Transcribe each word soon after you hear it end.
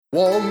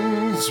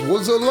Once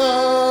was a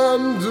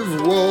land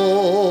of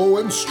woe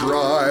and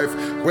strife,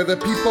 where the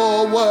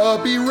people were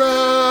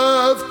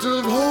bereft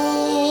of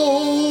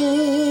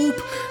hope.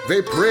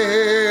 They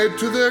prayed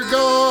to their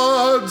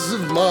gods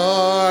of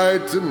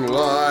might and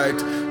light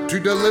to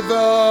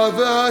deliver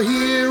the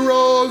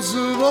heroes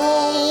of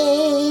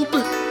old.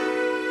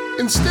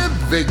 Instead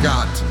they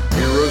got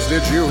heroes.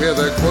 Did you hear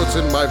the quotes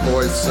in my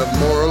voice of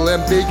moral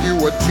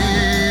ambiguity?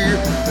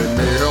 They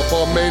may help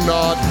or may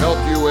not help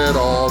you at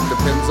all,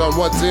 depends on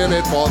what's in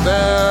it for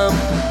them.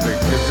 They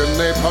kick and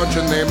they punch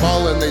and they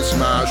maul and they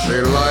smash, they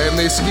lie and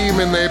they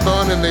scheme and they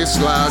burn and they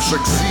slash.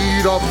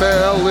 Succeed or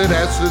fail, it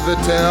adds to the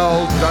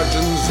tale.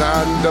 Dungeons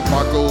and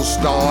Debacle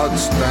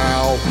starts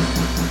now.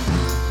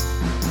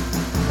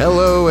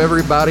 Hello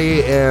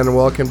everybody, and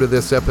welcome to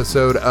this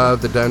episode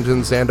of the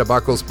Dungeons and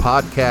Debacles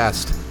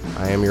podcast.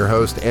 I am your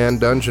host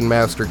and Dungeon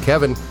Master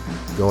Kevin.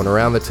 Going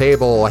around the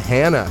table,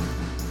 Hannah.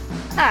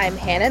 I'm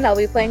Hannah, and I'll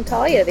be playing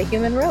Talia, the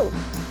human rogue.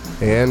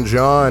 And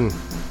John.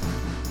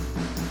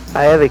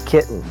 I have a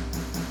kitten.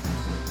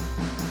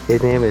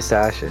 His name is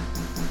Sasha.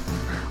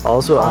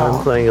 Also,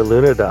 I'm playing a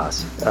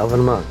Lunados,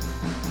 Elven Monk.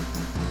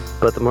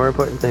 But the more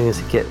important thing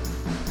is the kitten.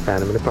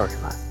 Found him in the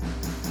parking lot.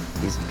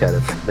 He's got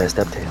a messed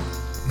up tail.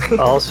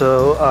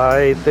 Also,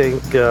 I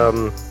think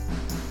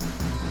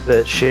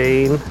that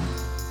Shane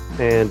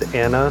and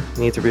Anna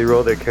need to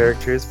reroll their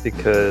characters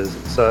because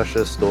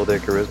Sasha stole their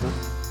charisma.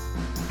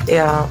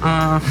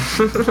 Yeah,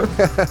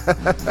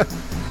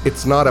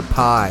 It's not a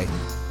pie.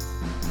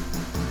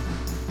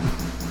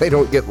 They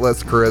don't get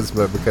less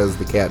charisma because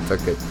the cat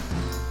took it.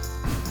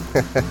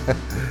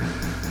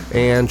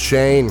 And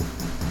Shane.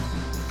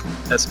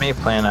 that's me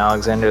playing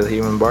Alexander the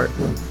Human Bard.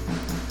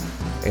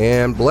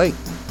 And Blake.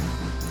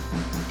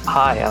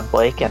 Hi, I'm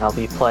Blake, and I'll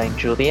be playing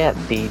Juliet,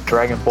 the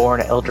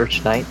Dragonborn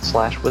Eldritch Knight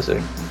 /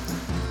 Wizard.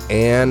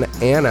 And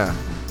Anna.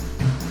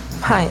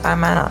 Hi,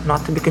 I'm Anna,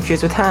 not to be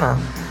confused with Hannah.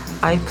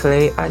 I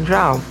play a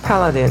drow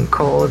paladin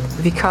called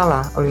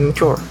Vikala of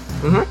Immature.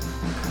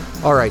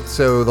 Alright,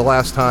 so the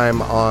last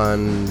time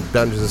on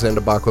Dungeons and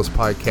Debacles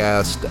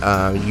podcast,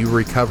 you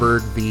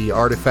recovered the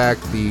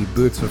artifact, the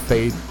Boots of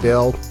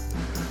Fadel.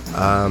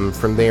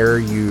 From there,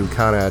 you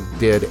kind of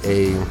did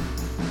a,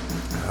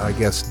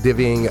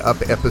 divvying up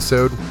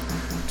episode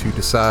to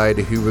decide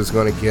who was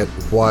going to get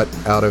what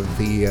out of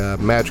the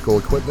magical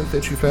equipment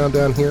that you found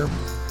down here.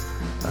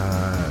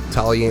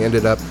 Talia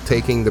ended up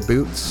taking the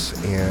boots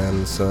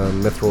and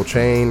some mithril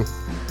chain.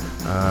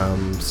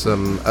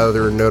 Some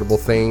other notable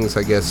things,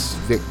 I guess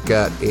Vic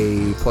got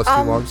a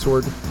 +2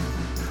 longsword.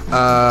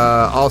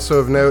 Also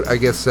of note, I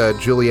guess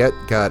Juliet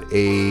got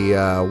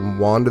a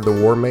Wand of the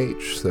War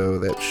Mage, so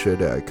that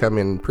should come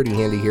in pretty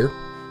handy here.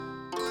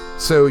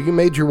 So you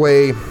made your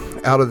way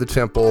out of the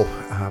temple,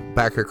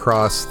 back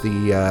across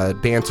the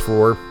dance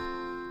floor,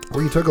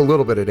 where you took a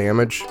little bit of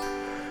damage,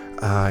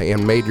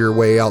 and made your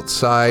way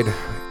outside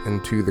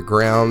into the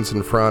grounds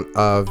in front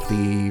of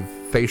the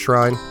Fey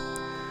Shrine.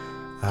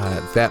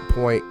 At that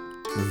point,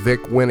 Vic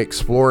went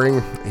exploring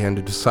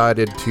and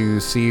decided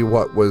to see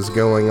what was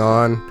going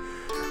on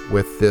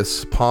with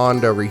this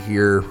pond over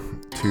here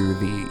to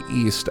the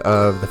east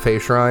of the Fey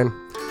Shrine.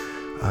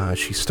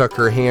 She stuck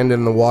her hand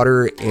in the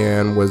water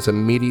and was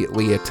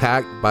immediately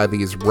attacked by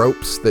these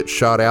ropes that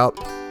shot out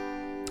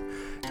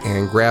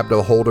and grabbed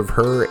a hold of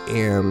her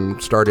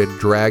and started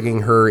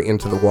dragging her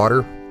into the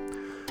water.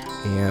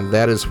 And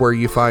that is where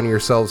you find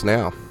yourselves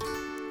now.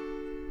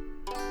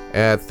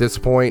 At this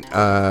point,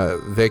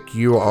 Vic,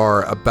 you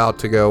are about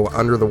to go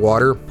under the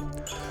water.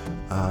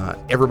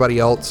 Everybody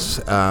else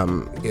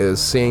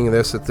is seeing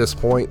this at this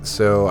point,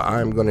 so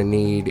I'm going to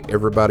need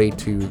everybody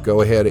to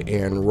go ahead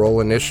and roll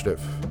initiative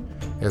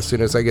as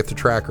soon as I get the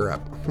tracker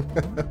up.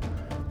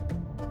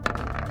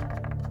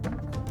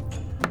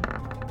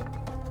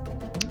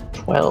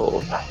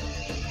 12.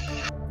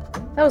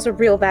 That was a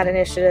real bad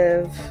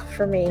initiative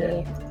for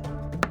me.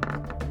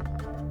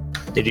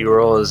 Did you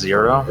roll a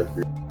 0?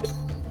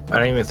 I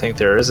don't even think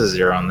there is a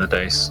 0 on the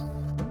dice.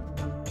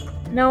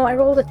 No, I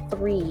rolled a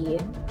 3.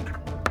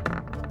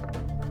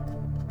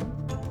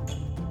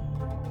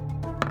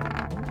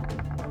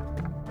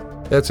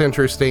 That's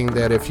interesting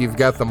that if you've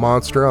got the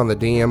monster on the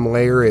DM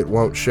layer, it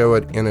won't show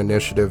it in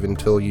initiative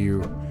until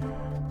you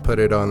put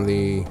it on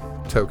the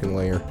token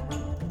layer.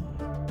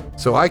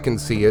 So I can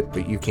see it,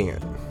 but you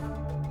can't.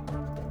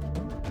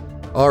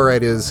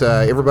 Alright, is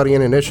everybody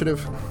in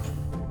initiative?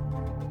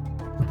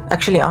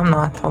 Actually, I'm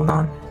not. Hold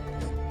on.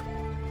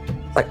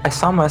 Like, I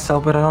saw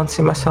myself, but I don't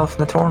see myself in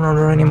the turn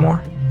order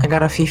anymore. I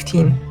got a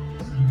 15.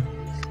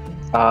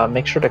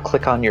 Make sure to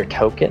click on your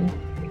token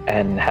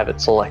and have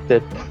it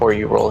selected before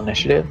you roll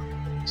initiative.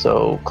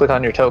 So click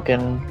on your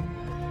token,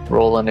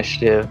 roll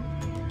initiative,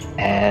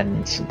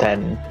 and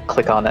then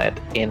click on it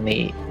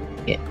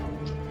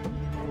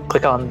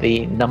click on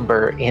the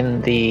number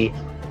in the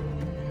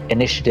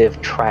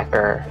initiative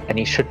tracker, and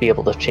you should be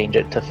able to change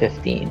it to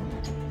 15.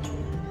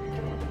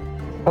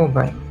 Oh,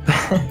 right.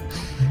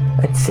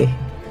 Let's see.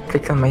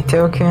 Click on my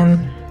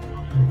token.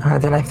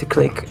 Then I have to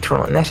click to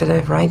roll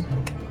initiative, right?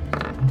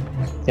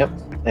 Yep,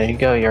 there you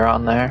go, you're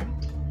on there.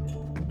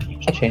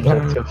 Change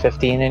that to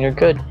 15 and you're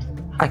good.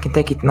 I can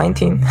take it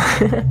 19.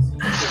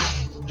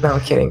 No,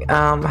 I'm kidding.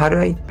 How do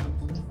I...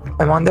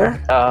 I'm on there?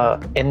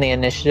 In the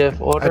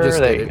initiative order, just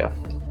there did you it. go.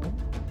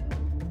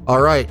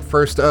 All right,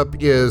 first up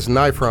is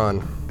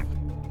Nifron.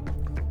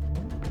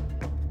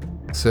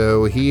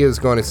 So he is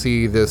going to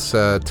see this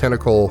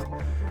tentacle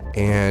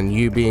and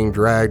you being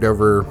dragged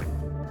over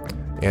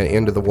and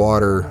into the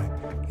water.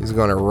 He's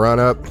going to run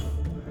up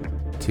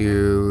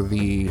to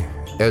the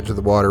edge of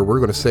the water. We're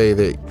going to say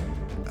that,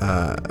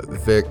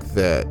 Vic,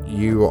 that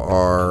you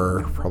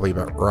are probably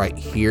about right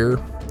here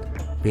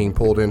being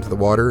pulled into the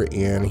water,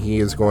 and he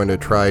is going to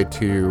try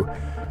to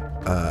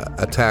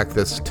attack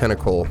this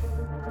tentacle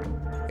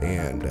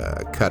and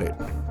cut it.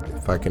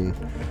 If I can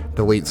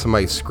delete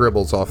somebody's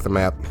scribbles off the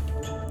map.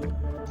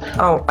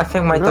 Oh, I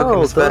think my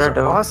token is those better are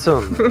though.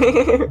 awesome.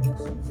 It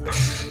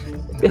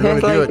You're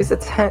has gonna do like, it. is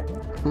it 10?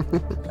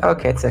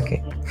 Okay, it's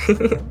okay.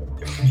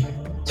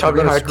 It's probably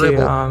gonna hard scribble.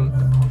 to,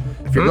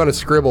 If you're going to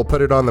scribble,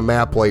 put it on the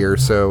map layer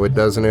so it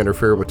doesn't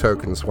interfere with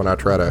tokens when I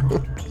try to...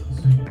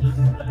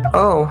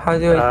 Oh, how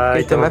do I I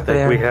get the don't map think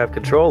there? we have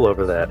control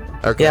over that.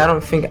 Okay. Yeah, I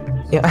don't think...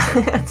 Yeah,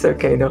 it's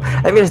okay though.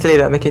 Let me just delete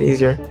that, make it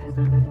easier.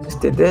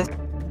 Just did this.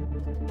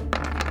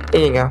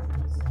 There you go.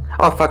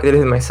 Oh fuck, I did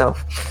it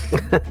myself.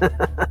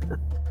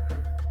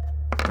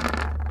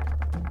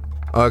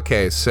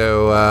 Okay,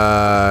 so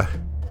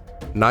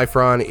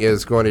Nifron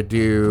is going to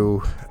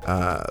do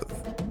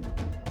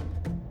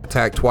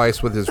attack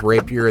twice with his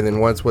rapier and then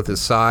once with his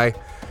sai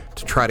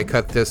to try to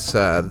cut this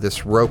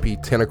this ropey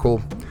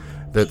tentacle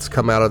that's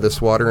come out of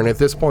this water. And at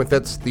this point,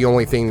 that's the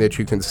only thing that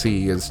you can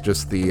see is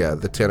just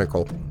the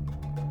tentacle.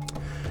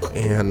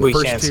 And We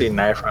first can't two- see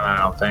Nifron, I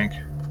don't think.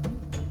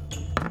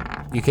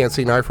 You can't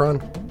see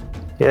Nifron?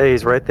 Yeah,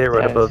 he's right there,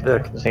 right Yeah, above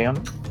Vic. See him?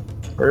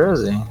 Where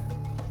is he?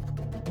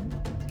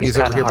 He's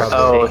over kinda here by hard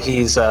the...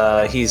 to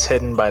Oh, he's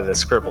hidden by the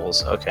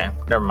scribbles. Okay,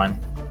 never mind.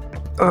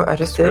 Oh, I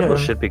just did Scribble it.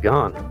 should be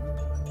gone.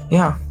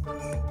 Yeah.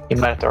 You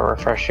might have to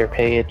refresh your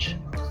page.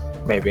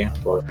 Maybe.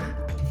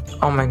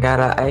 Oh my god,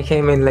 I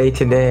came in late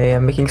today.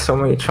 I'm making so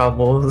many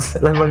troubles.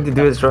 All I wanted to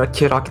do is draw a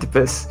cute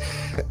octopus.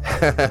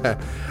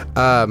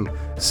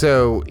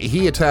 So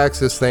he attacks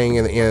this thing,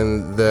 and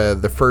in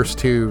the first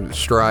two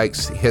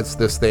strikes hits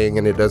this thing,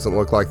 and it doesn't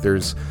look like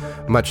there's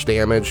much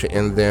damage.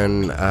 And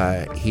then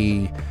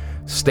he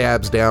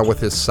stabs down with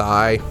his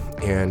sai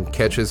and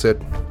catches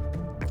it,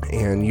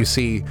 and you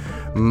see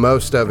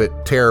most of it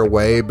tear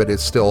away, but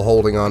it's still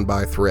holding on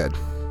by a thread.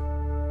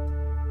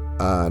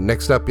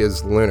 Next up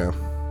is Luna.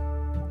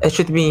 It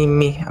should be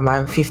me.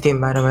 I'm 15,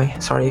 by the way.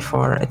 Sorry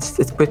for it's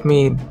put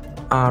me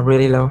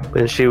really low.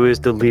 When she was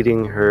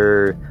deleting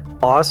her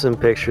awesome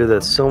picture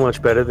that's so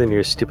much better than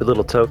your stupid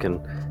little token,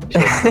 she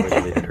also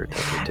deleted her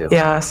token too.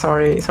 Yeah,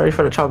 sorry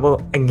for the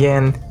trouble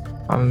again.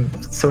 I'm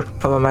so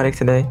problematic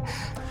today.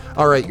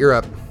 All right, you're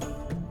up.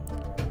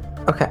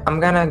 Okay, I'm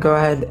gonna go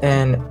ahead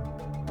and.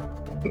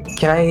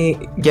 Can I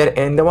get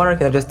in the water?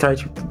 Can I just try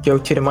to go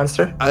to the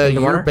monster in the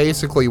You're water?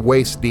 basically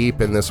waist deep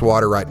in this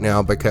water right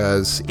now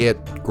because it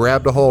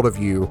grabbed a hold of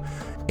you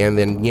and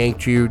then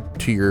yanked you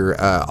to your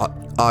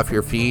off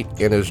your feet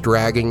and is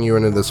dragging you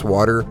into this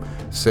water.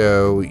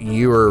 So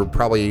you are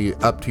probably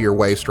up to your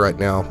waist right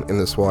now in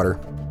this water.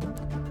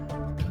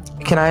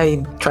 Can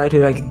I try to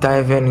like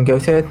dive in and go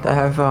to it? I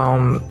have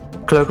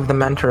Cloak of the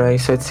Manta Ray,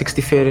 so it's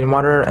 60 feet in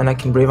water and I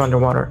can breathe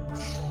underwater.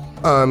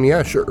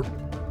 Yeah, sure.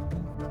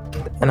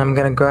 And I'm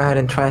gonna go ahead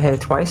and try hit it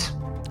twice.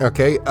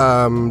 Okay.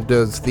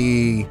 Does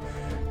the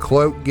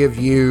cloak give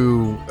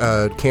you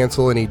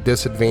cancel any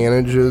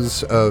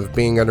disadvantages of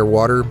being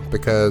underwater?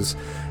 Because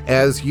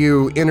as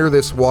you enter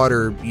this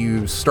water,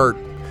 you start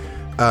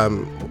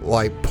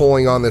like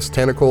pulling on this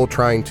tentacle,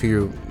 trying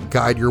to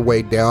guide your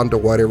way down to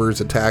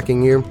whatever's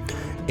attacking you.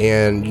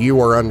 And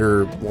you are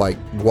under like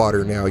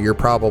water now. You're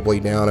probably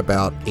down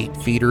about 8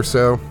 feet or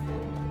so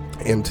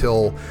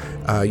until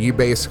you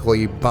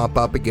basically bump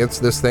up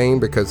against this thing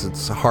because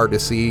it's hard to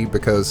see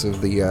because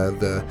of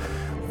the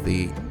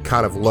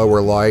kind of lower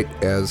light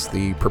as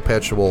the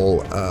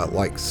perpetual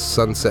like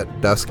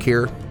sunset dusk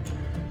here.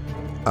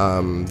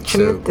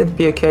 Shouldn't it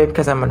be okay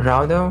because I'm a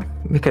drow though?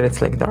 Because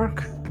it's like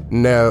dark.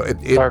 No,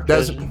 it Dark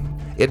doesn't. vision.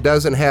 It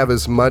doesn't have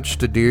as much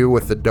to do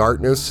with the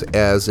darkness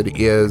as it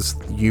is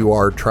you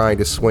are trying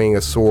to swing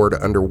a sword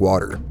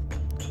underwater.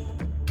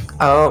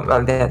 Oh,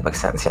 well, that makes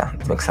sense. Yeah,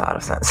 it makes a lot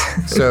of sense.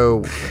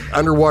 So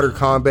underwater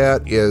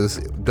combat is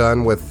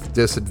done with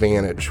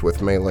disadvantage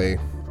with melee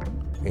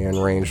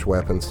and ranged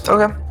weapons.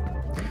 Okay.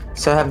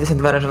 So I have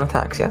disadvantage on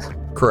attacks, yes?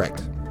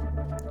 Correct.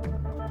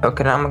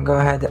 Okay, now I'm gonna go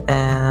ahead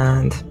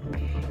and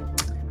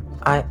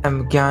I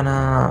am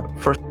gonna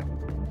first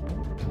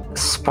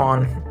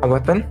spawn a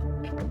weapon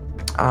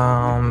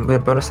with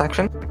a bonus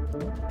action.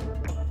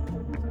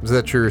 Is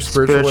that your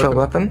spiritual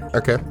weapon?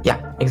 Okay.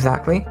 Yeah,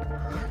 exactly.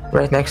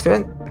 Right next to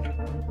it.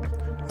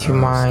 To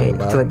my stand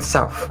by. to the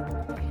south.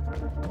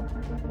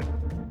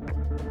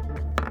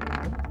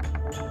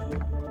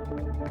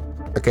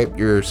 Okay,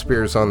 your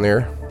spear's on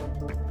there.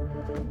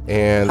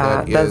 And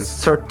that That's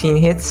is 13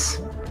 hits.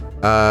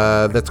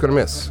 that's gonna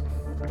miss.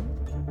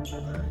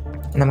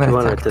 And I'm gonna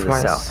 200 attack to the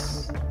twice. south.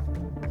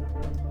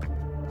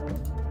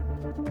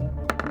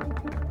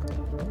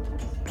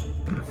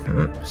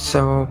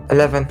 So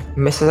 11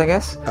 misses, I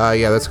guess.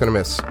 Yeah, that's gonna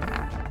miss.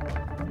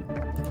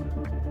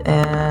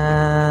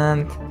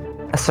 And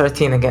a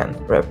 13 again.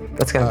 Rip.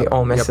 That's gonna be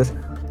all yep. misses.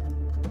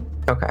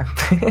 Okay.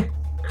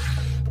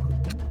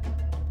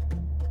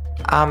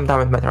 I'm done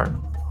with my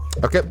turn.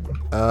 Okay.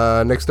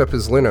 Next up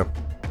is Luna.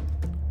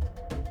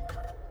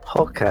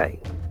 Okay.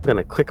 I'm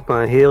gonna click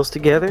my heels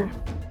together.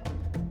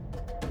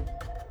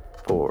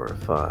 4,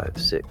 5,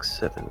 6,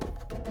 7,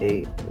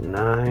 8,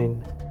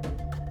 9,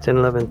 10,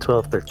 11,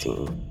 12,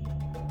 13.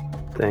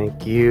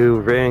 Thank you,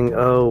 Ring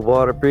O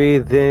Water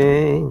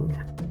Breathing.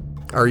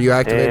 Are you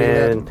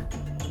activating And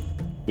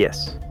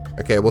yes. that?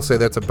 Okay, we'll say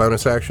that's a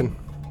bonus action.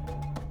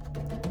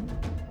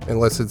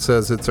 Unless it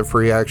says it's a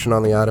free action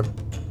on the item.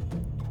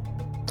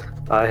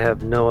 I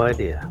have no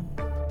idea.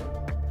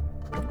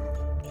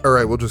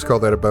 Alright, we'll just call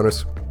that a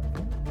bonus.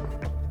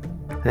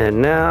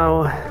 And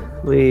now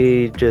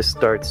we just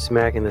start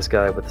smacking this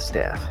guy with the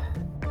staff.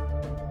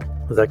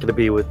 Is that going to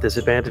be with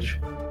disadvantage?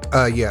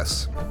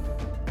 Yes.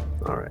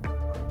 All right.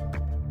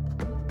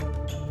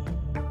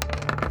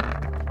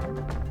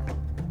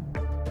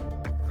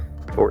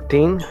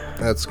 $14.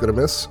 That's gonna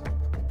miss.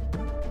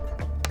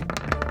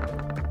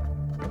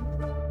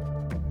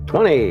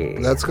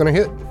 20. That's gonna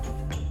hit.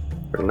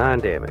 For 9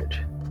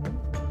 damage.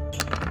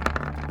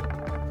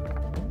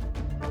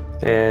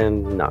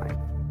 And 9.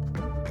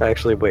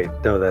 Actually, wait.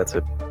 No, that's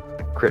a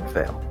crit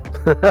fail.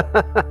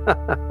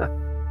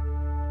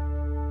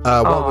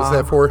 What was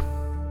that for?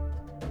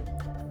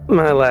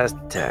 My last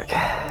attack.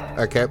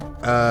 Okay.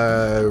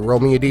 Roll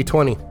me a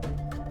d20.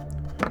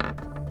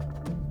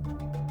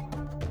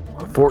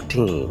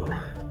 14.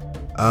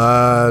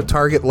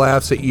 Target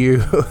laughs at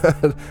you,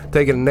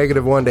 taking a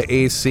 -1 to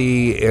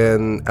AC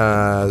and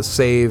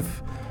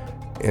save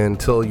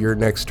until your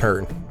next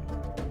turn.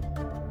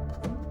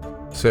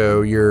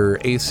 So your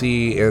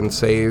AC and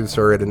saves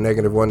are at a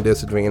 -1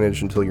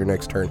 disadvantage until your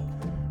next turn.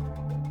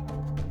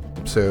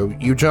 So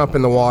you jump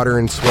in the water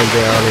and swim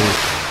down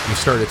and you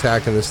start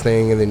attacking this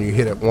thing, and then you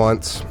hit it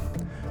once,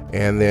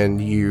 and then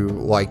you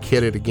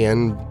hit it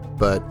again,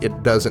 but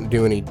it doesn't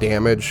do any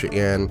damage,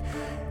 and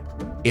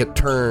it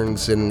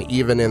turns, and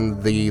even in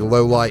the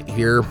low light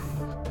here,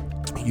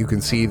 you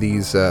can see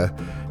these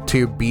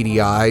two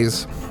beady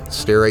eyes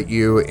stare at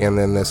you, and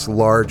then this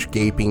large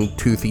gaping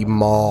toothy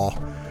maw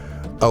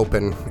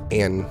open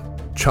and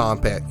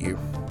chomp at you.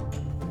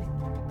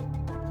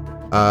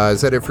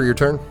 Is that it for your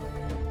turn?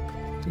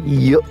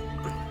 Yep.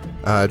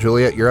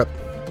 Juliet, you're up.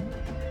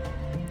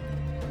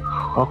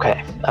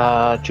 Okay.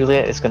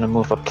 Juliet is going to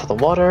move up to the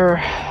water.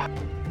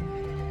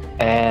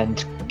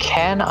 And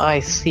can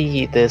I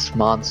see this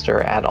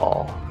monster at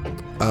all?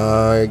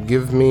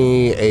 Give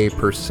me a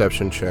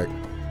perception check.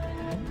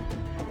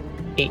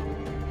 8.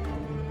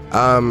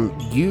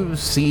 You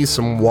see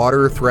some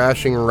water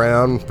thrashing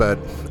around, but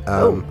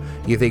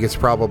you think it's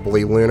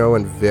probably Luno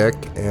and Vic,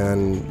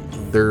 and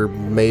there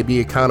may be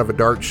a kind of a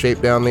dark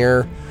shape down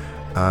there,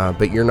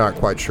 but you're not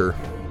quite sure.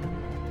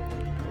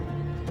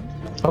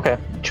 Okay.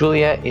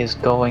 Juliet is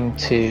going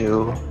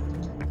to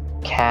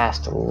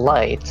cast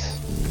light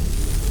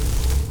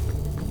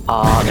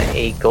on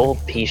a gold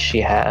piece she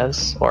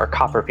has, or a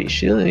copper piece.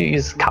 She'll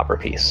use copper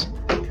piece.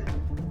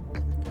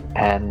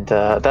 And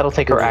that'll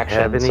take her Do you have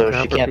action, any so she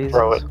copper can't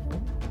throw it. pieces?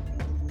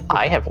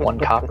 I have 1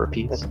 copper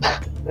piece.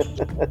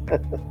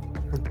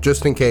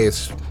 Just in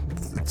case.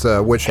 It's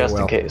wishing Just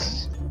well. in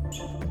case.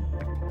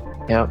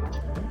 Yep.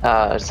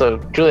 So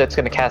Juliet's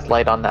going to cast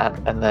light on that,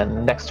 and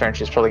then next turn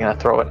she's probably going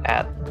to throw it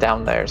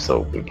down there so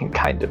we can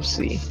kind of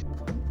see.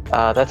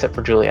 That's it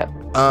for Juliet.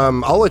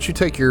 I'll let you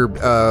take your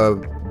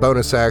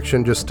bonus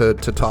action just to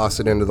toss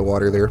it into the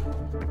water there.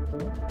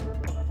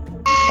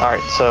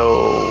 Alright,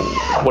 so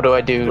what do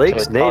I do?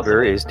 Blake's to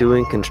neighbor toss is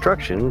doing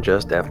construction,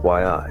 just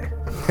FYI.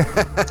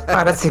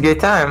 Oh, that's a good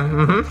time.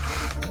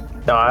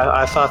 Mm-hmm. No,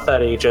 I thought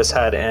that he just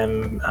had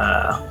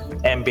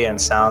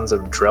ambient sounds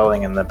of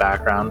drilling in the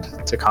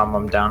background to calm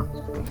him down.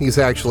 He's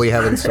actually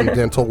having some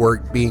dental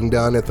work being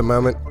done at the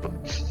moment.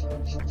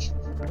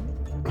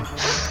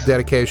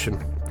 Dedication.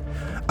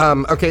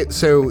 Okay,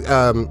 so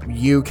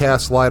you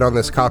cast light on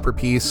this copper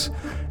piece,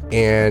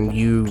 and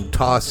you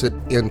toss it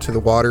into the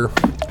water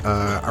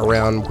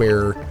around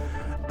where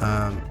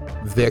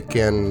Vic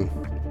and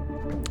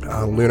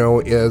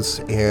Luno is,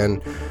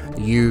 and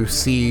you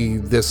see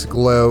this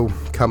glow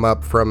come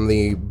up from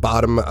the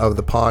bottom of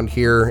the pond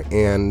here,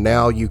 and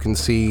now you can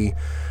see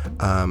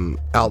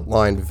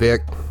outlined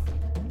Vic,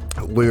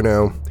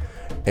 Luno,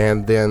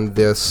 and then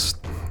this,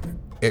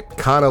 it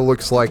kind of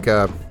looks like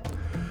a,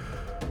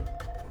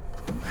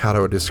 how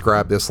do I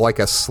describe this, like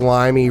a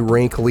slimy,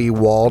 wrinkly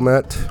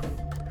walnut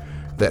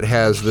that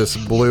has this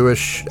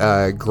bluish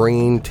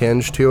green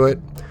tinge to it,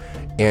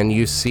 and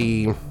you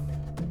see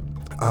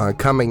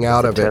coming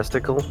out of it,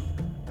 Testicle?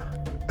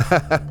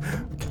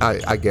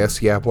 I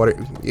guess, yeah. What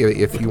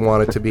if you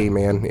want it to be,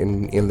 man,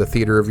 in the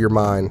theater of your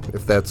mind,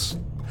 if that's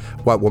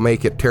what will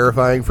make it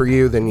terrifying for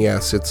you, then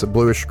yes, it's a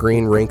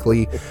bluish-green,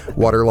 wrinkly,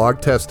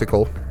 waterlogged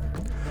testicle.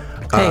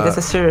 Hey, that's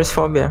a serious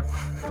phobia.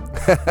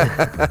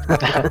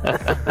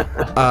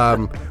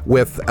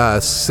 With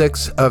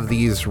 6 of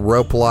these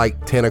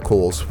rope-like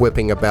tentacles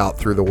whipping about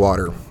through the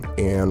water,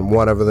 and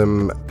one of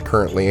them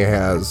currently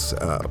has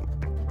a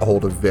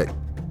hold of Vic.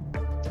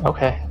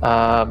 Okay,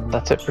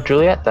 that's it for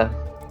Juliet then.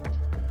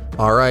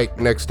 All right,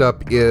 next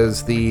up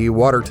is the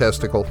water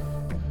testicle.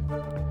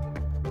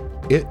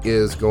 It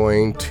is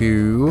going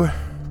to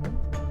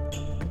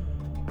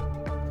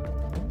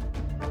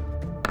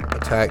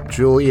attack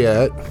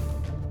Juliet.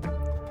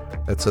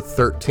 That's a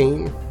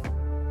 13.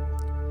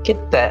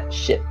 Get that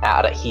shit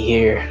out of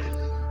here.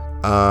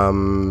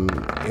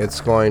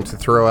 It's going to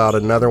throw out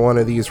another one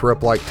of these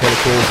rope-like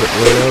tentacles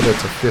at Lino.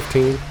 That's a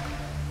 15.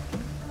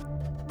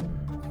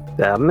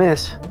 That'll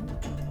miss.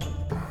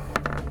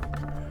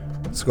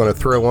 It's going to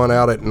throw one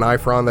out at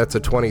Nifron. That's a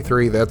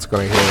 23. That's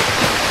going to hit.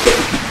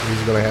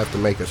 He's going to have to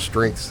make a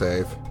strength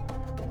save.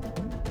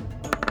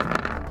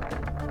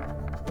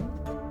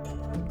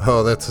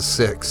 Oh, that's a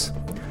 6.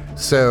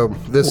 So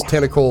this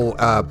tentacle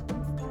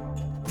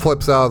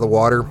flips out of the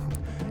water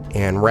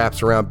and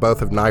wraps around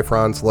both of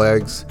Nifron's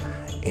legs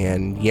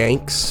and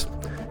yanks,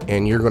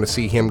 and you're going to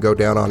see him go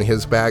down on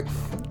his back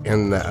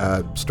and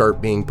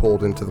start being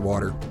pulled into the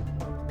water.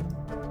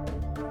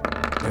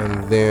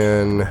 And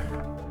then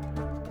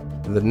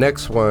the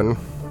next one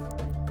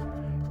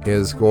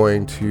is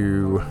going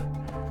to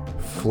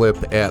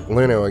flip at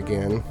Lino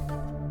again.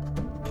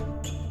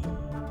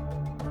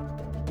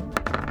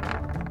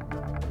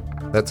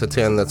 That's a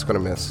 10. That's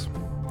going to miss.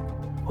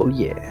 Oh,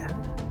 yeah.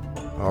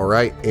 All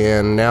right,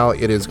 and now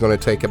it is going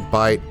to take a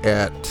bite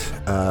at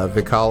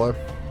Vikala.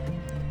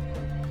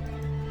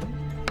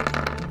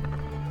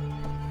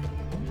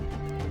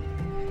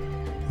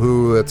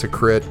 Ooh, that's a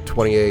crit,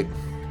 28.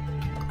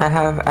 I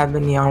have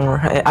ebony armor.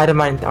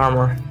 Adamant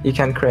armor. You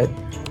can crit.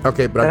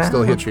 Okay, but I can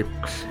still hit you.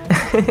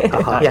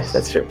 Yes,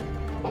 that's true.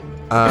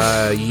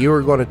 You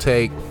are going to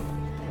take...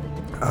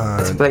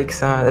 It's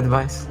Blake's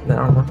advice, the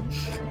armor.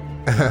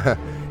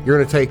 You're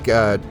going to take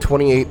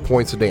 28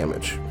 points of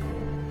damage.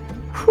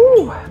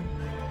 Whew.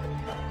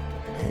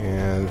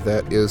 And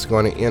that is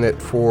going to end it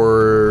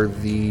for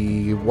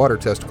the water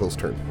testicles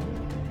turn.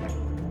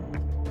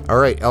 All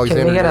right,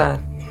 Alexander.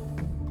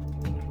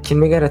 Can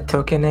we get a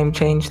token name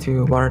change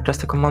to Water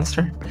Testicle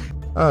Monster?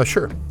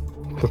 Sure.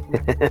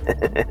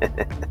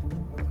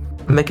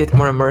 Make it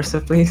more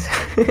immersive, please.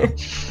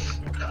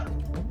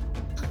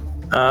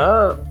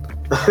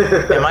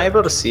 Am I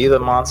able to see the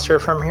monster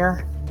from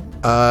here?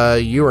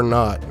 You are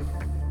not.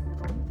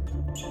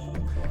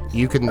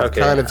 You can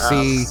kind of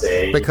see,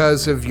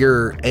 because of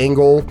your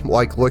angle,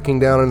 like looking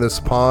down in this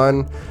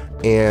pond,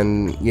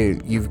 and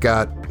you've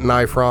got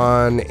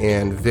Nifron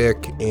and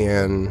Vic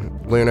and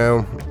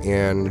Luno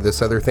and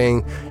this other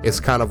thing. It's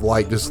kind of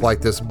like just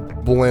like this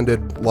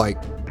blended like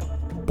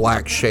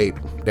black shape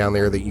down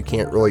there that you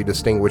can't really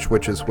distinguish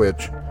which is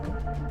which.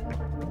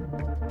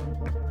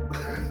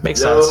 Makes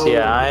sense.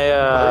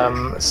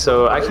 Yeah,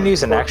 so I can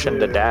use an action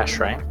to dash,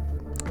 right?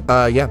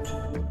 Yeah.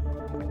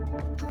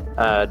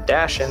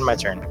 Dash in my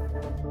turn.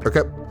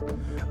 Okay.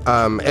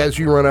 As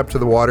you run up to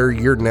the water,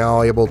 you're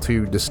now able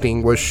to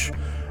distinguish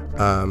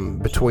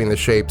between the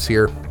shapes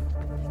here.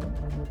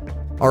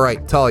 All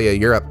right, Talia,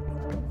 you're up.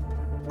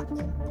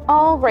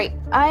 All right,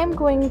 I'm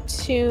going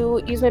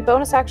to use my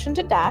bonus action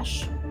to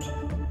dash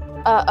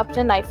up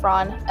to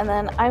Nifron, and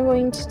then I'm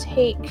going to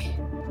take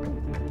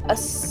a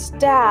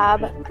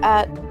stab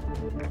at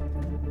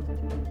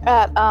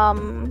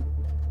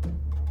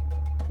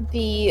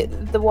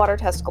the water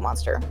testicle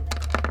monster.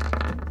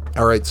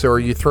 All right, so are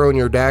you throwing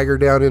your dagger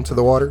down into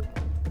the water?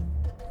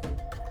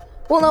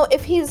 Well, no.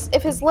 If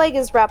his leg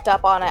is wrapped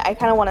up on it, I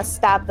kind of want to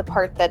stab the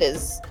part that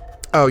is.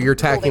 Oh, you're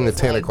attacking the his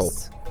tentacle.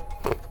 legs.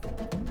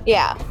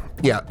 Yeah.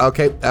 Yeah.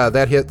 Okay,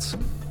 that hits.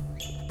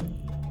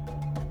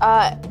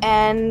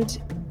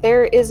 And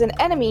there is an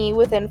enemy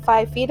within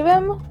 5 feet of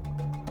him,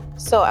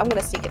 so I'm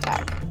gonna sneak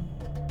attack.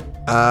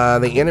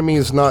 The enemy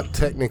is not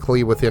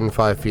technically within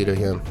 5 feet of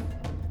him.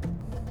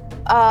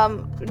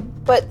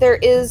 But there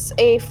is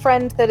a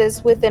friend that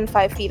is within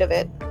 5 feet of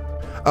it.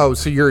 Oh,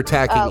 so you're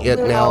attacking it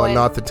Luno now and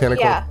not the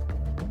tentacle? Yeah.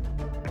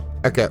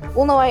 Okay.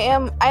 Well, no, I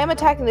am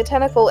attacking the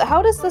tentacle.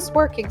 How does this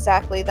work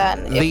exactly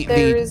then?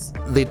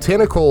 The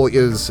tentacle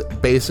is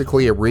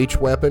basically a reach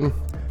weapon,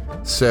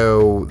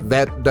 so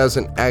that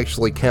doesn't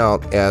actually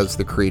count as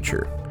the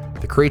creature.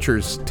 The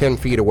creature's 10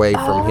 feet away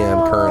from him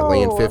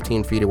currently and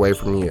 15 feet away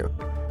from you.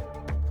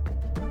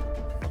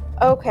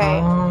 Okay.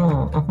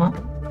 Uh-huh.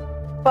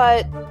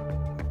 But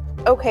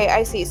okay,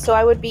 I see. So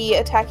I would be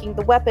attacking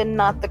the weapon,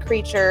 not the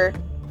creature.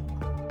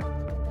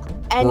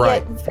 And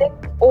Right. yet Vic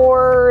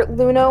or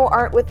Luno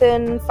aren't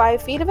within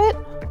 5 feet of it?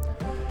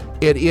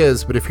 It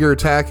is, but if you're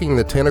attacking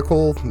the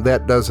tentacle,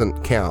 that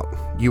doesn't count.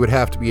 You would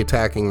have to be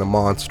attacking the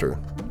monster.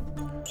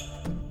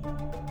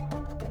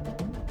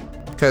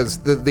 Because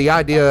the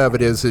idea of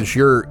it is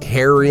you're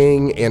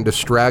harrying and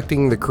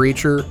distracting the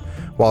creature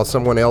while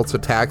someone else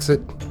attacks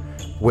it.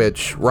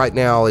 which right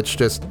now it's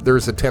just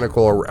there's a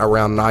tentacle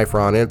around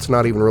Nifron, and it's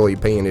not even really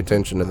paying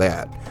attention to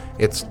that.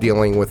 It's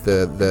dealing with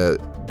the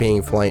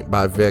being flanked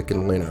by Vic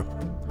and Luna.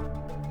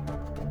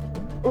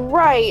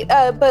 Right,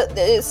 but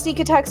sneak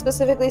attack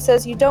specifically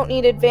says you don't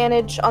need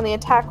advantage on the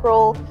attack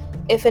roll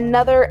if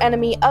another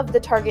enemy of the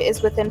target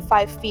is within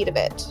 5 feet of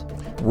it.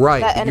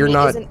 Right, That enemy you're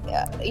not. isn't.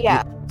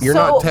 Yeah. You're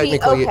so not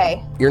technically.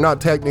 okay. You're not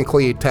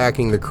technically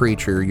attacking the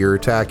creature. You're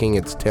attacking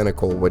its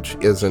tentacle, which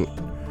isn't.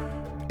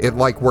 It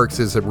works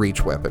as a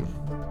reach weapon.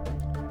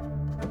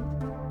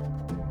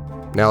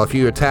 Now, if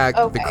you attack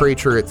the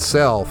creature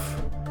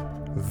itself,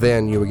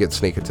 then you would get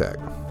sneak attack.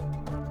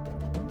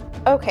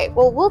 Okay,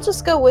 well, we'll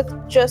just go with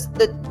just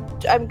the.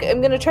 I'm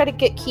gonna try to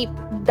keep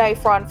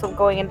Nifron from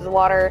going into the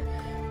water,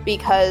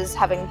 because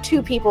having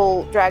 2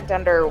 people dragged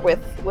under with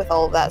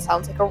all of that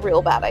sounds like a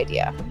real bad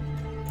idea.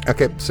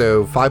 Okay,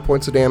 so 5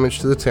 points of damage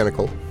to the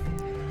tentacle,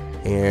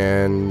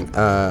 and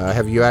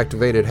have you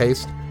activated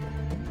haste?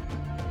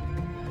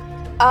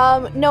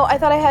 No, I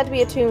thought I had to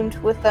be attuned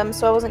with them,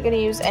 so I wasn't gonna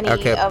use any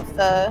of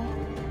the.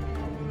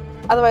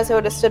 Otherwise, I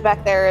would have stood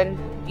back there and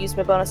used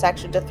my bonus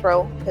action to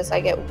throw, because I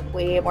get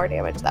way more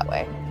damage that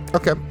way.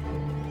 Okay.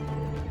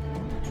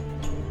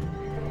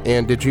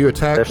 And did you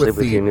attack Especially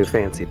with your new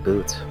fancy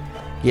boots?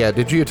 Yeah,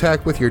 did you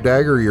attack with your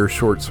dagger or your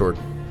short sword?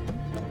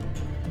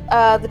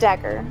 The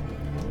dagger.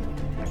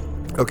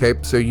 Okay,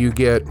 so you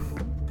get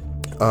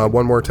 1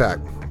 more attack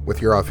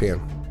with your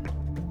offhand.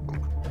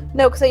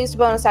 No, because I used a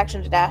bonus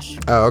action to dash.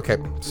 Oh, okay.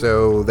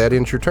 So that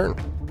ends your turn.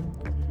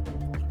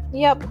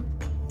 Yep.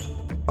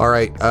 All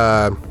right.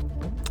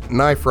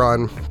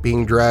 Nifron,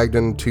 being dragged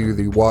into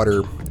the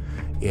water,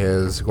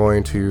 is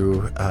going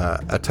to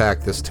attack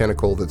this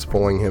tentacle that's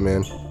pulling him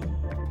in.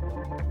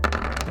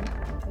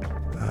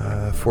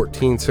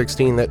 14,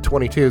 16, that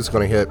 22 is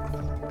going to hit.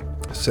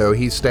 So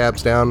he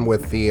stabs down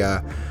with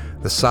the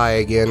sai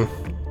again,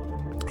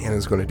 and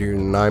is going to do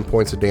 9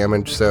 points of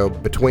damage. So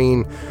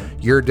between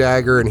your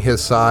dagger and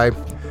his sai,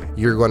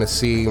 you're going to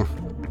see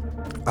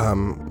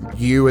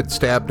you had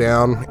stabbed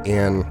down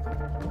and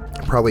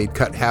probably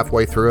cut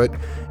halfway through it,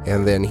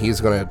 and then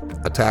he's going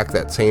to attack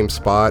that same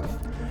spot,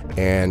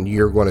 and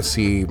you're going to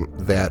see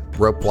that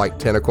rope-like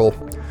tentacle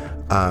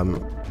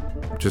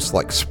just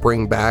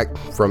spring back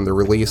from the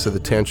release of the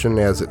tension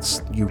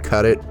as you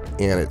cut it,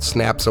 and it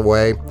snaps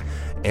away,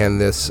 and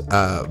this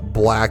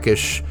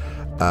blackish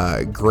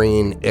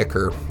green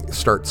ichor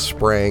starts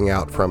spraying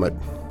out from it.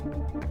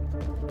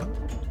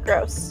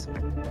 Gross.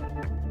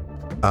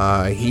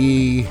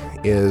 He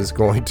is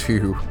going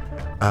to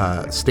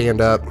stand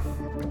up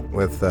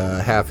with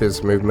half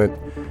his movement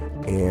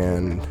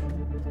and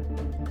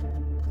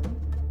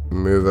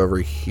move over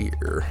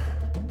here.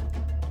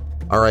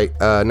 All right,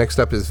 next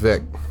up is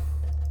Vic.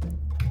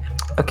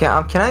 Okay,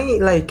 can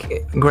I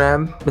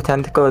grab the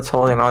tentacle that's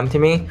holding on to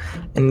me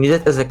and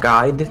use it as a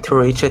guide to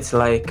reach its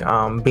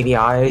beady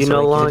eyes? You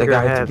no longer use it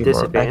as a guide have to be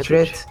more disadvantage.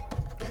 accurate?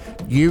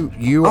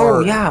 You Oh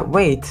are. yeah,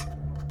 wait.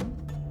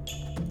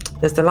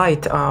 There's the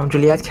light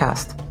Juliet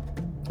cast.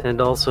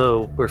 And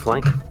also, we're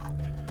flanking.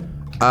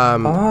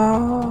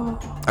 Oh.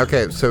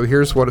 Okay, so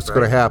here's what is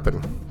going to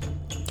happen.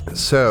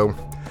 So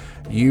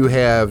you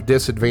have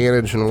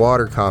disadvantage in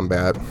water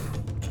combat,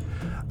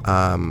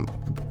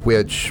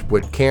 which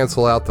would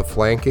cancel out the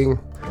flanking.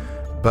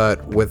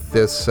 But with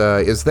this,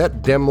 is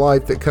that dim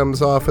light that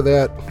comes off of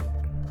that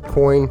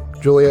coin,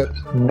 Juliet?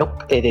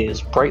 Nope, it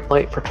is bright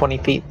light for 20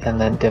 feet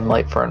and then dim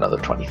light for another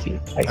 20 feet.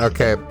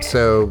 Okay,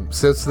 so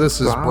since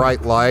this is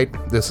bright light,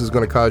 this is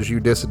going to cause you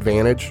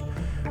disadvantage.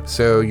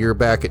 So you're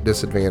back at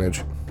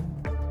disadvantage.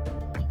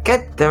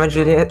 God damn it,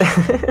 Juliet.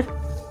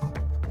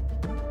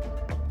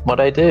 What'd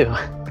I do?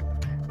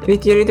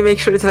 You need to make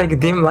sure it's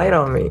dim light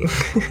on me.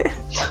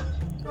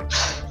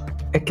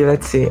 Okay,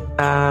 let's see.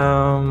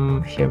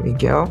 Here we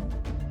go.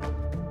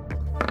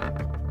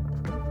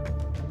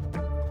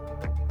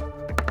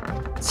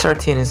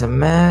 13 is a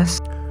mess.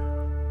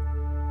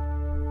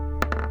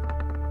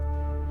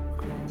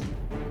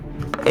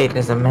 8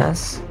 is a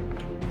mess.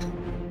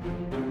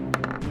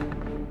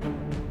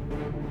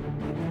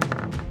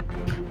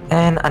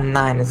 And a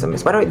 9 is a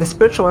miss. By the way, the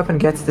spiritual weapon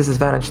gets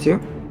disadvantage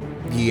too?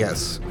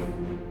 Yes.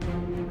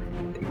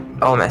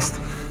 Oh, missed.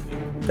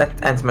 That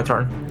ends my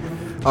turn.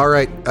 All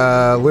right,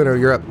 Lino,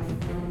 you're up.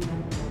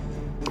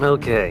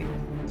 Okay.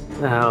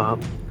 Now,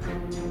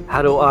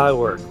 how do I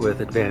work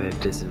with advantage,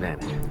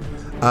 disadvantage?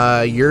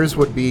 Yours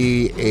would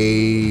be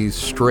a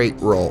straight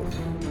roll.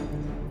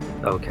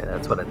 Okay,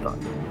 that's what I thought.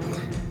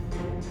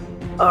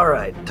 All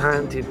right,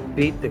 time to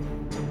beat the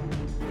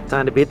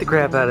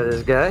crap out of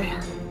this guy.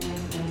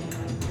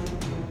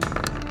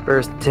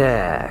 First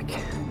attack.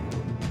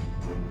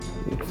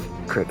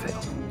 Crit fail.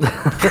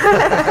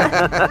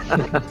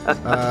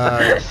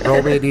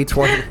 Roll me a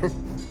d20.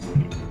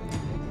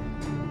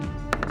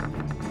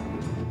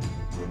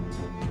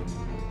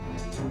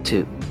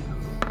 2.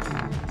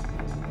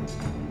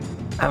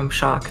 I'm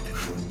shocked.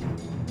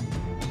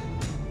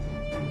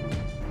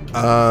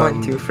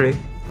 1, 2, 3.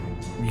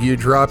 You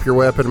drop your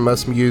weapon and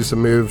must use a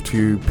move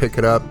to pick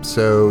it up,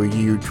 so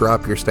you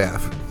drop your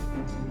staff.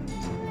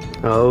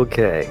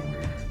 Okay.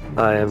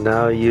 I am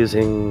now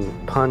using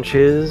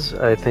punches.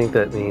 I think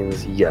that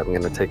means, yeah, I'm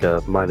going to take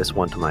a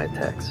 -1 to my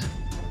attacks.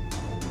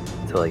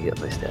 Until I get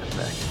my stats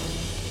back.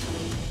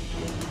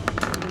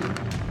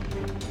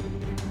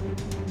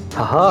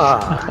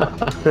 Haha!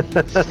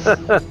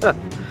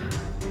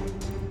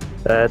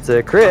 That's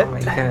a crit. Oh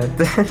my god.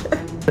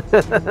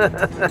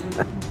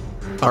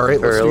 All right,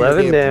 For let's do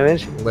 11 your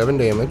damage. 11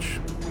 damage.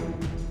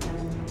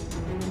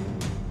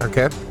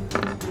 Okay.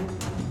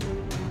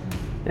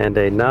 And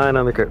a 9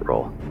 on the crit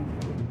roll.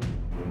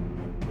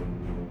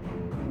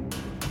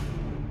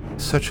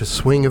 Such a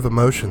swing of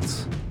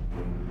emotions.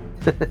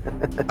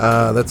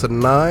 That's a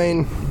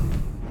 9.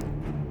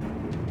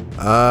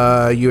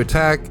 You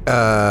attack.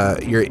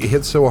 You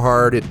hit so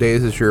hard it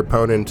dazes your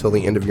opponent until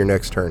the end of your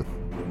next turn.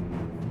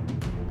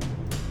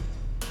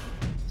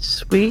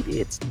 Sweet,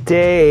 it's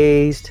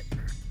dazed.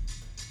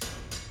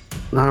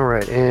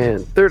 Alright,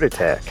 and third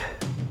attack.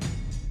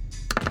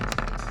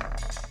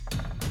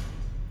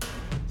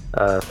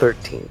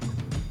 13.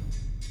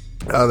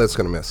 Oh, that's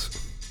gonna miss.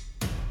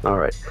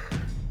 Alright.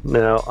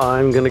 Now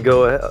I'm gonna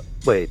go ahead.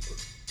 Wait.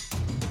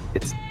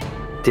 It's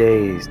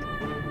dazed.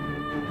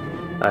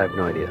 I have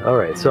no idea.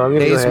 Alright, so I'm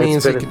gonna go Daze ahead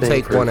means and you spend can a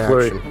thing take for one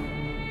flurry. action.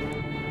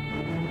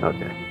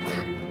 Okay.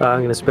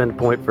 I'm gonna spend a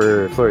point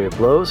for Flurry of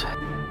Blows.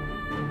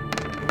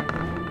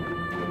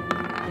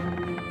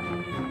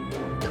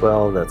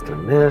 12, that's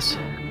gonna miss.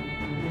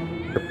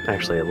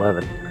 Actually,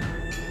 11.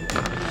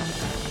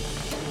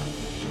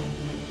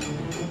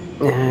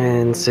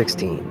 And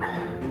 16.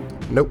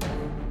 Nope.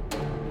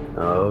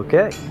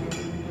 Okay.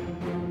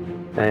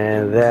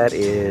 And that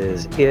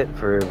is it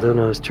for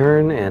Luno's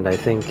turn, and I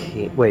think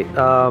he... Wait,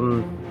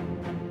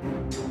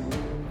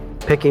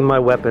 picking my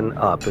weapon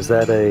up, is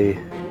that a...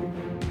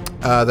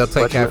 They'll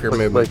take half your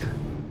movement.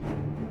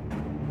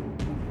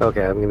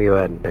 Okay, I'm gonna go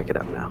ahead and pick it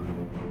up now.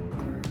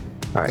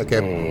 Alright, Okay.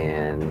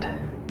 and...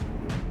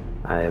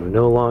 I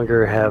no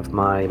longer have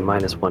my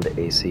 -1 to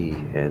AC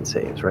and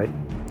saves, right?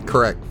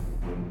 Correct.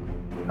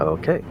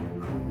 Okay.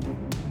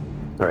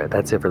 Alright,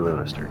 that's it for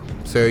Luno's turn.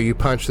 So you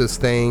punch this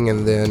thing,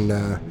 and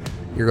then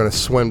you're going to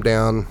swim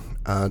down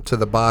to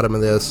the bottom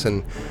of this.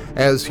 And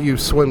as you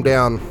swim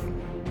down,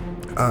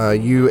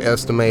 you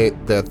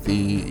estimate that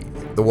the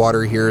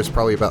water here is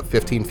probably about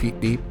 15 feet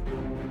deep.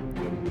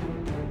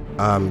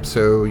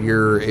 So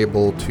you're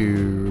able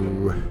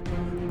to,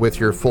 with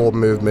your full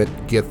movement,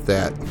 get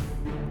that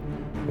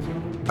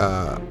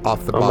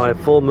off the Well, my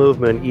bottom. full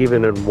movement,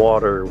 even in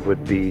water,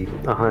 would be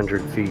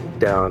 100 feet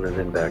down and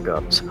then back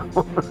up. So,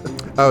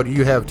 Oh, do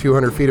you have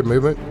 200 feet of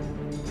movement?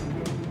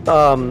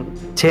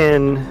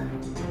 10.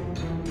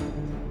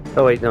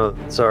 Oh wait, no,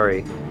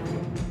 sorry.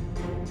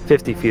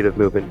 50 feet of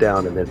movement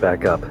down and then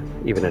back up,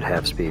 even at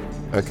half speed,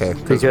 Okay.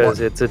 because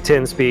it's a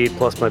 10 speed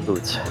plus my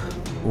boots.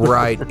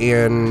 Right,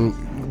 and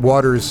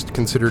water's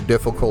considered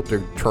difficult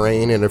to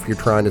terrain, and if you're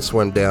trying to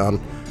swim down,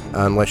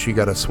 unless you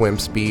got a swim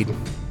speed,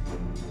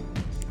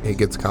 it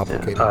gets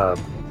complicated.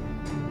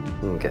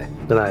 Okay,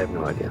 then I have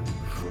no idea.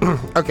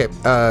 Okay,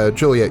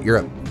 Juliet, you're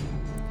up.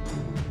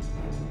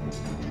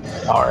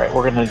 Alright,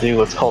 we're gonna do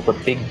what's called the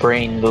big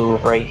brain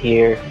move right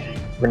here.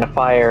 We're gonna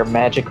fire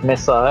magic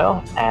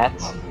missile at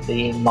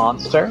the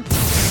monster.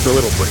 The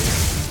little brain.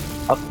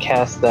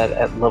 Upcast that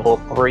at level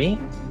 3.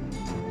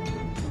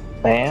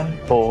 Bam,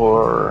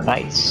 for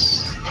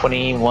nice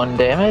 21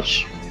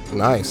 damage.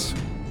 Nice.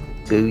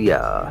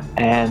 Booyah.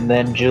 And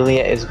then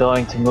Julia is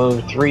going to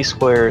move 3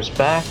 squares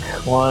back.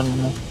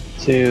 1,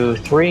 2,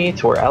 3,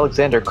 to where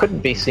Alexander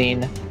couldn't be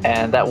seen,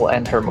 and that will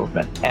end her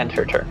movement and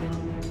her turn.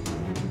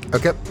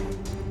 Okay.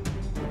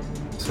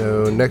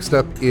 So next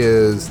up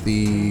is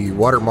the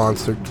water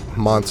monster.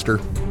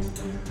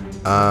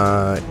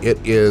 It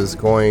is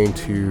going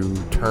to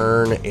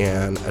turn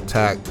and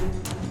attack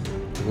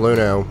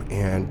Luno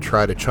and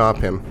try to chomp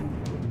him.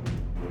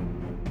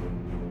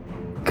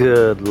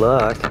 Good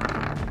luck.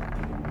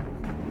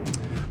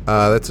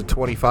 That's a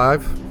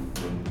 25.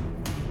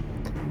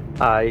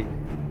 I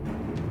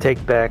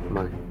take back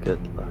my good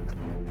luck.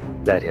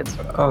 That hits.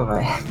 Oh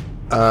my.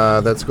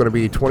 That's going to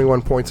be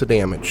 21 points of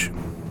damage.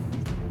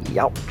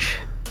 Youch.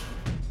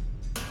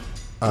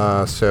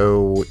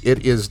 So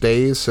it is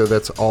dazed, so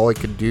that's all it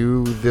could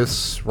do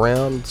this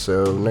round.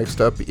 So next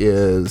up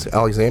is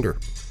Alexander.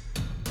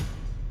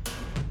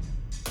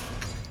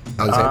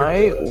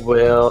 I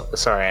will.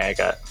 Sorry, I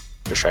got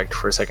distracted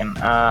for a second.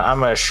 I'm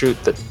gonna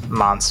shoot the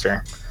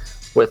monster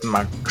with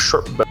my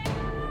short bow.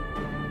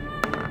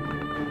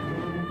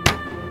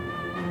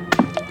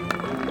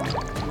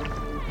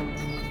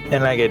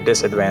 And I get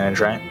disadvantage,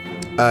 right?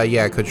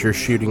 Yeah, because you're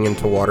shooting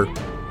into water.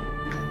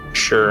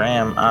 Sure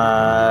am.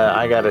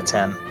 I got a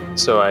 10,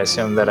 so I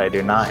assume that I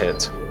do not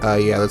hit.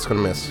 Yeah, that's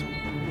going to miss.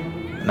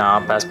 Now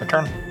I'll pass my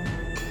turn.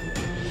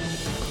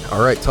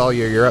 All right,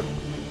 Talia, you're up.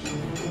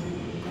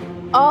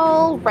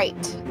 All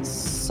right.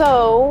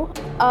 So,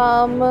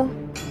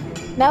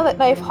 now that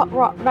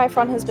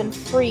Nifron has been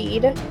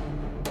freed,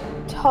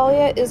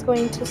 Talia is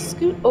going to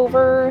scoot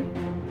over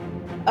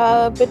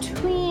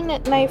between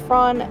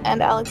Nifron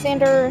and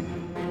Alexander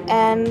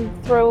and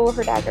throw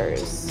her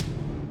daggers.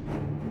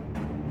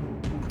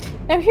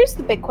 Now here's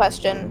the big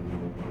question.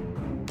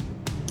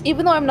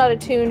 Even though I'm not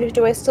attuned,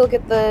 do I still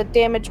get the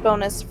damage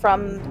bonus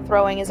from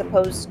throwing as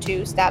opposed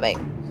to stabbing?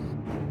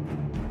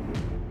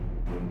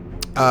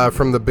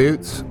 From the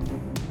boots?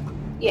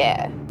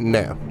 Yeah.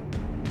 No.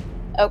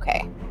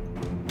 Okay.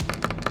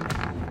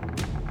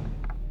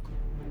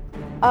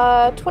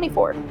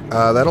 24.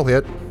 That'll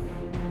hit.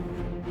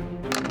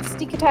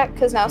 Sneak attack,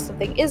 because now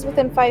something is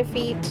within 5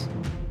 feet.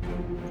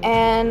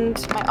 And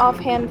my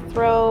offhand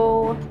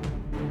throw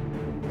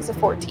is a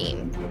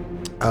 14.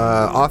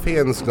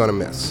 Offhand's gonna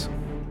miss.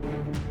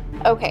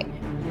 Okay.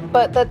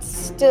 But that's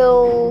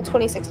still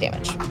 26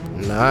 damage.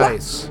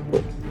 Nice.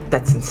 What?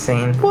 That's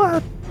insane.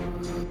 What?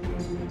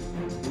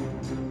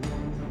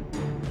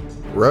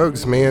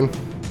 Rogues, man.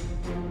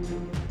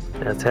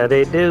 That's how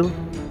they do.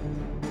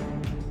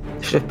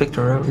 Should have picked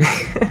a rogue.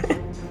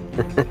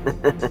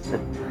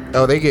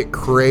 Oh, they get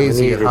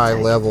crazy I at need a high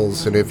tank.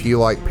 levels, and if you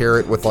like pair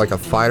it with like a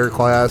fighter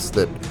class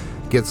that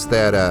gets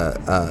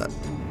that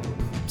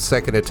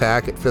second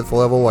attack at 5th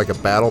level, like a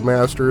battle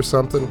master or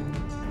something.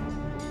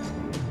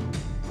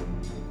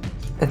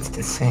 That's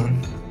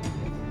insane.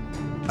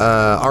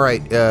 All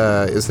right,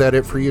 is that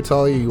it for you,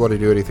 Talia? You want to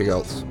do anything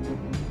else?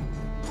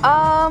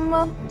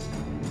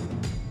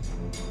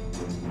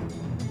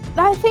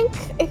 I think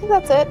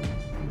that's it.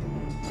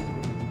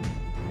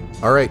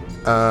 All right,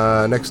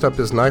 next up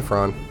is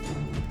Nifron.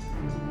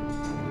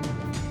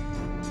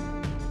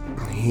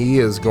 He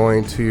is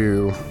going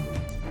to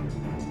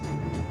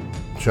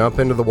jump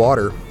into the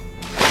water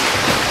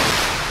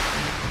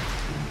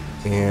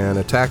and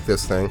attack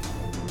this thing.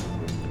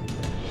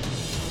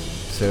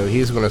 So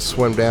he's going to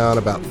swim down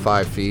about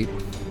 5 feet.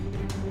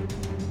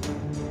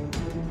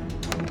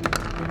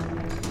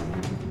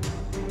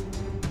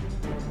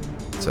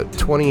 It's a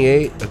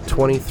 28, a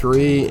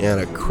 23,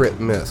 and a crit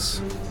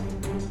miss.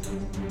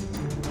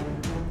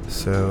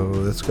 So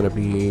that's going to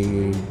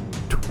be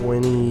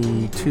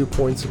 22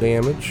 points of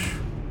damage.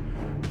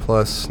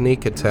 Plus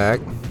sneak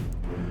attack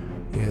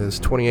is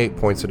 28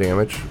 points of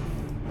damage.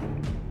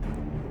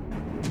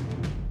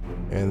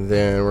 And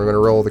then we're going to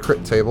roll the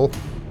crit table.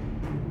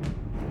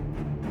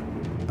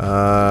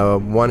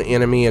 One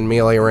enemy in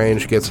melee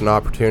range gets an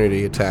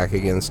opportunity attack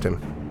against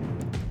him.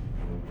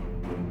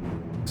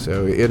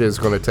 So it is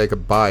going to take a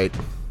bite.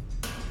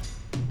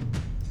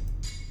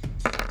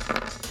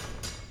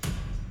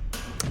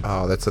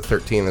 Oh, that's a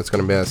 13 that's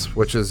going to miss,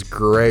 which is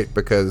great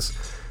because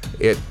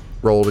it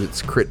rolled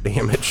its crit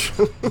damage.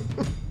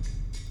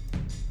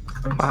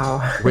 Wow.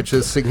 Which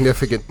is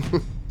significant.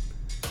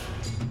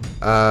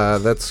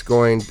 That's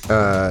going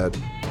to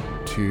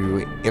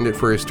end it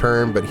for his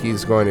turn, but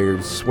he's going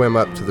to swim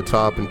up to the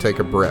top and take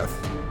a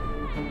breath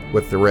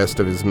with the rest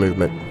of his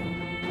movement.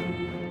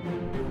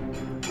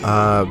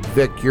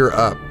 Vic, you're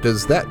up.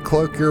 Does that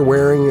cloak you're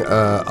wearing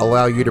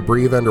allow you to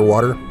breathe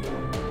underwater?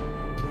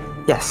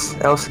 Yes,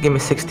 it also gave me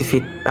 60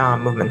 feet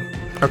movement.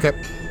 Okay.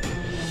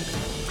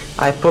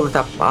 I pulled it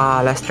up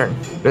last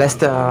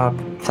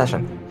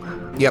session.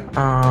 Yep.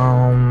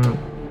 I'm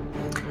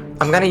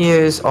gonna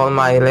use all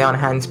my lay on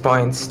hands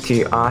points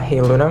to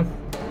heal Luna.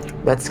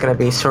 That's gonna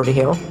be 30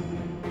 heal.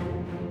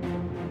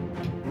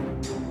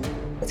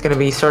 It's gonna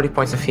be 30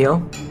 points of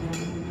heal.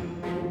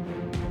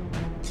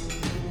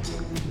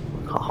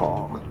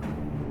 Oh.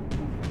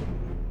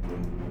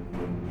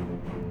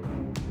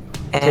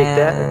 And Take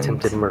that,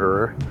 attempted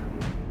murderer.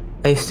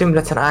 I assume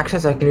that's an action,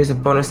 so I can use a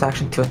bonus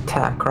action to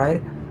attack,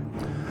 right?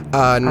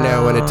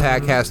 No, an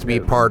attack has to be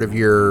part of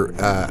your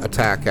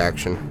attack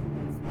action.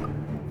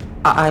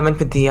 I meant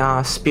with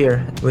the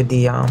spear, with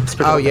the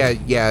spear. Oh,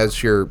 weapon.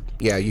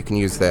 yeah, you can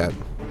use that.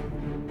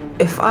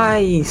 If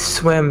I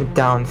swim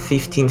down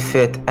 15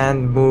 feet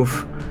and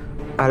move,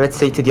 let's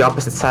say to the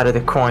opposite side of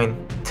the coin,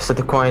 so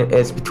the coin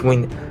is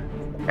between,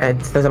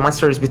 the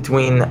monster is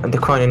between the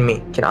coin and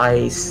me, can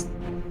I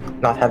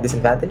not have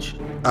disadvantage?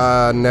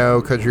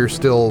 No, because you're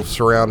still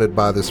surrounded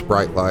by this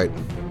bright light.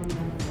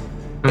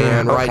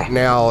 And okay. right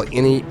now,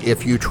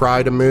 if you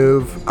try to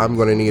move, I'm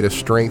going to need a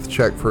strength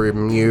check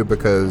from you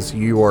because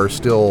you are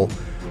still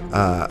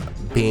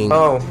being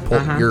pulled.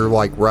 You're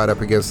like right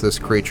up against this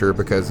creature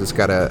because it's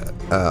got a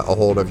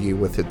hold of you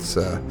with its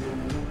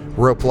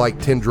rope-like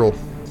tendril.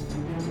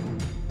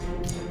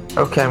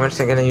 Okay, I'm just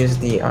going to use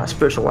the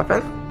spiritual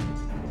weapon.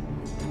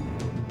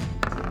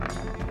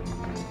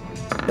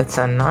 It's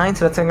a 9,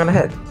 so that's not going to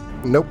hit.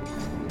 Nope.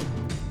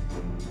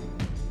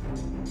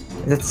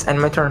 That's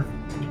end my turn.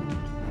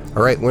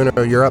 All right,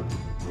 Luna, you're up.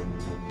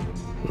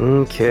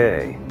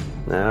 Okay.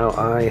 Now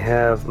I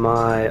have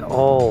my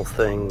all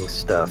things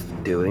stuff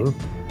doing.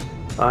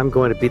 I'm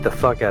going to beat the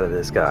fuck out of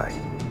this guy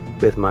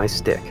with my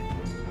stick.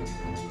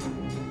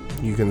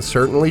 You can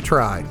certainly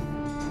try.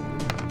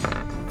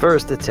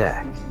 First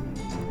attack.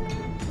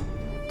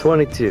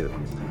 22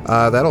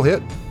 That'll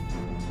hit.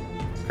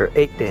 for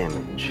 8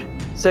 damage.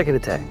 Second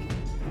attack.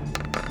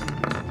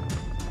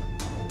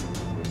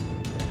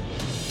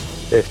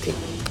 15.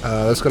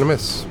 That's going to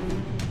miss.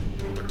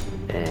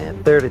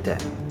 And third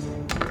attack.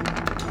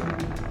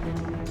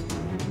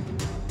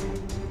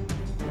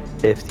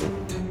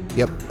 15.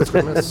 Yep, that's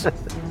going to miss.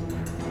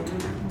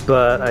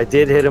 But I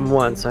did hit him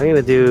once. I'm going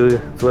to do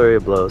Flurry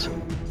of Blows.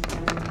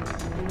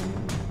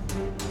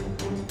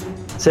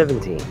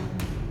 17. It's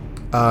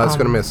going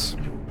to miss.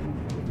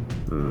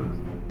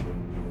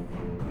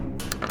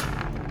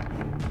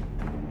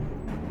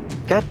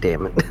 God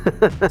damn it.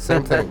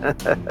 Same thing.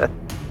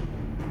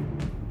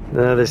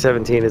 Another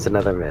 17 is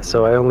another miss.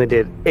 So I only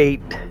did 8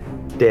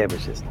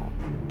 damage this time.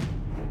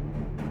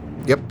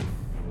 Yep.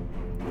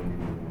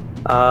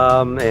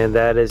 And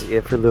that is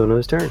it for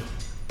Luna's turn.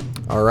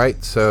 All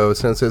right, so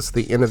since it's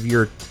the end of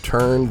your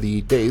turn,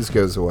 the daze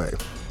goes away.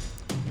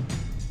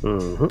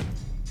 Mm-hmm.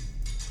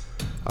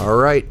 All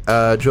right,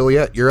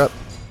 Juliet, you're up.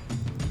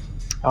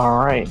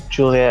 Alright,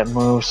 Juliet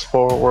moves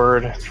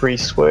forward 3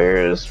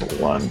 squares.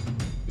 1,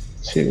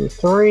 2,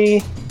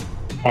 3.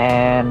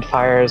 And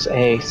fires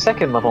a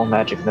 2nd level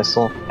magic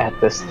missile at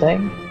this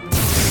thing.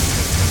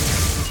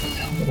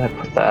 Where did I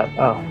put that?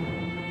 Oh.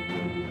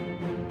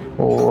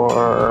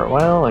 Or,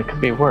 well, it could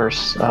be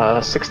worse.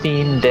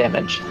 16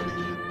 damage.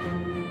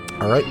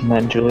 All right. And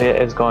then Juliet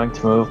is going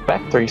to move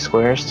back 3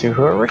 squares to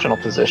her original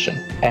position.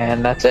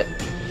 And that's it.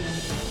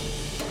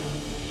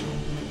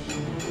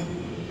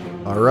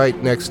 All right,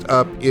 next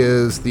up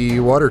is the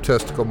water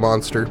testicle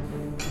monster.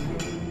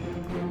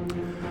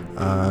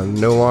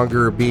 No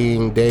longer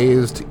being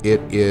dazed, it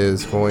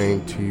is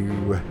going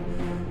to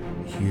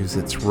use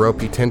its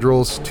ropey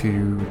tendrils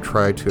to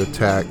try to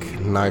attack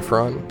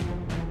Nifron.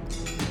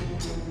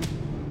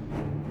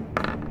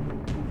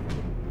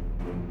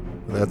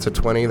 That's a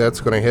 20, that's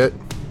going to hit.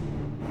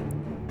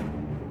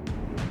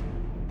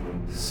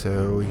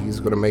 So he's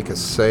going to make a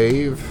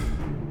save.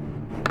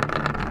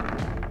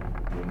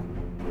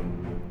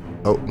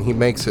 Oh, he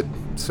makes it.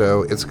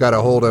 So it's got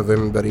a hold of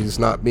him, but he's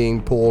not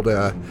being pulled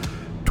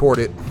toward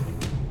it.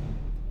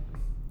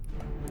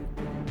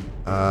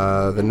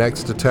 The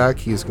next attack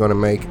he's going to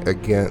make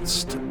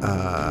against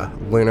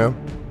Luna.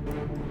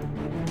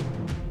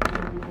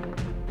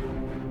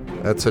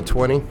 That's a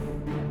 20.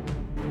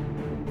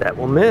 That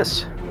will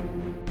miss.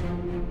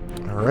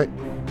 All right.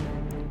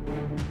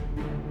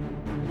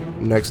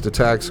 Next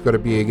attack's going to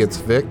be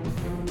against Vic.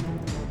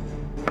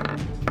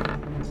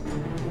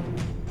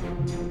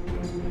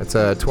 That's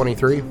a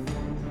 23.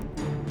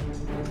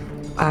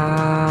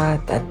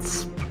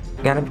 That's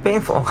gonna be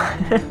painful.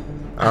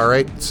 All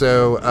right,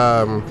 so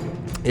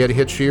it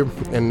hits you,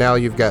 and now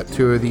you've got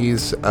 2 of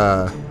these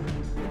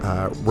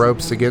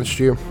ropes against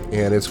you,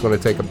 and it's going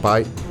to take a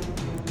bite.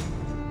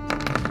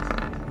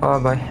 Oh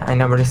boy, I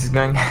know where this is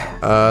going.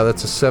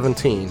 That's a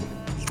 17.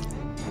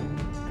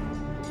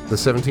 The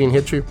 17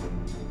 hit you?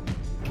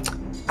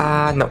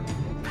 No.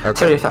 Okay.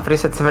 Sorry, I thought you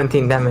said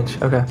 17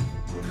 damage. Okay.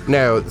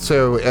 No,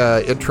 so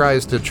it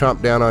tries to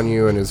chomp down on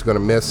you and is going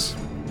to miss.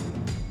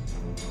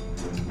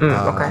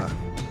 Okay.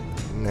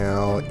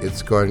 Now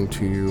it's going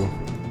to...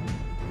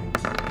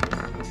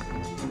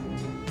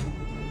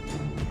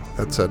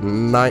 That's a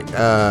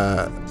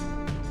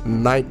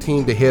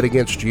 19 to hit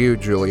against you,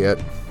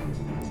 Juliet.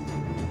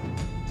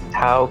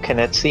 How can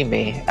it see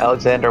me?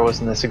 Alexander was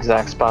in this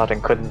exact spot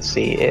and couldn't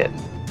see it.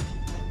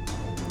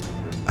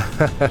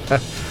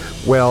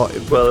 Well,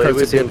 it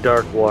was in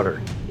dark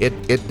water.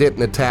 It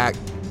didn't attack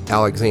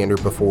Alexander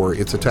before.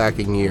 It's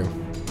attacking you.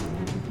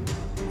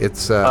 It's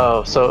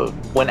so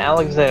when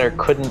Alexander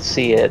couldn't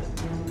see it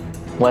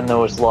when there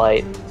was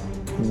light,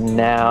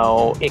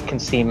 now it can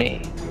see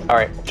me. All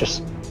right,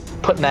 just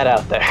putting that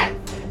out there.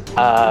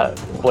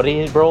 What do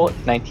you roll?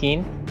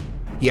 19?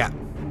 Yeah.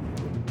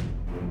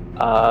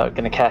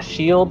 Gonna cast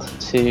shield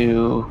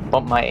to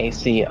bump my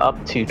AC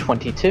up to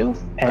 22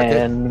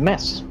 and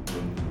miss.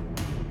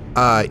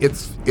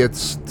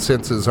 Its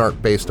senses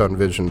aren't based on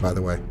vision, by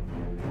the way.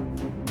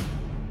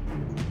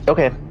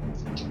 Okay.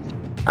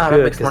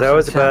 Good, because I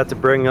was about to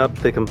bring up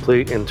the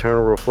complete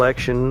internal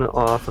reflection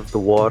off of the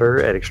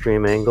water at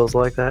extreme angles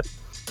like that.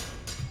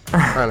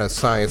 Trying to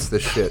science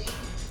this shit.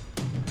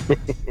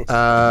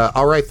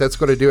 All right, that's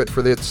going to do it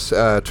for its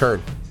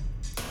turn.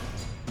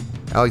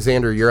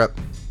 Alexander, you're up.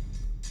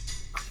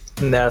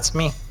 That's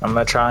me. I'm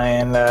gonna try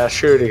and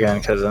shoot again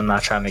because I'm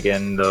not trying to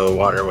get in the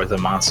water with a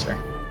monster.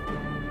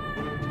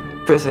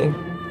 Proceed.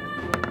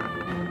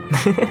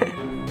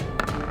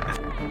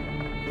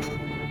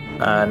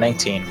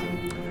 19.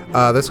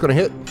 That's going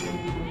to hit.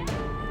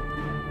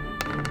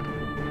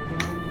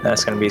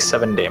 That's gonna be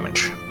 7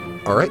 damage.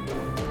 All right.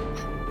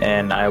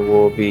 And I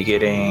will be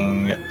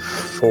getting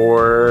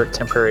 4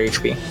 temporary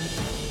HP.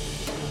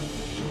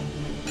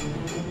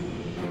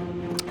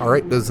 All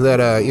right, does that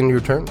end your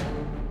turn?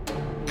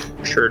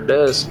 Sure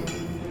does.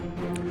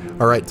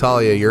 All right,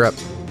 Talia, you're up.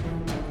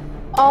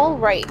 All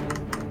right.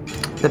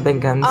 The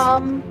big guns.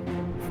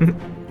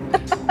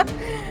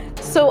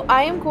 So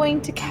I am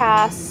going to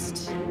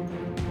cast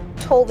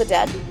Toll the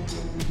Dead.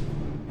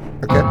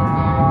 Okay.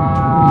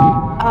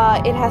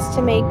 It has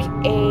to make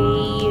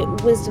a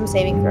Wisdom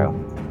saving throw.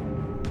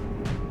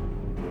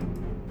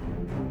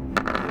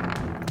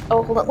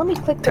 Oh, hold on. Let me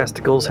click.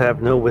 Testicles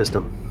have no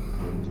wisdom.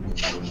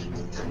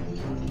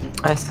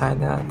 I saw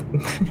that.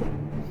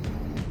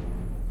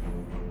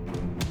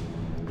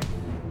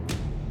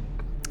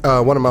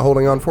 What am I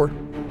holding on for?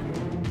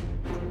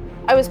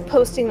 I was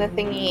posting the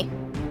thingy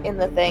in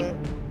the thing.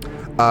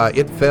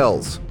 It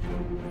fails.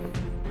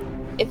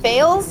 It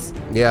fails?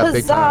 Yeah, Huzzah!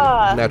 big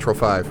time. Natural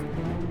 5.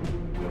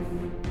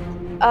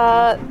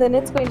 Then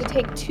it's going to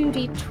take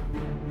 2d.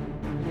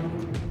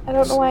 I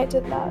don't know why I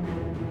did that.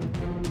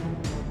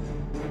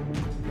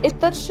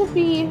 That should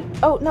be.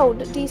 Oh no,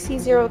 DC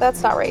 0.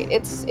 That's not right.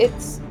 It's.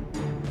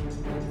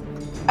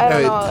 I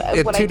don't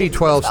know. What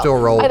 2d12 still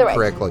rolled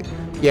correctly.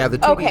 Yeah, the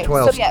 2d12. Okay,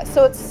 so yeah,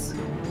 so it's.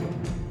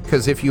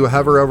 Because if you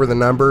hover over the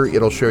number,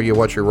 it'll show you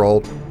what you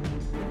rolled.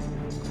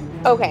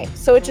 Okay,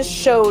 so it just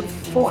showed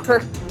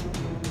 4.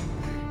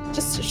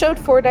 Just showed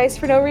 4 dice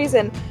for no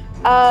reason.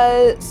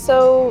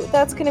 So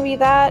that's gonna be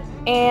that,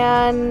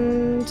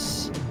 and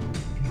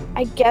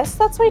I guess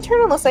that's my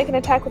turn, unless I can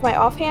attack with my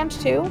offhand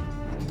too.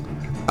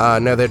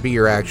 No, that'd be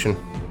your action.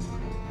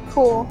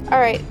 Cool. All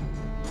right,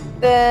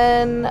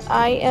 then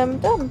I am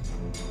done.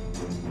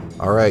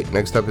 All right,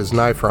 next up is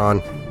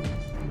Nifron.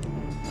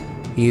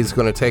 He's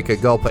going to take a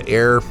gulp of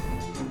air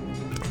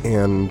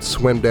and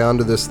swim down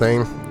to this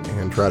thing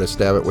and try to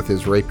stab it with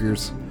his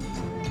rapiers.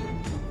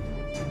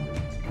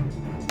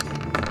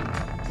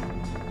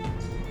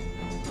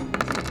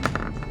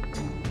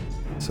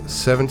 So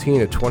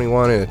 17, a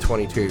 21, and a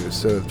 22.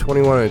 So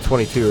 21 and a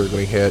 22 are going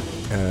to hit,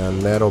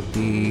 and that'll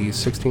be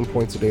 16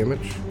 points of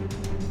damage.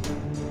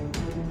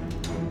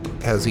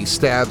 As he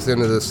stabs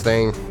into this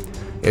thing,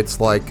 it's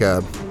like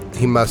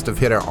he must have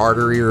hit an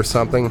artery or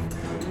something,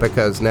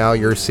 because now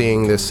you're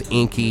seeing this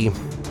inky,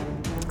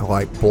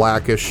 like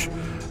blackish,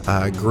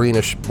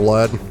 greenish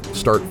blood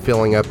start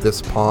filling up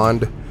this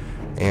pond,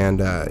 and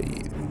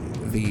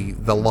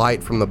the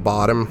light from the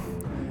bottom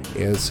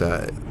is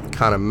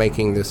kind of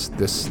making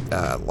this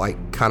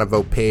like kind of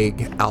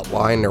opaque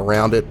outline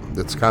around it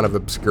that's kind of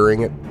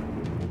obscuring it.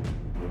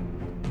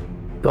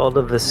 Called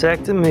a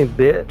vasectomy,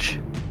 bitch.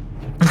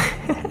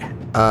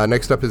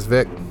 Next up is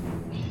Vic.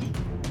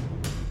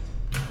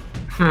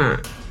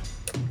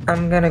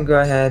 I'm gonna go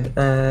ahead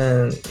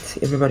and see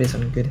everybody's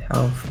on good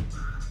health.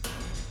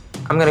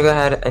 I'm gonna go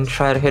ahead and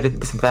try to hit it at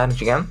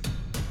disadvantage again.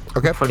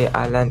 Okay. Hopefully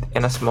I land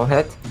in a small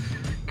hit,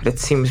 because it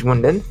seems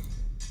wounded.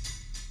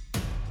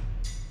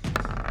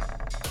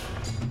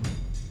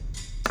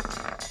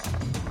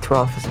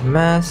 $12 is a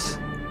mess.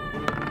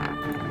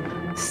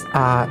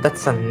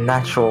 That's a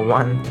natural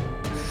 1.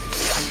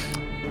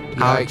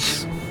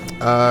 Yikes.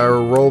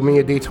 Roll me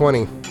a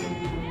d20.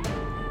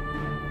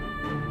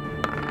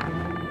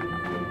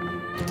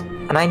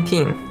 A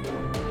 19.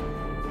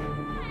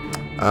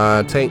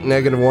 Take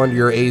 -1 to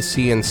your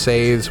AC and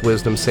saves.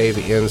 Wisdom save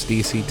ends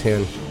DC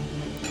 10.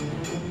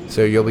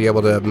 So you'll be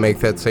able to make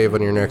that save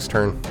on your next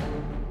turn.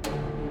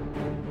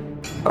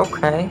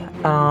 Okay.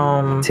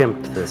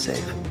 Attempt the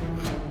save.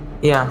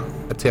 Yeah.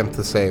 Attempt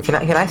the save. Can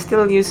I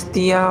still use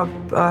the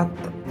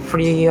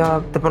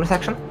the bonus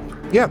action?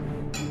 Yeah.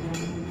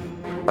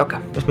 Okay,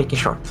 just making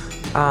sure.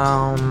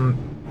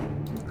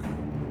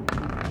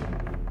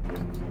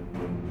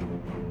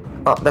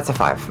 Oh, that's a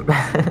 5.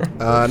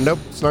 Nope,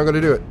 it's not going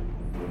to do it.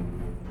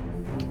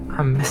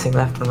 I'm missing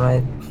left and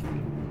right.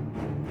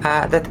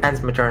 That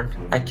ends my turn.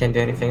 I can't do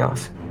anything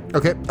else.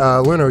 Okay,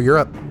 Luno, you're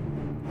up.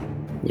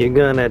 You're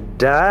gonna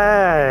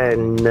die,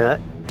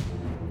 nut.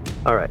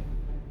 Alright.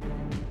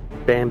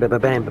 Bam, bam, bam,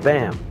 bam,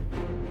 bam.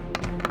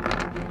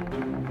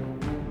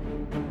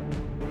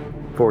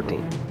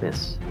 14.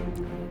 Miss.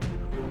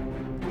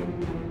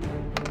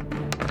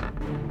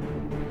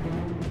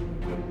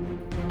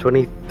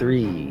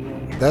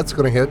 $23. That's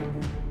going to hit.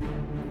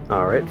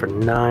 Alright, for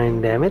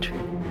 9 damage.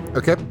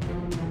 Okay.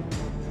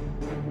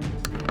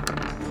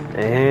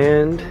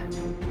 And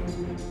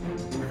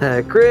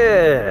a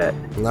crit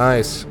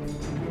Nice.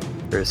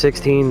 for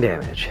 16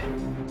 damage.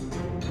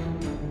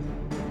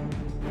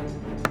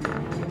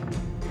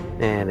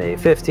 And a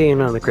 15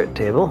 on the crit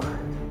table.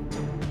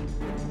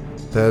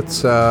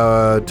 That's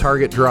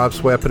target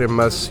drops weapon and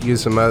must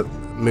use a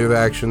move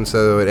action,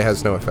 so it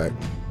has no effect.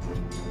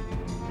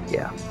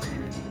 Yeah.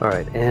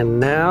 Alright, and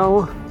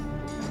now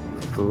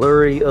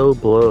Flurry o'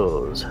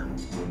 Blows.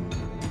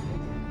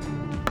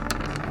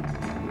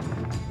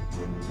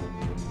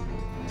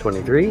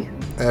 23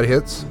 That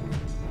hits.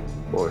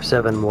 for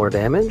 7 more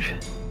damage.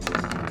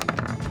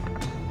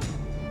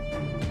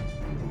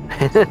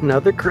 And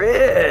another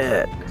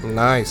crit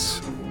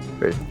Nice.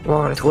 for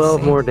Well, let's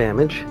 12 see. more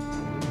damage.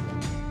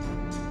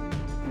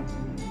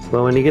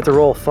 Well, when you get to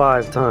roll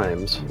 5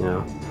 times, you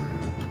know.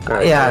 All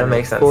right, Yeah, it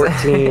makes sense.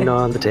 14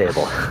 on the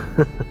table.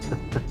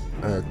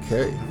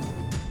 Okay.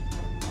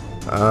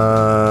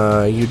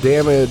 You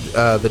damage.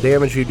 The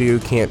damage you do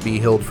can't be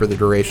healed for the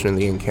duration of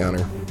the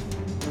encounter.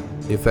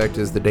 The effect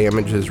is the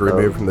damage is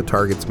removed from the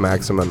target's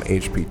maximum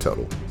HP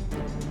total.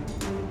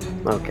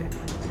 Okay.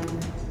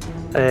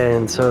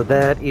 And so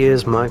that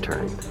is my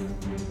turn.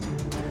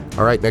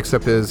 All right. Next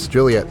up is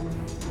Juliet.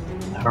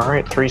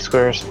 Alright, 3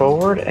 squares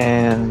forward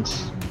and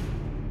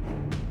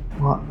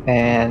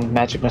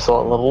magic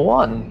missile at level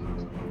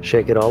 1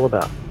 Shake it all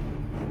about.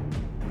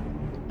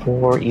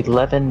 for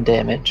 11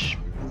 damage.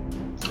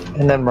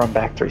 And then run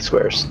back 3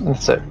 squares.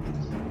 That's it.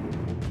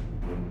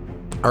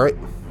 All right.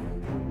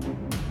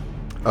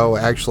 Oh,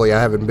 actually, I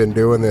haven't been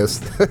doing this.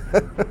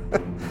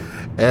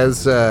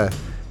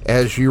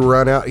 As you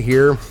run out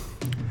here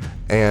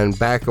and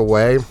back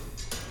away,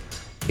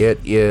 it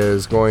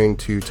is going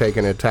to take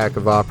an attack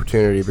of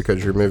opportunity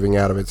because you're moving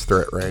out of its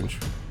threat range.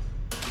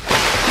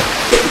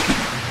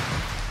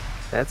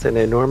 That's an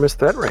enormous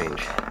threat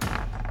range.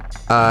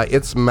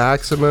 Its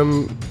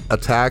maximum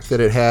attack that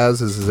it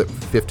has is at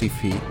 50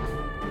 feet.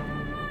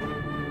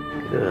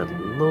 Good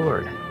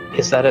lord.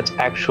 Is that its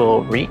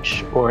actual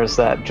reach, or is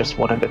that just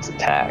one of its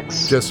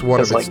attacks? Just one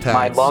of its attacks.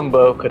 My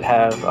longbow could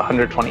have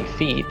 120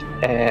 feet,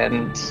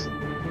 and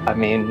I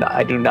mean,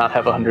 I do not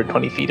have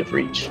 120 feet of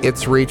reach.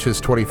 Its reach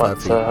is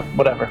 25 feet.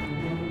 Whatever.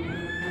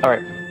 All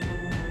right.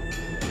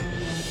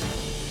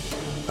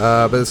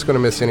 But it's going to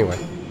miss anyway.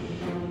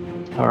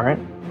 All right.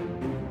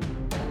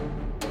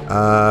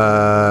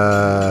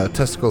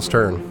 Testicle's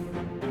turn.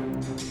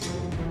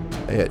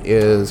 It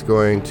is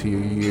going to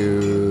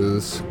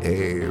use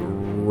a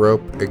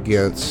rope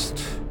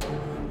against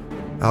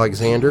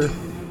Alexander.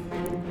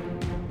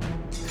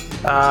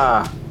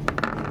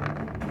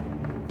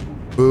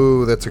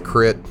 Ooh, that's a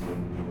crit.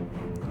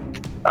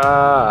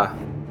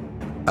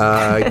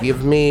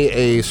 Give me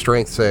a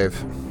strength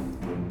save.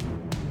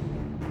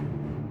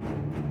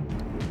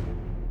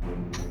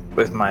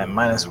 With my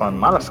 -1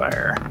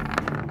 modifier.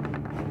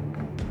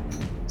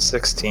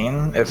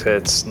 16 if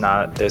it's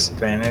not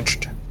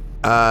disadvantaged.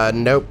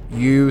 Nope,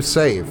 you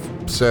save.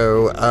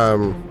 So,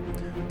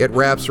 it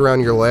wraps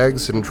around your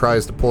legs and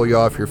tries to pull you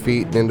off your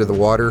feet and into the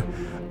water,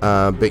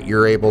 but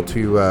you're able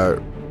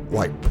to,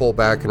 pull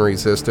back and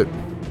resist it.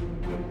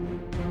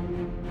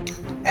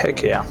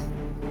 Heck yeah.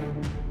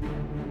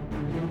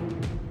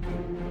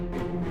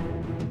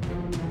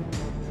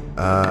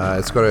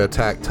 It's going to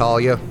attack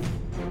Talia.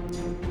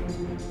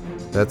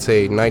 That's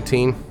a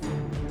 19.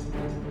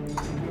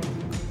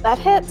 That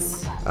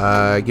hits.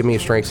 Give me a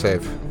strength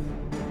save.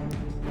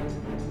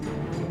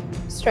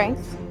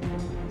 Strength.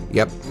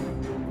 Yep.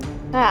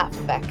 Ah,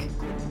 feck.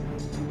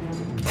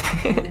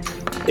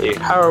 Hey,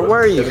 Howard, why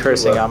are you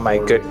cursing on my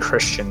good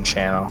Christian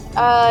channel?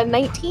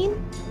 19?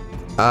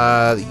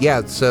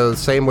 Yeah, so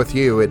same with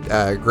you. It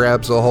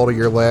grabs a hold of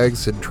your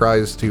legs and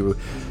tries to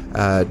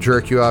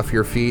jerk you off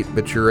your feet,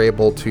 but you're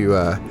able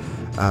to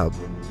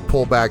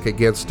pull back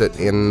against it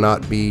and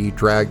not be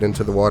dragged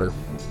into the water.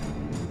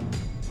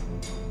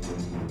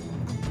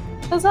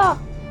 Huzzah!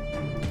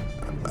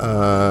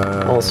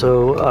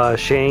 Also,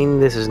 Shane,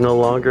 this is no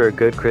longer a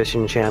good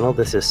Christian channel.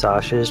 This is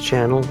Sasha's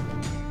channel.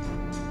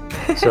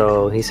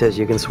 So he says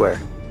you can swear.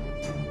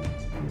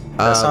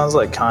 That sounds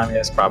like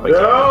communist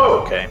propaganda.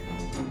 Okay.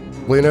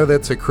 Luna,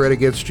 that's a crit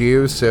against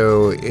you,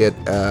 so it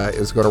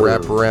is going to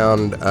wrap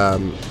around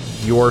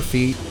your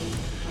feet.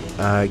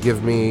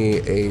 Give me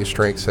a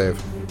strength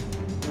save.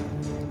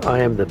 I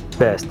am the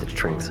best at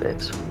strength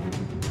saves.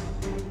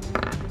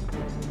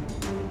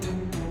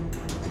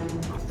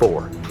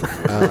 4.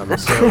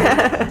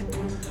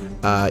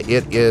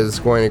 It is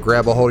going to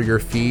grab a hold of your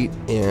feet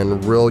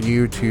and reel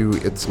you to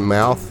its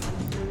mouth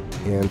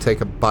and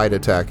take a bite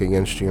attack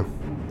against you.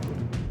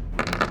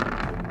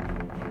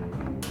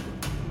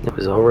 It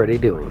was already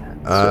doing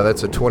that.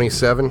 That's a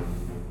 27.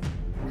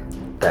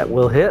 That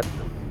will hit.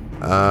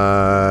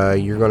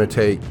 You're going to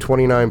take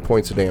 29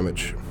 points of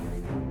damage.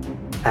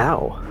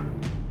 Ow.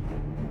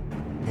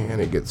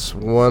 And it gets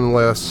one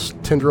less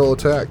tendril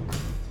attack.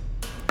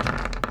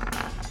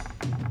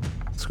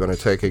 It's going to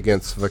take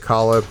against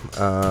Vakala.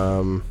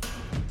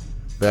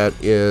 That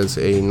is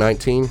a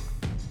 19.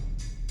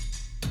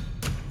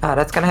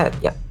 That's going to hit,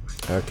 yep.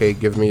 Okay,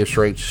 give me a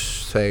strength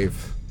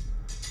save.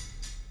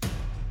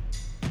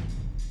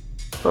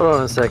 Hold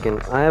on a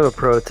second. I have a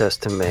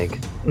protest to make.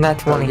 Not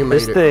 20.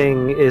 This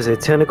thing is a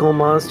tentacle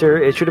monster.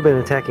 It should have been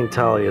attacking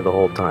Talia the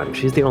whole time.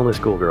 She's the only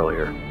schoolgirl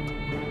here.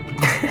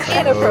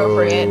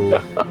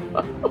 Inappropriate.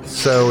 Oh,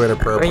 so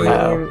inappropriate.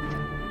 I mean,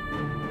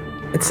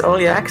 it's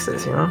early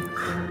access, you know?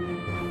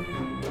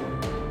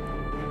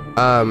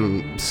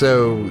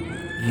 So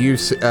you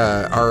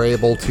are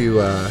able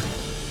to,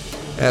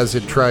 as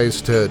it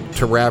tries to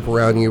wrap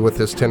around you with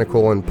this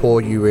tentacle and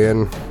pull you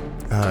in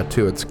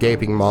to its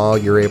gaping maw,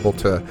 you're able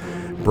to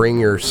bring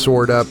your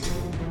sword up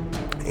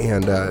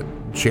and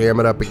jam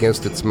it up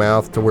against its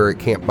mouth to where it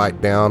can't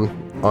bite down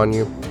on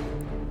you.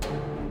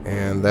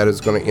 And that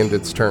is going to end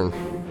its turn.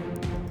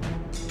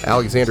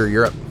 Alexander,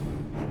 you're up.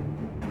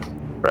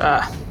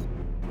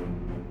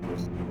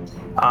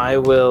 I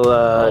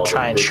will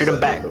try and shoot him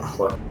back.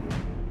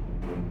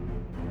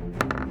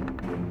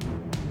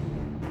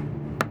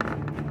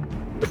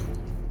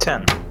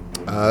 Ten.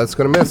 That's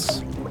going to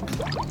miss.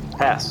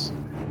 Pass.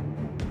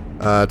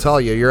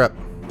 Talia, you're up.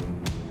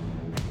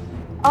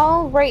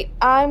 All right,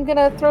 I'm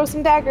gonna throw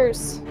some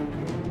daggers.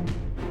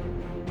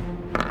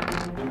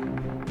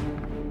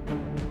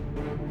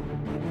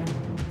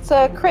 It's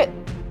a crit.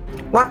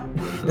 What?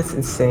 That's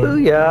insane.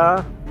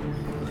 Booyah!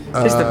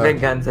 Just the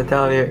big guns, I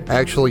tell you.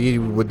 Actually,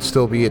 you would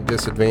still be at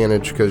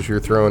disadvantage because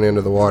you're thrown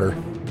into the water.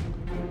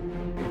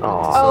 Aw.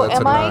 Oh, that's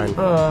am a I?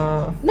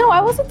 9. No,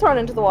 I wasn't thrown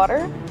into the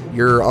water.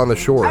 You're on the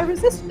shore. I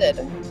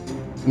resisted.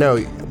 No,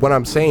 what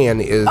I'm saying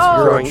is Oh.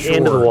 you're Throwing unsure.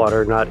 into the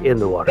water, not in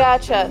the water.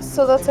 Gotcha.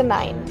 So that's a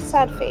 9.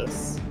 Sad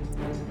face.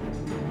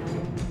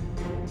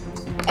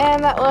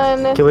 And that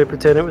one. Can we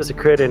pretend it was a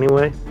crit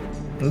anyway?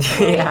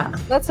 Yeah.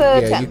 That's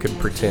a Yeah, 10. you can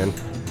pretend.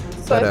 So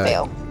but, I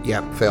fail.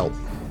 Yeah, failed.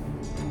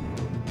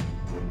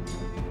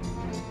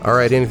 All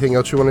right, anything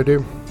else you want to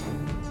do?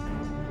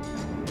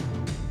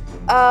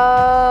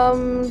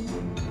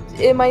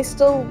 Am I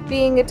still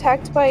being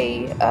attacked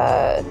by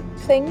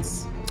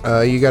things?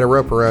 You got a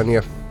rope around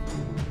you.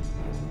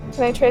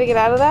 Can I try to get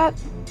out of that?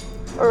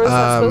 Or was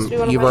that supposed to be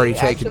one of you've my already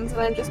taken- actions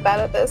and I'm just bad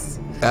at this?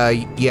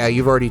 Yeah,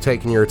 you've already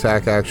taken your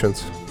attack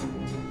actions.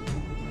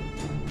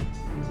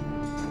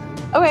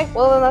 Okay,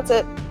 well then that's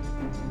it.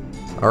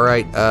 All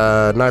right,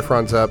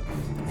 Nifron's up.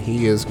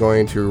 He is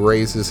going to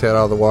raise his head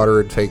out of the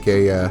water and take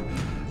a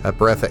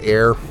breath of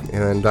air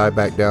and then dive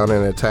back down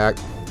and attack.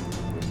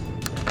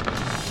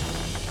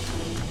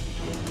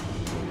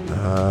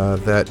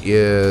 That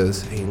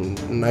is a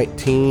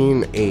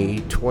 19,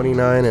 a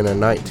 29, and a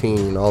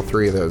 19. All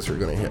three of those are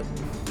going to hit.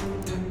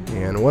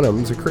 And one of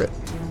them's a crit.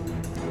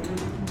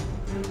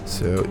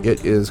 So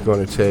it is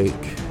going to take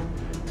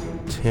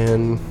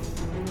 10,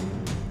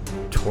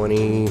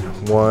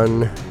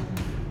 21,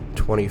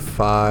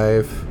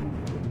 25,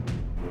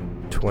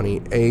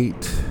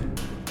 28,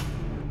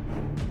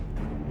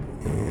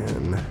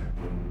 and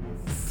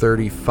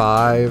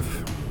 35.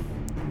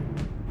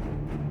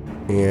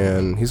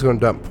 And he's going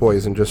to dump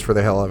poison just for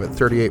the hell of it.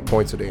 38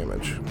 points of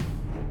damage.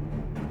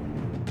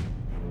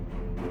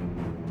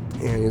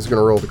 And he's going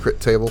to roll the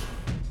crit table.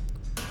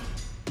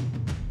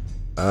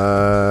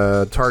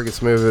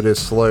 Target's movement is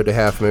slowed to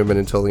half movement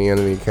until the end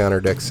of the encounter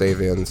dex save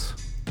ends.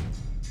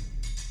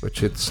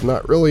 Which it's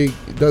not really,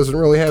 it doesn't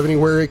really have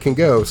anywhere it can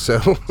go,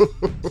 so.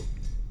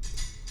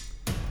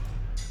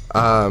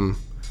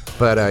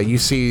 But you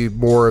see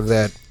more of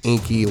that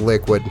inky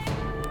liquid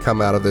come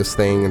out of this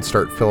thing and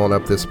start filling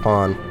up this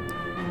pond.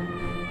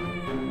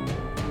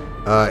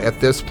 At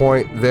this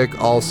point, Vic,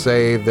 I'll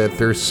say that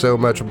there's so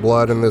much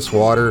blood in this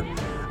water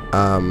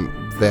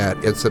that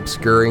it's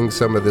obscuring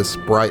some of this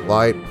bright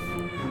light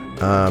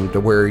to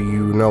where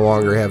you no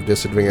longer have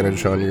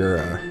disadvantage on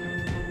your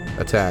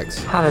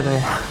attacks.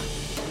 Hallelujah.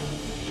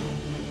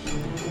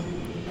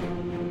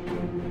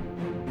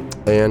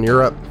 And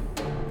you're up.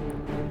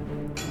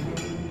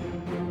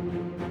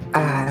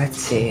 Let's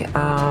see.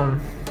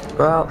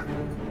 Well,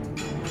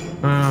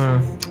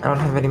 I don't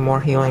have any more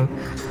healing.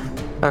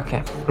 Okay,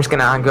 I'm just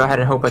gonna go ahead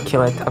and hope I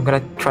kill it. I'm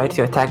gonna try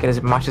to attack it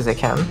as much as I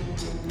can.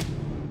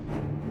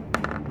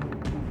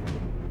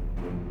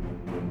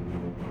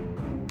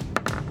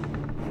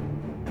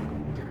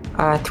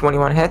 Uh,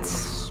 21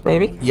 hits,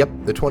 maybe? Yep,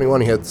 the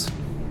 21 hits.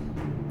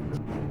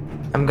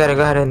 I'm gonna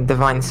go ahead and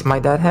Divine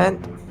Smite that head.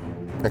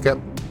 Okay.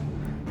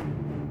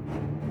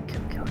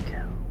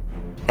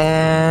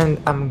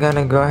 And I'm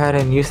gonna go ahead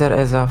and use that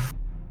as a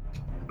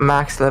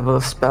max level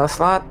spell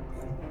slot.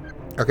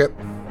 Okay.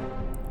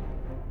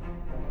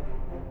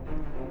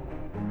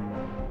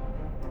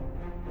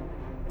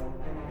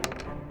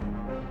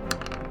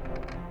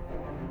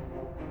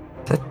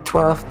 The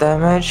 12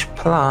 damage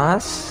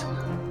plus...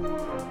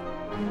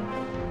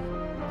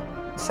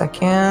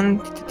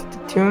 Second...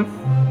 2.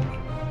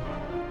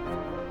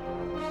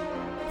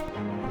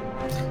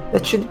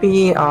 That should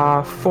be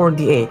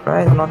 4d8,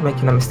 right? I'm not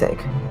making a mistake.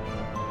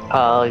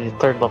 Your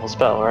third level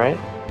spell, right?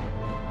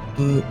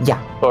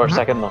 Yeah. Or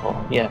second level,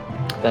 yeah.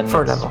 Then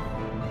Third it's- level.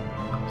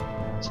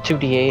 It's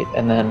 2d8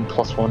 and then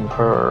plus 1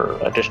 per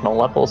additional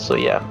level, so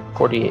yeah,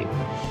 4d8.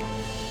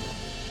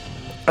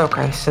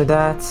 Okay, so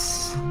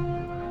that's...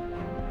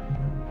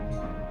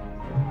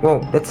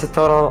 Whoa, that's a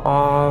total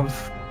of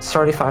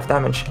 35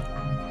 damage.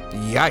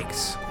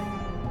 Yikes.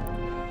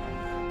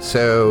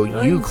 So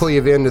you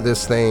cleave into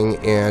this thing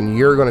and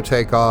you're going to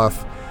take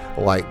off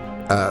like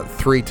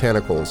 3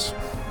 tentacles.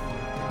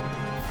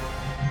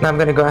 Now I'm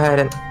gonna go ahead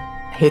and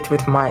hit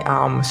with my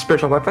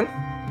spiritual weapon.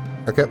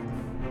 Okay.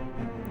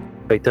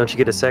 Wait, don't you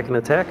get a second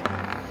attack?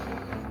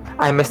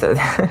 I missed it.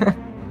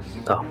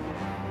 Oh.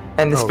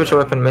 And the spiritual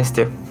weapon missed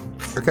too.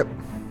 Okay.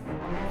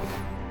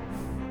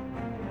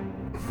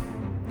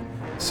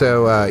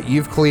 So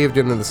you've cleaved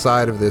into the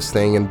side of this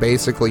thing, and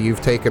basically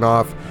you've taken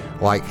off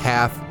like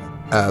half,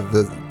 a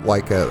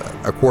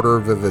quarter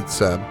of its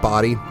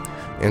body,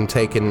 and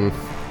taken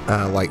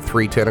like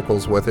 3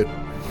 tentacles with it.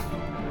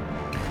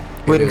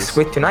 Waiting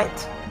sweet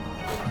tonight.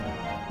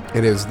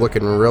 It is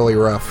looking really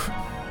rough.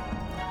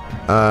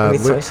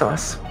 With soy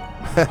sauce.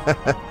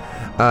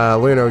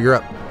 Luno, you're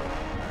up.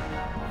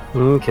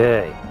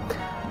 Okay.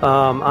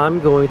 I'm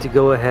going to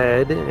go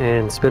ahead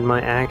and spend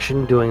my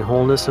action doing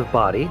Wholeness of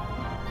Body,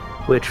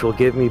 which will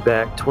give me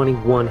back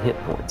 21 hit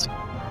points.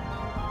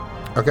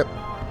 Okay.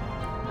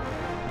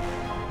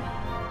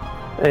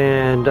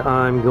 And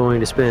I'm going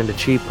to spend a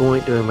chi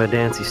point doing my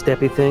Dancy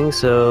Steppy thing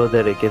so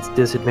that it gets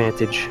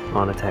disadvantage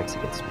on attacks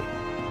against me.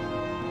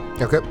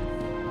 Okay.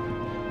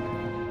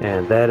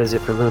 And that is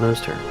it for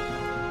Luno's turn.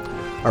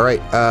 All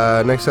right.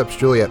 Next up's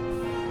Juliet.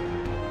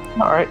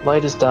 Alright,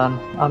 light is done.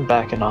 I'm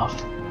backing off.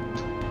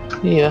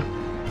 Yeah.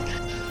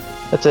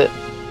 That's it.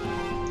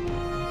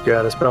 You're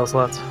out of spell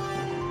slots?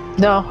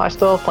 No, I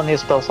still have plenty of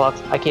spell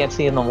slots. I can't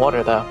see in the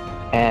water, though.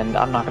 And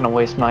I'm not going to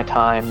waste my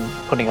time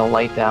putting a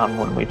light down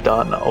when we've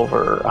done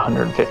over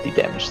 150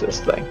 damage to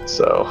this thing,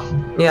 so...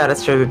 Yeah,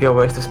 that's true. It would be a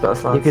waste of spell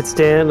slots. You could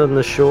stand on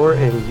the shore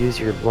and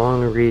use your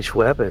long-reach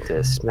weapon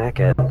to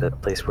smack at the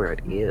place where it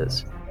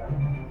is.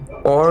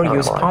 Or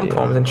use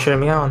pom-poms and cheer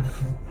me on.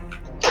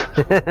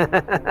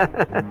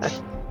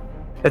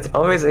 It's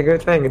always a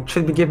good thing. It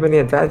should be given the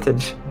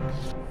advantage.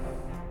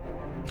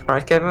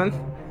 Alright, Kevin?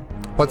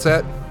 What's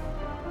that?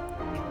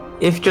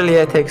 If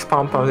Julia takes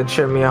pom-poms and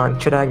cheer me on,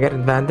 should I get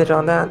advantage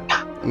on that?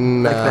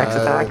 Nah, Like next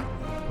attack?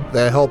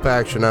 The help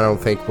action I don't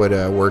think would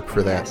work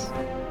for that.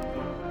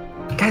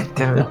 God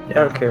damn it.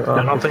 Yeah, okay, well,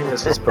 I don't think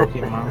this is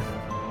Pokemon.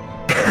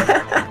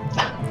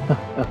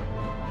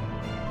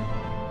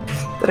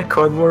 Is that a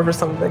code word or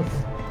something?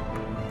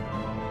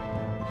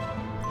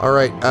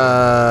 Alright,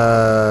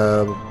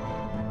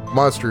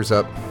 monster's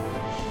up.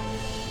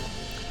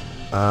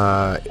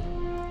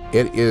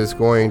 It is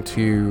going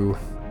to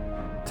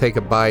take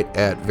a bite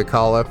at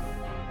Vikala.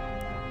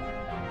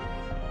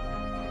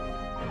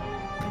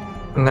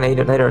 I'm gonna eat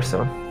it later,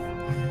 so...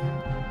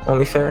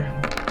 Only fair.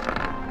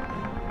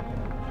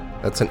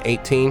 That's an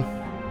 18.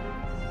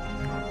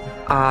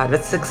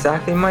 That's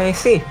exactly my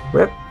AC.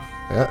 Rip.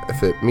 Yeah,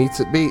 if it meets,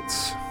 it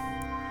beats.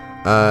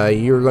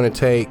 You're going to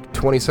take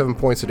 27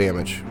 points of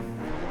damage.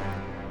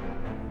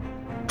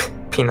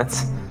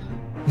 Peanuts.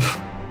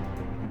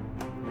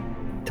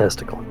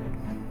 Testicle.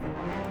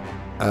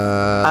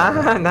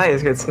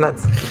 Nice. It's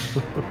nuts.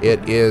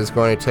 It is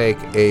going to take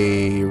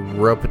a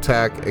rope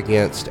attack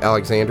against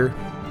Alexander.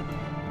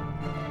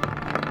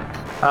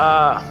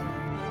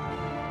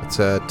 It's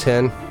a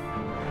 10.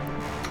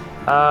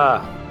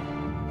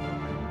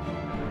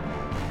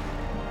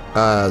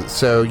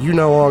 So you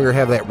no longer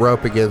have that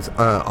rope against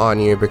on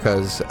you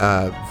because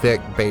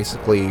Vic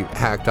basically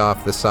hacked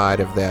off the side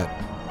of that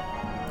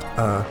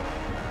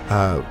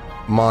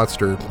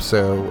monster.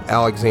 So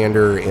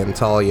Alexander and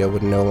Talia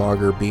would no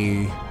longer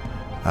be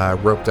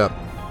roped up.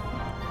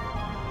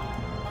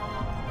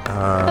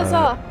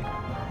 Huzzah!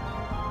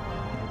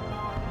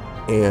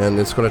 And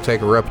it's going to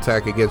take a rope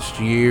attack against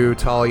you,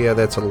 Talia.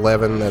 That's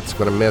 11. That's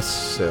going to miss.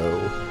 So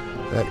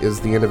that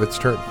is the end of its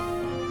turn.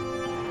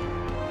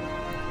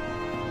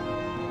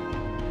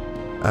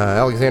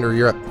 Alexander,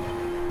 you're up.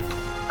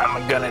 I'm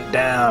gonna gun it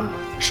down.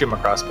 Shoot my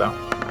crossbow.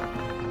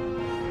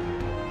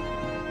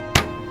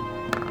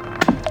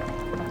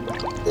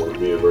 Or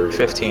be a version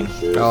 15. of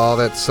shit. Oh,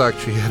 that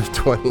sucks. You had a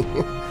 20.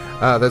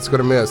 That's going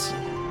to miss.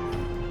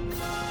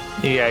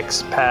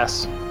 Yikes,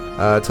 pass.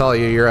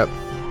 Talia, you're up.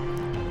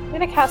 I'm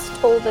gonna cast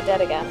Toll the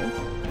Dead again.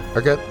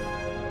 Okay.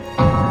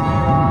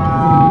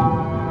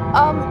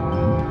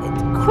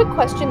 Quick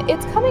question.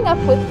 It's coming up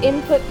with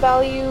input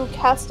value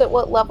cast at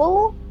what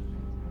level?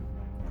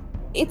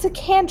 It's a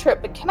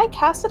cantrip, but can I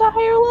cast at a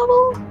higher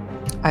level?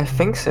 I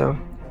think so.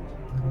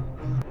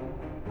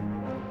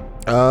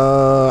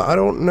 I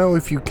don't know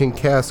if you can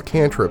cast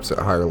cantrips at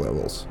higher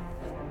levels.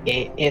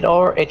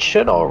 It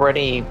should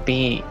already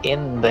be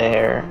in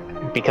there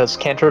because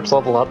cantrips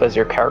level up as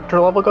your character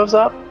level goes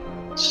up.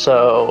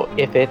 So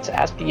if it's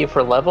asking you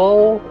for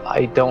level,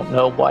 I don't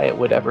know why it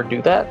would ever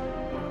do that.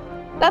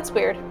 That's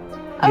weird.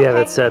 Okay. Yeah,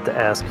 that's set to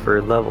ask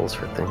for levels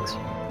for things.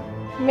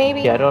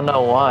 Maybe. Yeah, I don't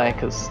know why,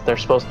 because they're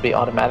supposed to be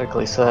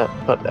automatically set,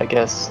 but I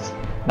guess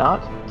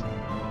not.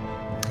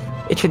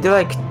 It should do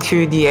like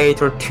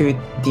 2d8 or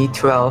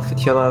 2d12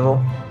 at your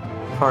level,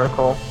 if I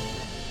recall.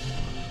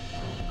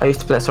 I used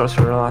to play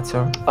Sorcerer a lot,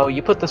 so... Oh,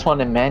 you put this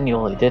one in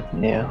manually,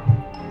 didn't you?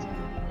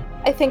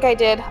 I think I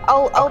did.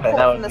 I'll pull that it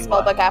would from the be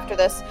spellbook after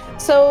this.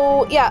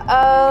 So, yeah,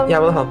 yeah,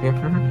 we'll help you.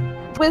 Mhm.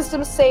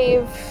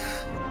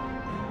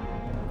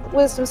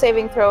 Wisdom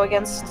saving throw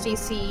against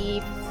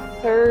DC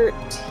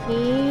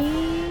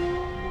 13.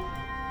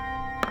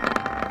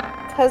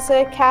 Because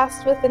it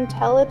cast with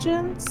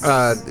intelligence?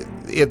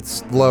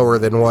 It's lower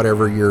than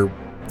whatever your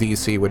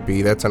DC would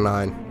be. That's a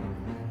 9.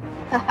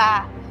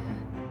 Haha.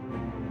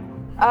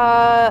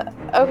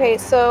 Okay,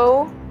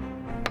 so...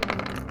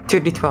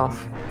 2d12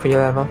 for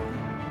your level.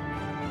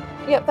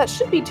 Yep, that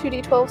should be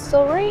 2d12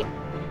 still, right?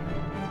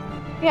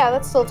 Yeah,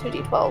 that's still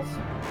 2d12.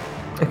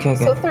 Okay,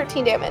 So good.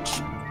 13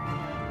 damage.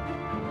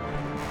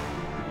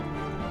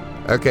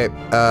 Okay,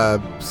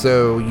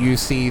 so you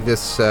see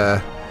this,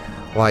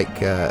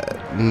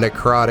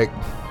 necrotic,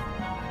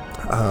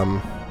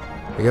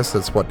 I guess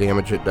that's what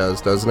damage it does,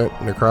 doesn't it?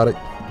 Necrotic?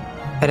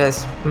 It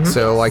is. Mhm.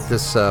 So, like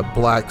this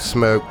black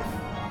smoke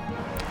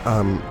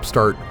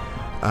start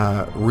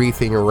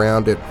wreathing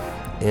around it,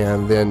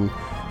 and then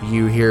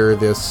you hear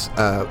this,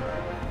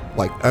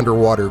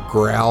 underwater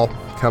growl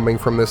coming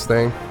from this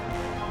thing.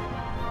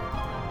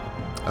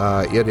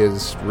 It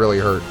is really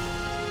hurt.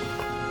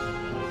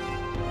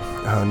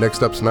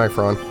 Next up's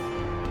Nifron.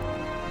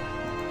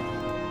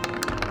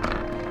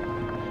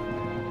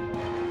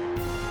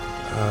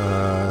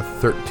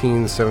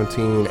 13,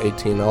 17,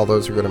 18, all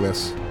those are going to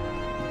miss.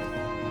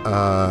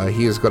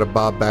 He is going to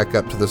bob back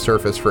up to the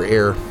surface for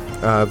air.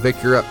 Vic,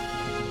 you're up.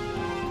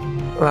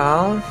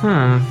 Well,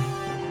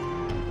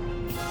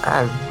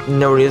 I have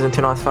no reason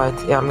to not fight.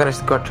 Yeah, I'm gonna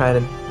just go try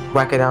to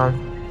whack it down.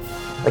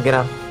 Like get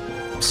a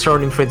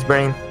sword for its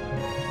brain.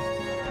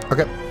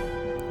 Okay.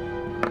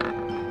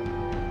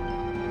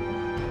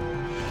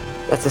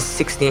 That's a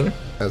 16.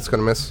 That's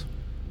gonna miss.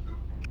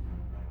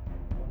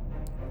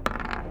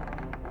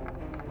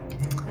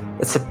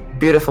 It's a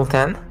beautiful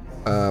 10.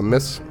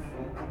 Miss.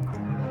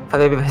 I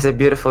maybe it's a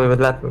beautiful with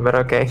that, but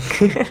okay.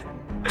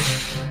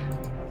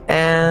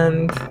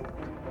 And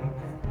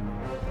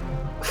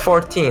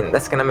 14.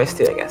 That's gonna miss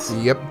too, I guess.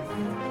 Yep.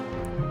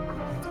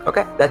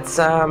 Okay, that's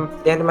the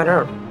end of my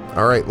turn.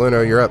 All right,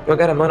 Luno, you're up. Go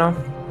get him, Luno.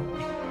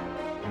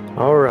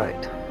 All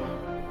right.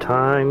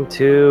 Time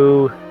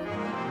to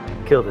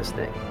kill this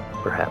thing,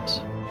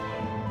 perhaps.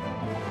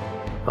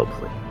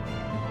 Hopefully.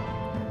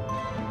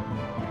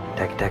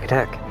 Attack, attack,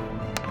 attack.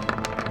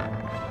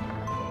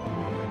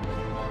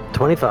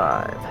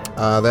 25.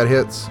 That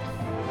hits.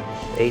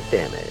 8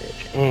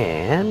 damage.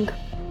 And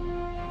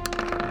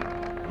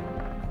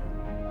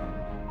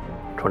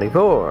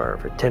 24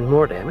 for 10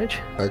 more damage.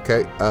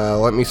 Okay,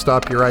 let me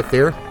stop you right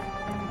there.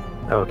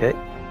 Okay.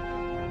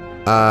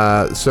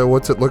 So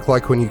what's it look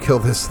like when you kill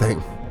this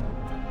thing?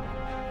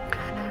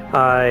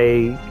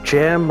 I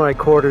jam my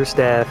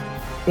quarterstaff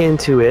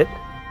into it,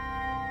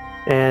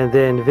 and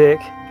then Vic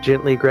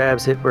gently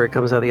grabs it where it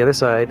comes out the other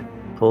side,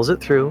 pulls it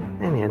through,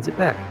 and hands it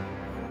back.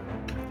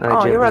 I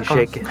you're gently welcome.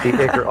 shake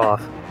the ichor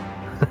off.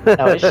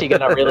 Now, is she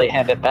gonna really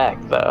hand it back,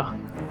 though?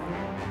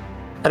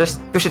 I just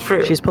push it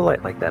through. She's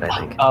polite like that, I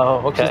think.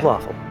 Oh, okay. She's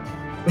lawful.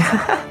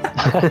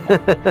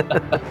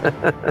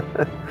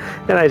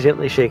 And I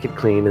gently shake it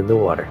clean in the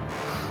water.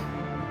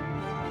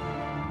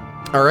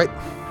 All right.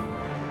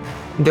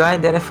 Do I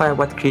identify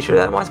what creature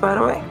that was, by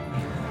the way?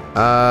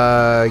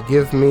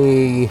 Give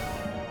me...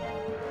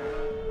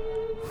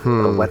 A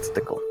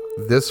wetstickle.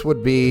 This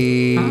would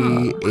be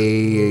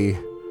a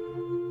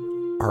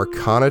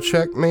Arcana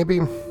check, maybe?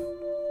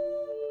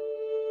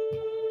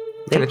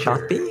 Can it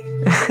not be?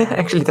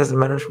 Actually, it doesn't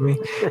matter for me.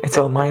 It's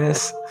all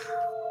minus.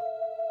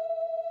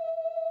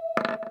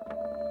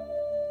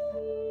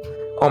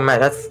 Oh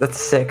man, that's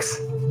 6.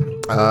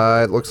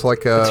 It looks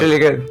like a... It's really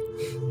good.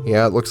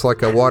 Yeah, it looks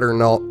like a water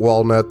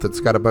walnut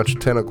that's got a bunch of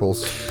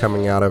tentacles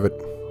coming out of it.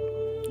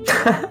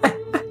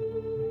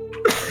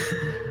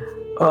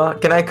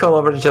 Can I call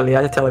over to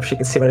Julia to tell her if she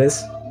can see what it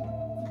is?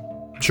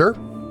 Sure.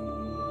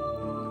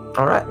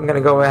 Alright, I'm gonna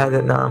go ahead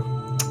and,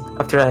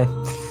 after I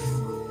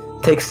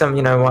take some,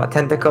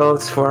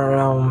 tentacles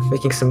for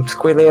making some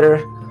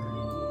squid-later,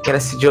 gonna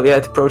see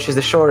Juliet approaches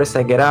the shore as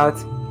I get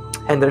out,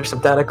 hand her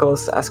some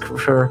tentacles, ask for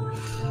her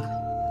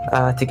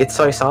to get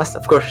soy sauce.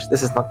 Of course,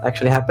 this is not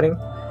actually happening.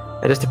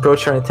 I just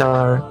approach her and tell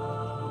her,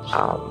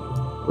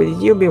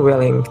 would you be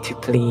willing to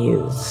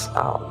please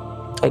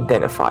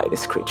identify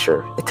this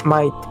creature? It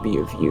might be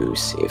of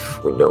use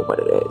if we know what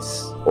it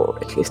is, or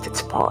at least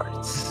its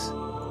parts.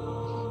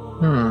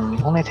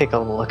 Let me take a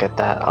look at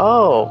that.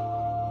 Oh,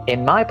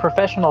 in my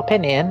professional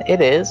opinion,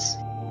 it is.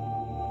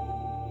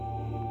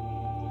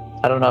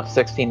 I don't know if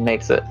 16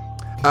 makes it.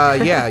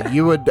 Yeah,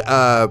 you would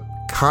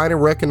kind of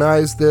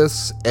recognize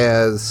this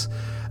as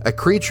a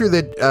creature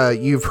that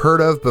you've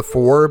heard of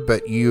before,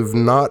 but you've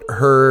not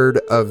heard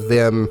of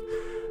them,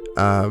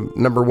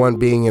 number one,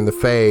 being in the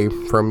Fae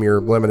from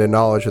your limited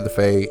knowledge of the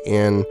Fae,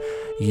 and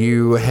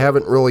you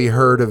haven't really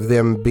heard of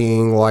them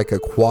being like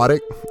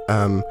aquatic.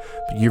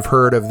 You've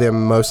heard of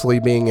them mostly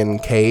being in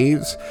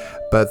caves,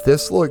 but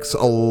this looks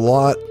a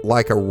lot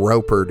like a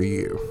roper to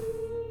you.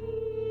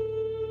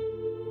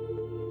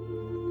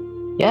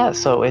 Yeah,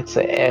 so it's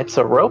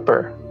a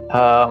roper.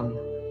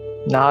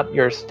 Not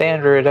your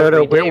standard. No,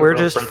 everyday we're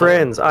just roper.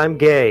 friends. I'm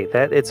gay.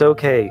 It's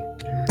okay.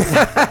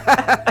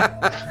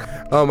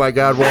 Oh my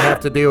god, we'll have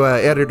to do an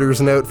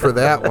editor's note for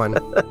that one.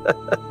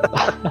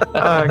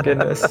 Oh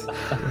goodness.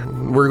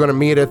 We're going to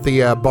meet at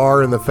the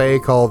bar in the Fae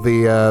called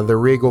the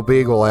Regal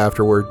Beagle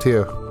afterward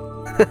too.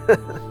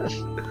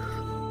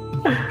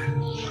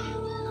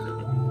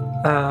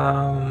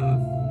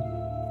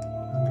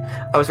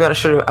 I was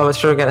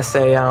sure gonna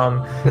say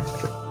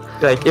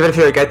like even if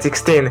you get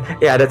 16,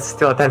 yeah, that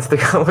still tends to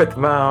go with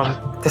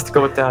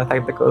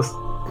tacticals.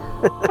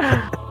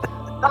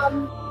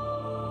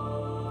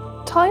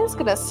 Talia's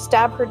gonna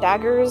stab her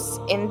daggers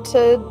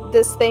into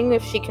this thing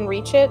if she can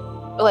reach it,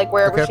 like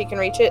wherever she can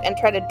reach it, and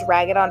try to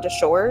drag it onto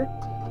shore.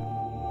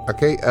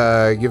 Okay,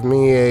 give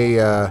me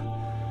a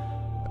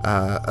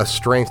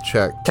strength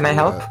check. Can I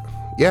help?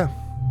 Yeah.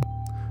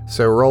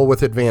 So roll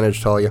with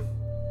advantage, Talia.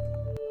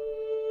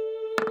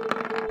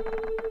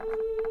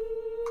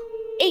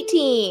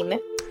 18.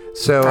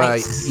 So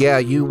Nice. yeah,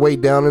 you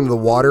wade down into the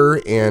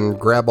water and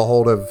grab a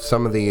hold of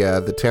some of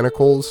the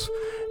tentacles,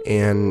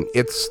 and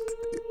it's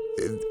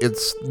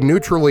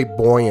neutrally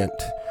buoyant.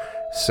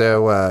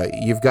 So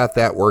you've got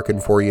that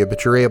working for you,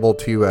 but you're able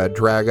to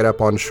drag it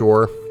up on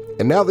shore.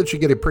 And now that you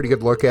get a pretty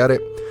good look at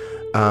it,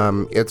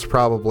 it's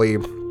probably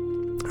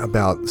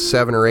about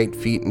 7 or 8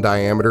 feet in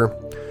diameter.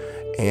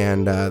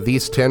 And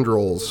these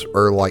tendrils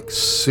are like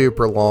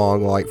super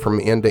long, like from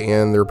end to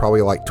end, they're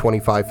probably like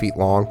 25 feet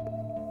long.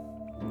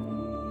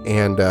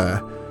 And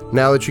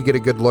now that you get a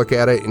good look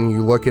at it and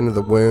you look into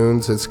the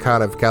wounds, it's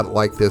kind of got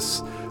like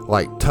this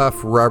like tough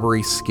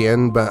rubbery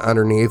skin, but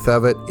underneath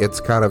of it, it's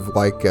kind of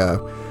like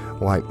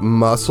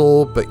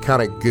muscle, but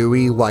kind of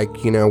gooey,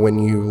 like, you know, when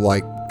you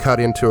like cut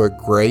into a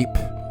grape.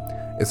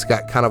 It's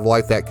got kind of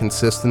like that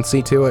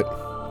consistency to it.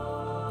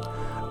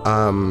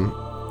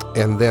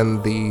 And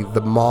then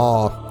the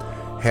maw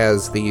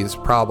has these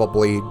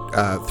probably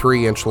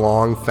 3-inch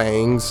long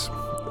fangs.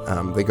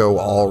 They go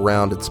all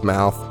around its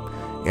mouth,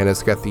 and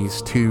it's got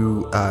these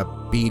 2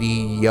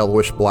 beady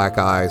yellowish black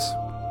eyes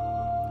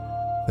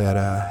that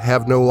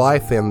have no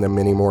life in them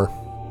anymore.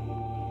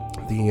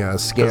 The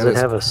skin Does it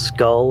have a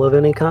skull of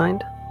any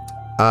kind?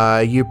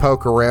 You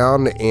poke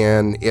around,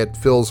 and it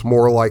feels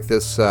more like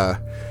this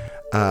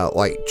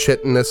like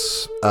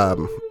chitinous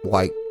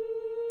like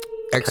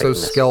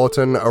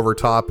exoskeleton over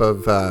top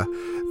of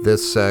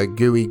this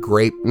gooey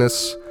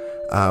grapeness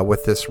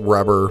with this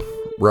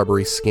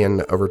rubbery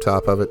skin over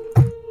top of it.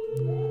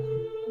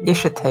 You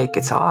should take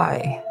its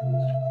eye.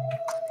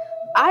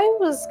 I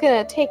was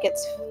gonna take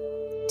its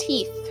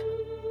teeth.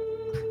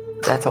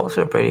 That's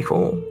also pretty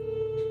cool.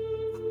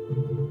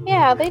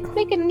 Yeah, they'd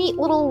make a neat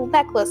little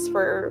necklace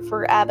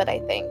for Abbott, I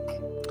think.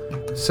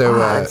 So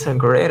that's a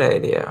great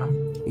idea.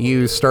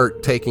 You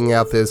start taking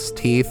out this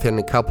teeth, and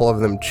a couple of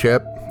them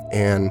chip,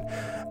 and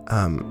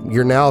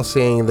you're now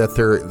seeing that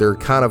they're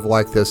kind of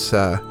like this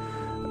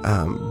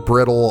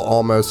brittle,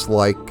 almost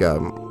like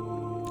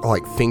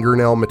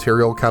fingernail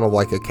material, kind of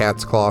like a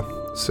cat's claw.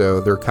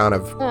 So they're kind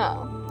of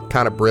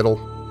brittle.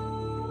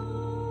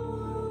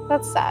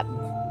 That's sad.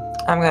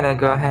 I'm gonna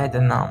go ahead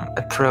and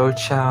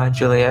approach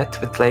Juliet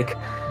with like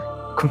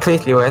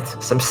completely wet,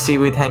 some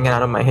seaweed hanging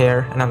out of my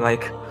hair, and I'm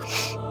like,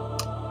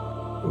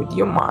 would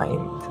you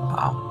mind?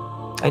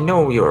 I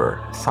know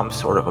you're some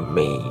sort of a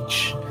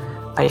mage.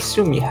 I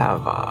assume you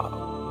have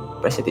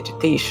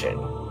prestidigitation,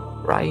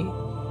 right?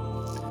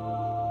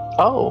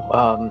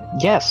 Oh,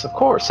 yes, of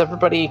course.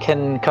 Everybody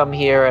can come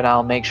here, and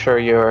I'll make sure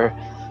you're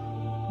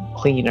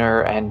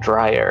cleaner and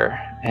drier.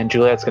 And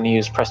Juliet's going to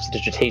use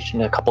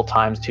prestidigitation a couple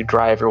times to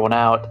dry everyone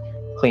out,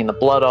 clean the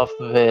blood off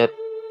of it,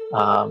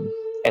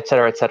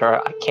 etc.,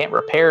 etc. I can't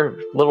repair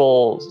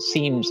little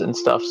seams and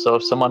stuff, so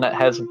if someone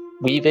has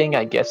weaving,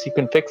 I guess you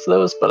can fix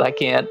those, but I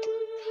can't.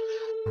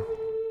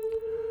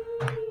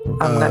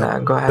 I'm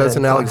gonna go ahead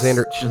doesn't and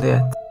Alexander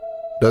Juliet.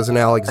 Doesn't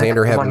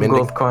Alexander have one mending?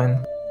 gold coin.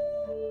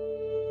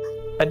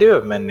 I do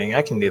have mending.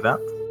 I can do that.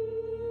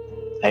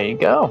 There you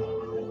go.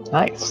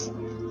 Nice.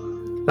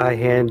 I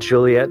hand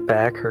Juliet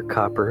back her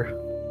copper.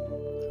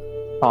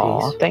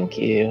 Aw, piece. thank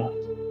you.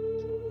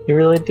 You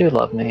really do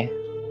love me.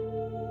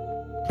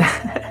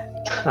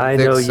 I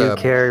know Vic's, you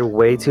care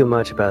way too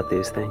much about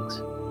these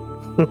things.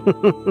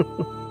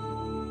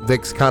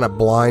 Vic's kind of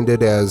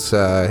blinded as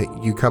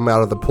you come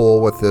out of the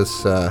pool with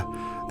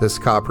this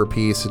copper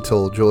piece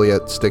until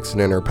Juliet sticks it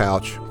in her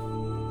pouch.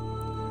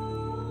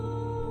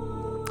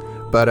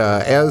 But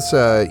as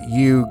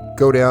you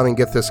go down and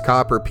get this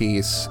copper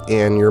piece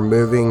and you're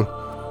moving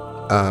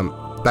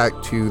back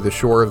to the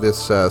shore of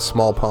this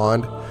small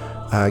pond,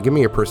 give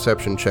me a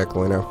perception check,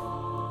 Luna.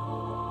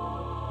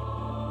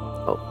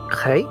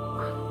 Okay.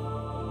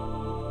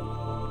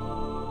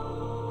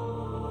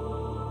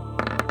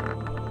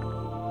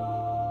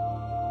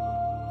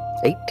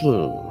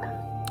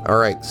 All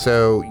right,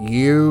 so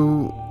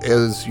you,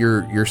 as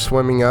you're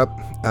swimming up,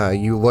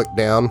 you look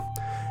down,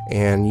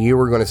 and you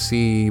are going to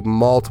see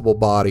multiple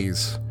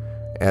bodies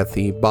at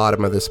the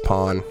bottom of this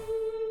pond.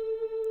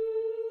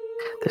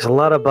 There's a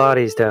lot of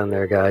bodies down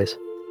there, guys.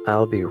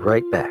 I'll be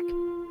right back.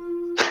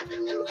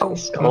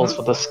 Skulls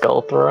with a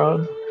skull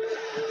throne.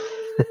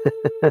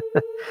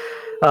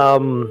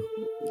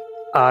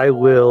 I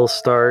will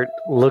start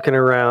looking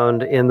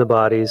around in the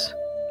bodies.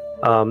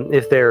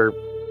 If they're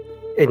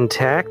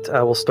intact,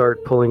 I will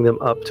start pulling them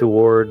up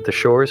toward the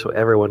shore so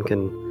everyone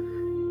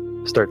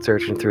can start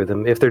searching through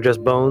them. If they're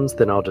just bones,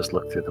 then I'll just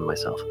look through them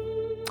myself.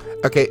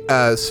 Okay,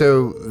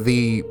 so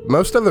the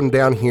most of them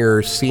down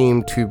here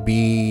seem to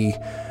be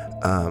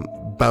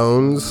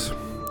bones.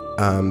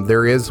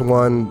 There is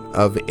one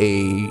of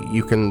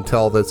you can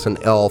tell that's an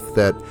elf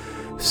that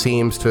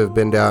seems to have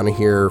been down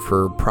here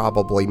for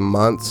probably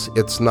months.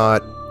 It's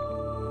not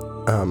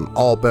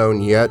all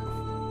bone yet,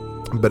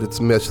 but it's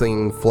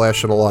missing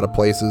flesh in a lot of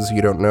places.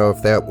 You don't know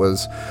if that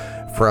was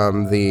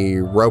from the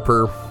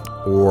roper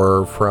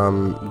or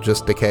from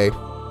just decay.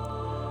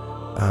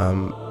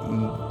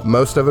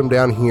 Most of them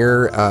down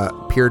here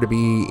appear to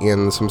be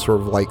in some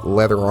sort of like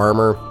leather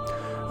armor.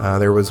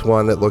 There was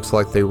one that looks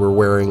like they were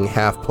wearing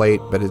half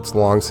plate, but it's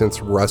long since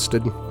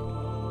rusted.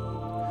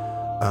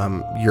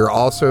 You're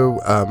also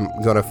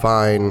going to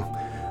find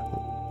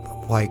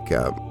like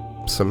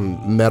some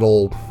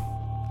metal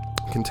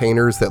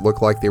containers that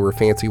look like they were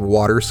fancy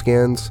water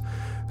skins.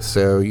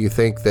 So you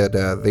think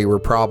that they were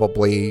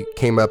probably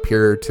came up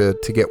here to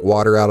get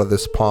water out of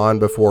this pond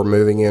before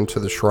moving into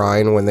the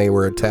shrine when they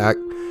were attacked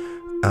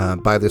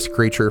by this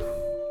creature.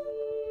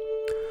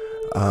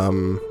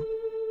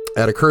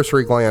 At a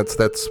cursory glance,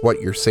 that's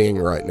what you're seeing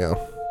right now.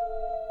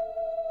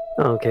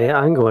 Okay,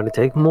 I'm going to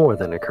take more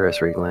than a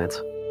cursory glance.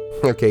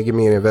 Okay, give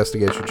me an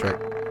investigation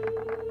check.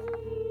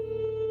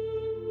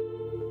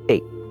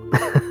 8.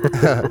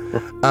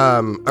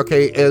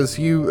 Okay, as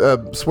you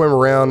swim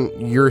around,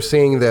 you're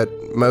seeing that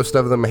most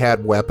of them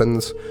had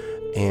weapons,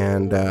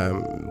 and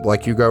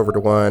like you go over to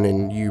one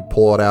and you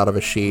pull it out of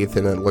a sheath,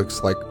 and it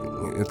looks like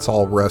it's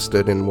all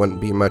rusted and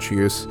wouldn't be much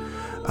use.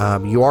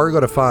 You are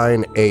going to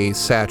find a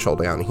satchel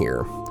down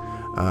here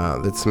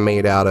that's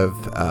made out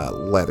of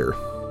leather.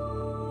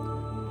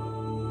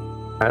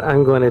 Alright,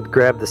 I'm going to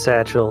grab the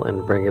satchel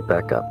and bring it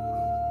back up.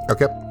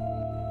 Okay.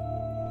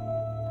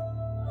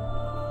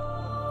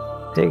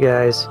 Hey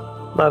guys,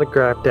 a lot of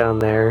crap down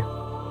there.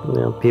 You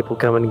know, people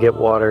coming to get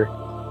water.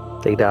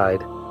 They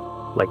died.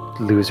 Like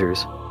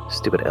losers.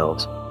 Stupid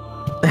elves.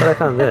 But I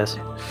found this.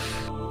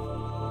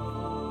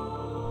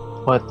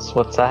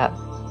 What's that?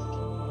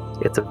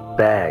 It's a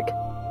bag.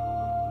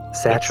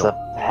 Satchel. It's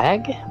a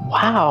bag?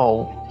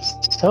 Wow.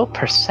 So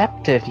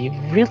perceptive. You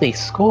really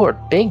scored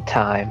big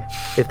time.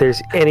 If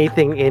there's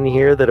anything in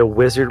here that a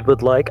wizard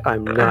would like,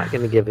 I'm not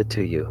going to give it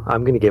to you.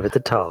 I'm going to give it to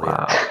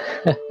Talia.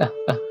 Wow.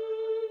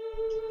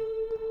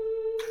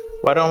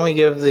 Why don't we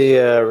give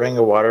the ring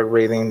of water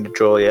breathing to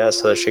Juliet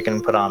so that she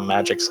can put on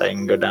magic sight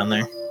and go down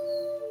there?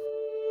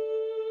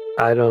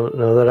 I don't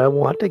know that I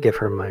want to give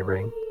her my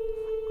ring.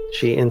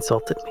 She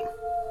insulted me.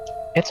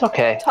 It's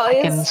okay.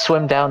 I can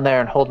swim down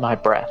there and hold my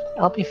breath.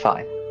 I'll be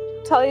fine.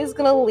 Talia's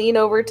gonna lean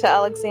over to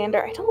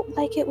Alexander. I don't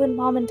like it when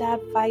mom and dad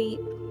fight.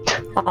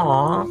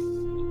 Aww.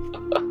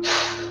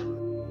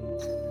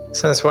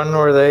 Since when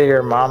were they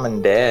your mom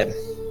and dad?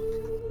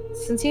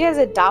 Since you guys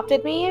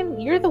adopted me,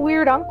 you're the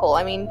weird uncle.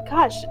 I mean,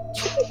 gosh, it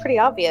should be pretty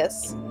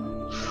obvious.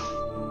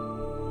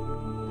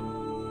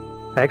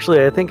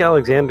 Actually, I think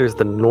Alexander's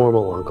the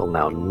normal uncle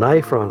now.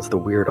 Nifron's the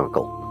weird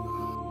uncle.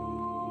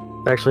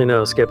 Actually,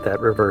 no, skip that.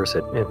 Reverse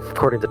it.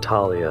 According to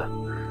Talia,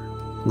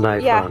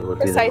 Nifron would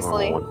be the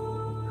normal one.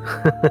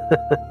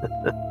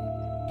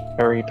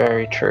 Very,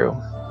 very true.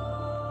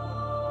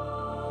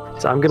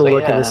 So I'm going to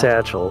look in the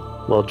satchel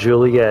while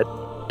Juliet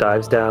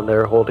dives down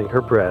there holding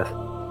her breath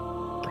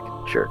like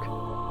a jerk.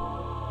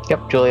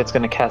 Yep, Juliet's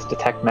going to cast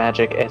Detect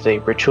Magic as a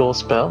ritual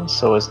spell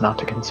so as not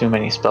to consume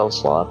any spell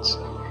slots,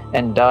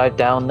 and dive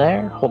down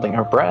there holding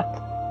her breath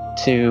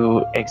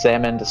to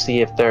examine to see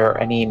if there are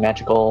any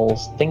magical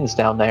things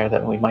down there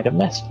that we might have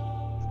missed.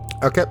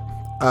 Okay.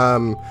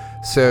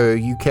 So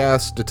you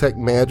cast Detect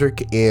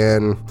Magic,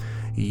 and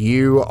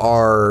you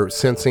are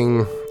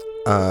sensing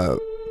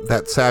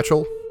that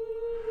satchel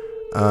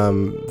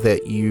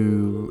that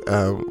you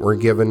were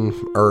given,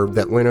 or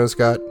that Luno's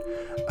got.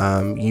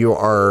 You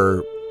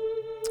are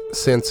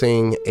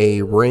sensing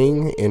a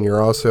ring, and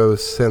you're also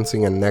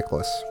sensing a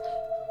necklace.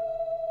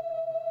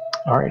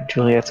 Alright,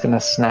 Juliet's going to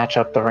snatch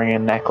up the ring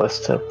and necklace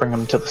to bring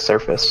them to the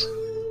surface.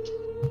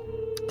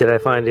 Did I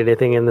find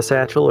anything in the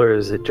satchel, or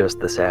is it just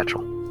the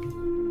satchel?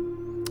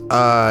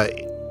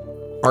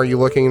 Are you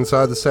looking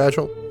inside the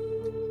satchel?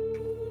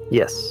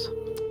 Yes.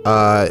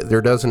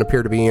 There doesn't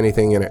appear to be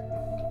anything in it.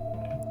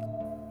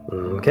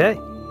 Okay.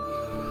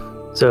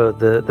 So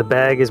the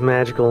bag is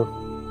magical.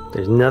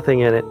 There's nothing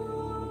in it.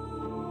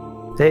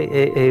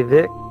 Hey,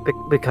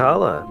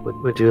 Vikala,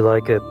 would you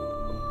like a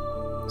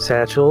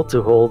satchel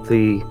to hold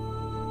the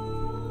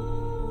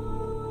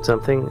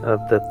something,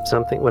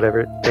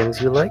 whatever things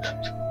you like?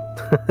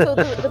 So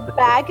the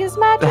bag is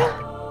magic?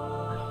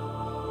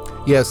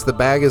 Yes, the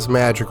bag is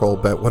magical,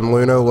 but when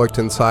Luno looked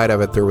inside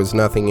of it, there was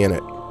nothing in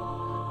it.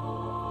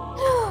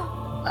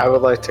 I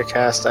would like to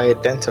cast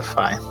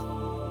Identify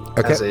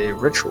as a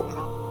ritual.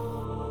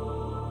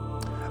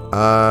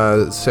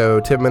 So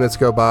 10 minutes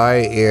go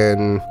by,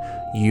 and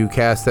you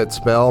cast that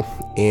spell,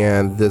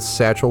 and this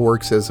satchel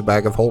works as a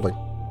bag of holding.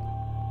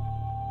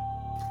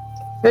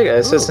 Hey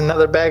guys, it's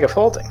another bag of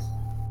holding.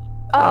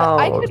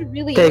 I could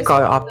really take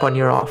up on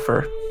your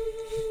offer.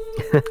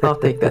 I'll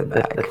take that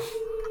bag.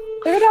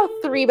 There are now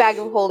 3 bags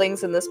of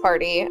holdings in this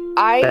party.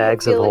 I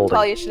feel like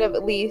Talia should have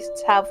at least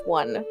have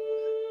one,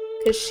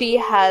 because she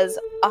has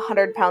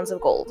 100 pounds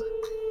of gold.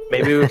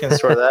 Maybe we can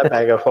store that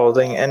bag of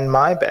holding in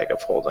my bag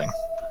of holding.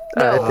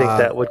 I think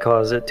that would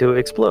cause it to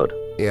explode.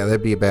 Yeah,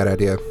 that'd be a bad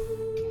idea.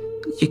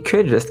 You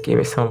could just give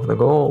me some of the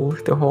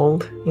gold to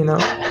hold, you know?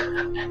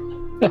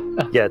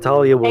 Yeah,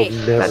 Talia will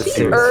never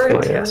do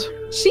it. Yes.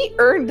 She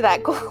earned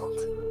that gold.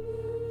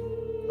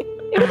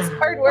 It was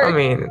hard work. I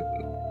mean,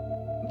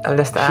 I'll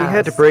just ask. She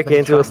had to break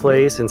into a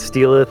place and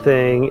steal a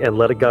thing and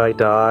let a guy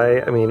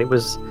die. I mean, it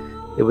was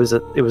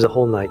a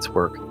whole night's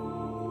work.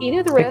 You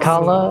knew the risk.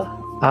 Vikala,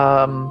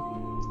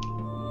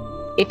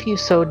 if you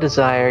so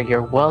desire,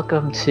 you're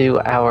welcome to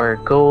our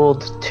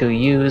gold to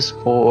use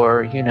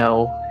for,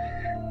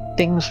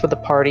 things for the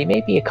party,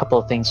 maybe a couple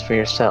of things for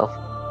yourself.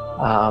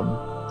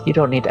 You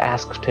don't need to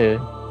ask to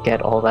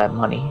get all that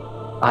money.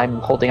 I'm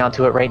holding on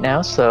to it right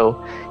now, so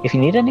if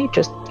you need any,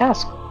 just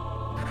ask.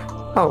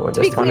 Oh,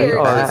 to be clear,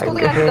 he's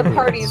holding on to the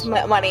party's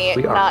money,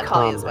 not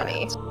Talia's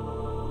money.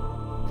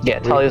 Yeah,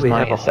 Talia's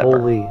money is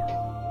separate. We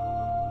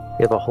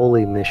have a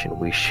holy mission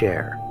we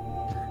share.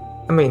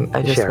 I mean,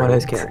 I just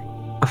wanted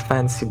a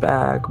fancy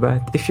bag,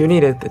 but if you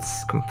need it,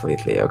 it's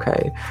completely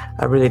okay.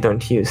 I really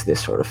don't use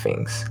this sort of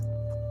things.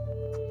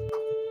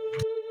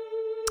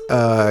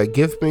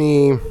 Give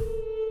me...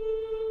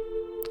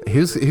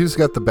 Who's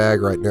got the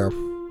bag right now?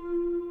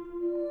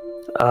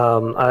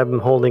 I'm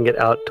holding it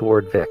out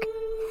toward Vic.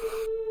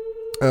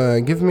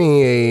 Give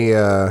me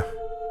a...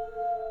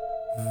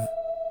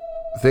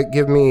 Vic,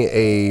 give me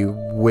a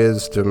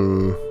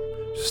wisdom...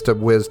 Just a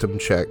wisdom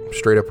check.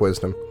 Straight up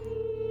wisdom.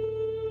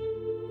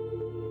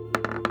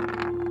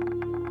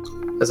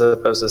 As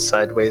opposed to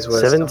sideways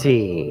wisdom.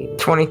 17.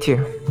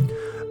 22.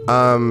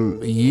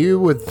 You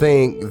would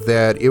think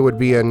that it would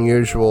be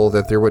unusual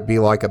that there would be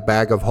like a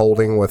bag of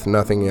holding with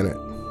nothing in it.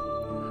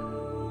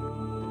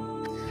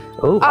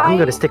 Oh, I'm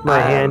gonna stick my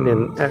hand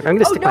in. I'm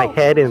gonna stick my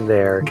head in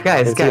there.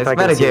 Guys,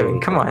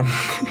 metagaming, come on.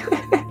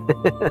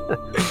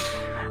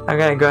 I'm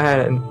gonna go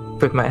ahead and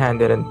put my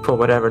hand in and pull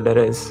whatever that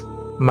is.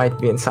 Might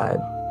be inside.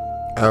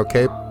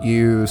 Okay,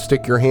 you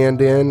stick your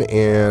hand in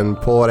and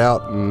pull it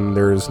out, and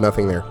there's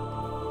nothing there.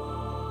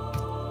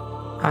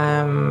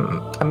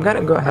 I'm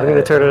gonna go ahead. I'm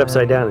gonna turn it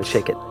upside down and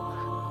shake it.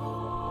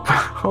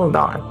 Hold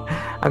on.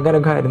 I'm gonna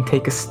go ahead and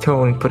take a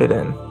stone and put it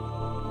in.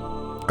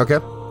 Okay.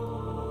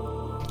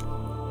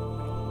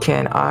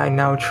 Can I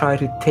now try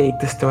to take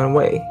the stone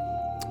away?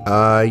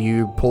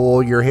 You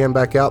pull your hand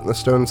back out, and the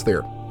stone's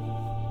there.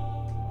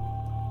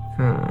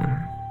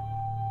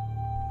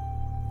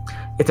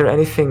 Is there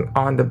anything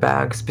on the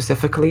bag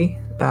specifically?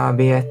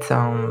 Be it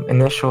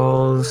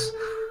initials,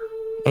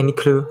 any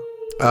clue?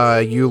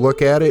 You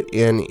look at it,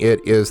 and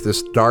it is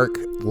this dark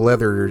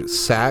leather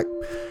sack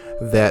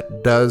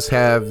that does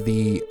have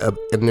the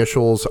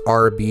initials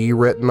RB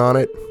written on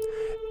it,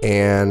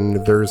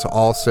 and there's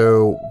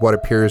also what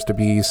appears to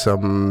be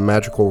some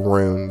magical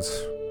runes.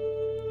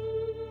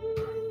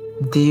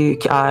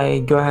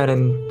 I go ahead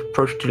and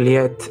approach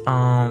Juliet?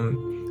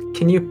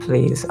 Can you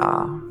please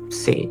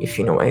see if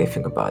you know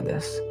anything about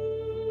this?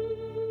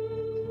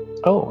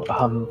 Oh,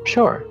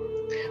 sure.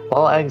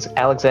 While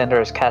Alexander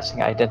is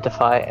casting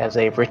Identify as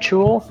a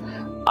ritual,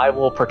 I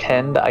will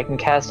pretend I can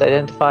cast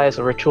Identify as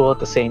a ritual at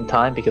the same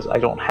time because I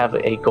don't have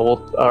a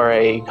gold or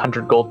a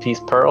 100 gold piece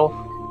pearl,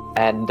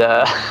 and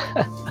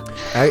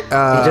he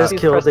just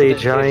killed a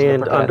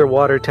giant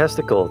underwater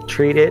testicle.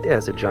 Treat it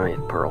as a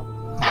giant pearl.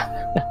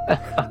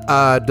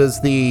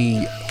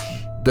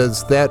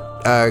 Does that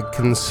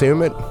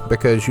consume it?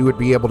 Because you would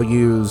be able to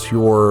use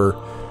your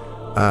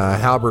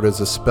halberd as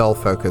a spell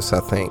focus,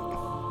 I think.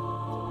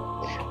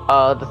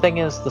 The thing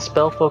is, the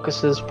spell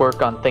focuses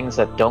work on things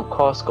that don't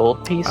cost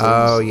gold pieces.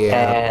 Oh,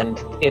 yeah. And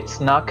it's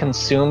not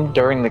consumed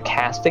during the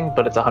casting,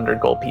 but it's 100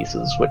 gold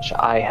pieces, which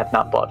I have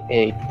not bought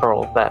a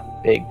pearl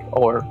that big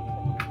or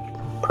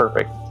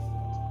perfect.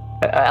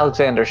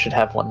 Alexander should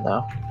have one,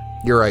 though.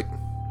 You're right.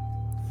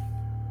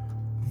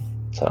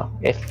 So,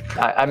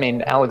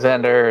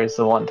 Alexander is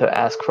the one to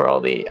ask for all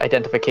the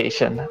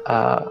identification.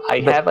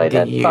 I have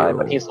Identify,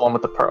 but he's the one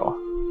with the pearl.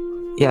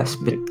 Yes,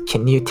 but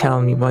can you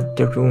tell me what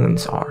the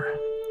runes are?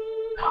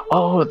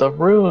 Oh, the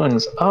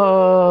runes.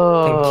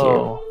 Oh. Thank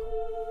you.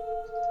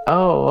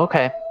 Oh,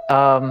 okay.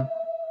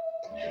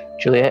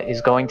 Juliet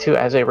is going to,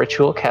 as a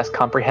ritual, cast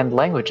Comprehend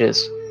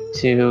Languages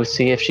to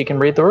see if she can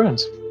read the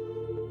runes.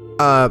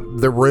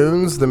 The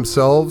runes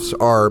themselves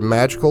are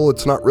magical.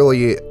 It's not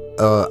really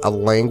a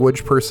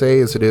language per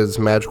se as it is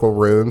magical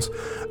runes,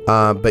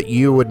 but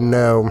you would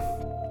know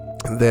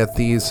that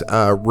these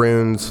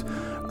runes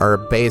are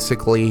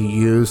basically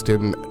used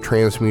in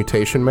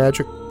transmutation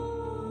magic.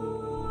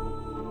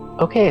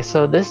 Okay,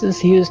 so this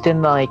is used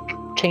in like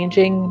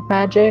changing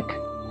magic,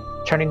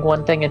 turning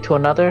one thing into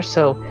another,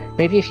 so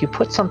maybe if you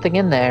put something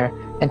in there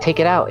and take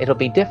it out, it'll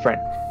be different.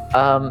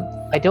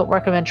 I don't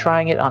recommend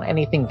trying it on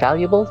anything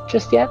valuable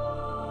just yet,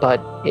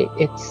 but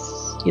it's,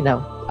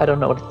 I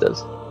don't know what it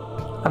does.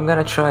 I'm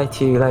gonna try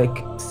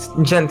to,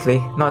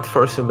 gently, not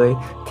forcibly,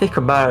 take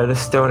a bite of the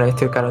stone I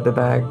took out of the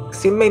bag.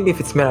 See, maybe if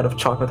it's made out of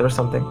chocolate or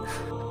something.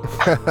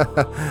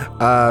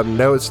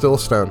 No, it's still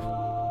stone.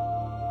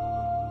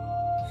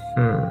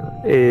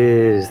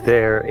 Is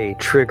there a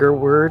trigger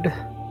word?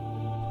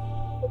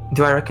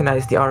 Do I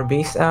recognize the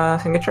RB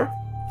signature?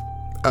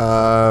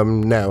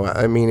 No.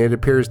 I mean, it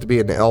appears to be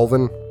an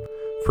Elven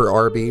for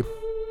RB.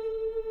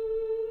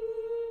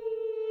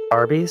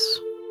 Arby's?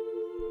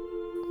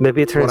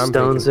 Maybe it turns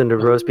stones into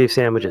roast beef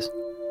sandwiches.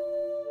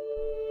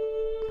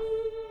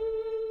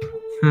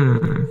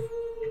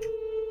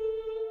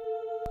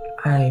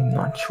 I'm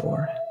not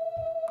sure.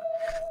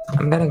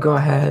 I'm gonna go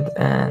ahead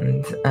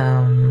and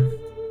I'm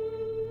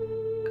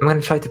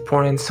gonna try to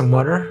pour in some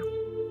water.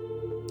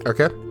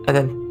 Okay. And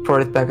then pour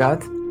it back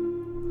out.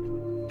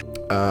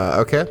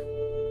 Okay.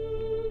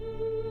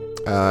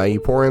 You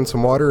pour in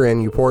some water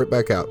and you pour it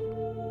back out.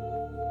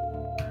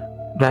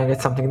 Do I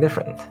get something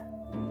different?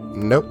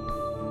 Nope.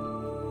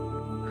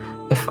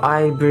 If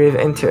I breathe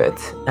into it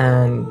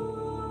and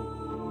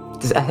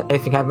does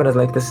anything happen?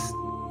 Like this,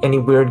 any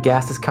weird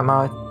gases come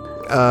out?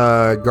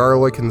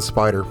 Garlic and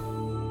spider.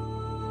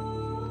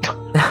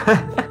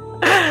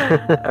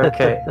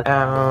 Okay. You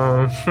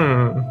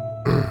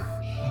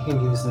can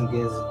give some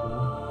gas.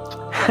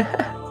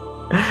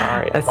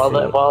 Alright,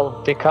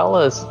 while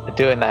Bikala is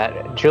doing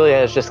that, Julia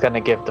is just going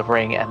to give the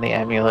ring and the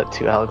amulet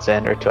to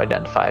Alexander to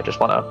identify. I just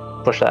want to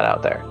push that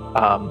out there.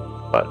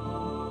 But,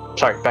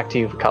 sorry, back to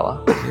you,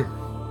 Bikala.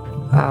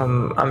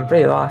 I'm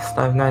pretty lost.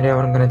 I have no idea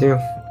what I'm gonna do.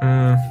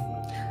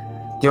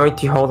 Do you want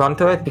to hold on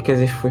to it? Because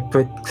if we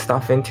put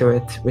stuff into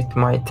it, it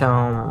might,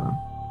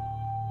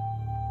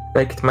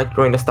 it might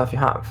ruin the stuff you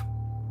have.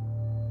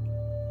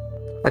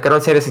 Like, I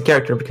don't say this in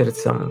character because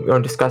it's, we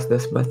don't discuss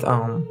this, but,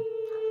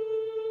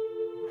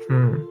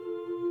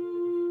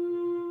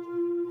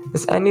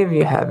 Does any of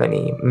you have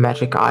any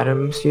magic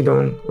items you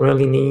don't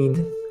really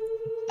need?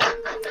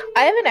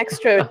 I have an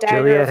extra dagger.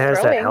 Juliet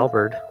has that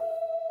halberd.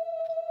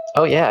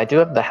 Oh yeah, I do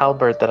have the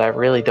halberd that I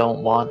really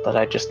don't want, that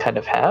I just kind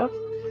of have.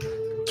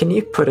 Can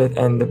you put it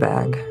in the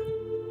bag?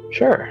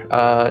 Sure.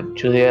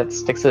 Juliet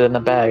sticks it in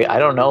the bag. I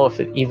don't know if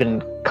it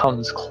even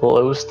comes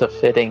close to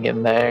fitting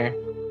in there.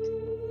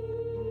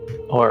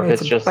 Or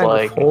if it's just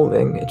like...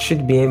 holding. It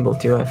should be able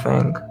to, I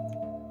think.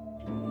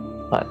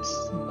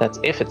 That's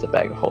if it's a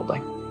bag of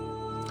holding.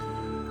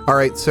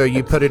 Alright, so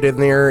you put it in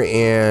there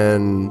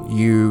and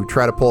you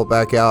try to pull it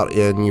back out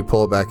and you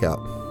pull it back out.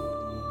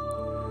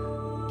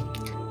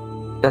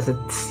 Does it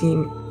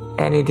seem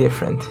any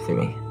different to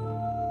me?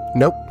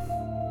 Nope.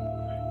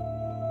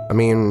 I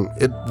mean,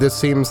 this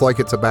seems like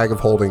it's a bag of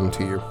holding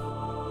to you.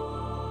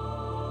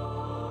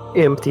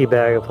 Empty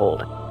bag of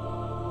holding.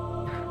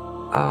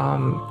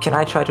 Can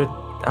I try to,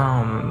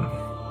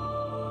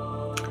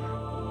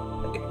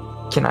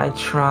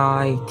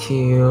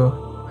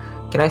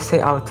 can I say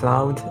out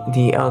loud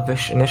the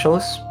Elvish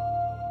initials?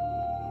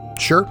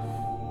 Sure.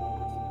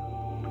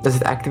 Does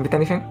it activate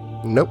anything?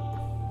 Nope.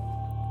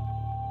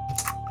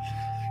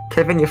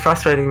 Kevin, you're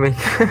frustrating me.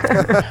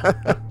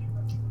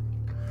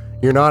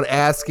 You're not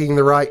asking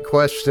the right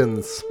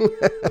questions.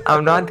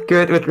 I'm not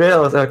good with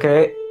riddles,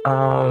 okay?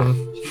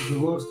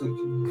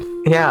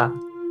 Yeah.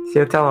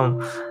 So tell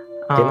him.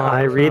 Can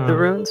I read the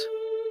runes?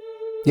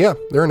 Yeah,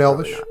 they're in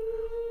Elvish.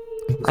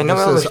 I know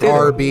Elvish. Elvish. This is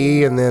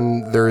RB, and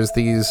then there's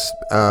these,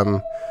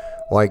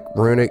 like,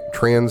 runic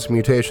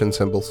transmutation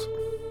symbols.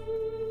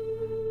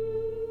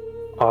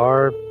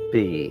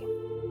 RB.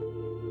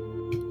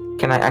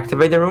 Can I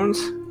activate the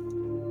runes?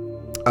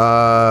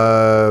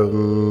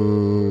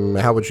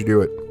 How would you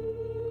do it?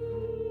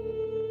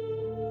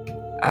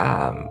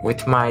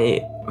 With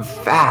my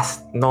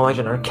vast knowledge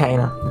in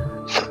Arcana.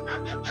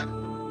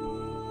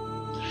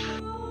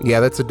 Yeah,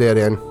 that's a dead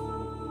end.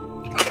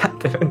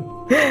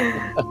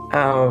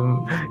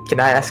 Can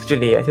I ask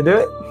Julia to do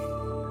it?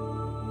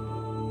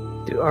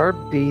 Do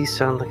RB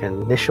sound like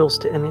initials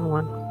to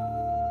anyone?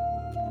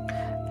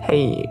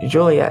 Hey,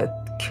 Juliet,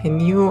 can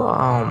you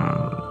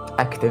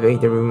activate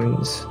the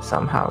runes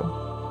somehow?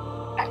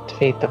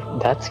 Activate them?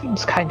 That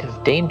seems kind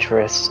of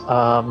dangerous.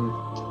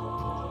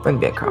 Wouldn't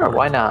be a card. Sure,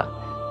 why not?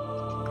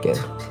 Good.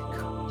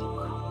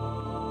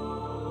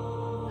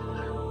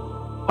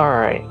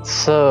 Alright,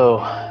 so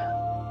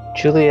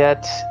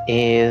Juliet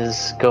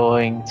is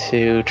going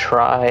to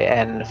try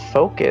and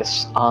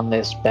focus on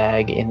this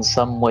bag in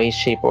some way,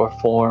 shape, or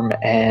form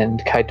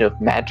and kind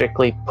of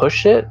magically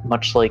push it,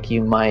 much like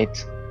you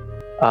might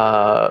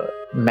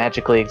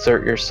magically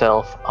exert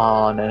yourself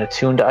on an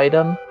attuned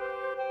item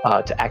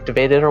to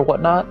activate it or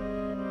whatnot.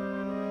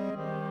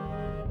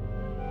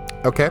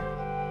 Okay.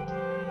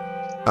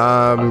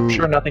 I'm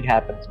sure nothing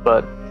happens,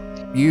 but...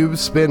 You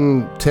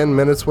spend 10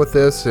 minutes with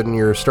this and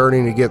you're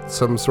starting to get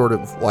some sort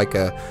of like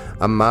a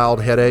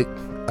mild headache,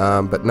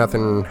 but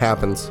nothing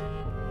happens.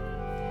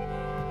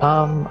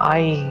 I'm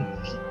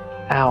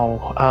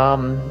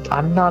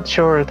not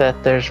sure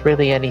that there's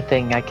really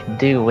anything I can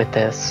do with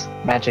this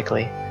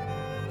magically.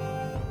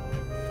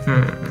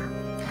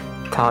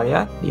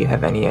 Talia, do you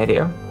have any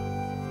idea?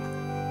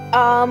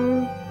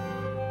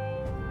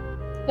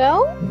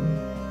 No?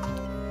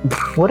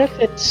 What if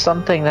it's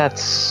something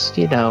that's,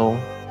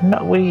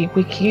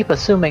 we keep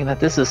assuming that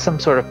this is some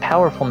sort of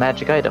powerful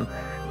magic item.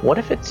 What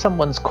if it's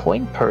someone's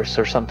coin purse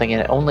or something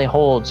and it only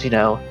holds,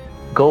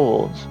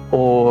 gold?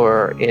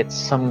 Or it's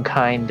some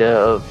kind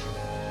of,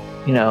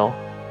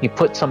 you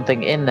put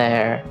something in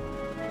there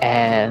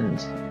and,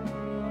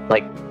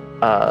 like,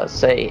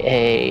 say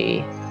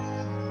a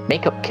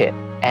makeup kit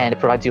and it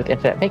provides you with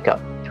infinite makeup.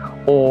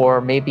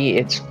 Or maybe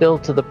it's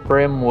filled to the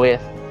brim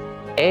with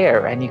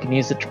air and you can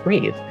use it to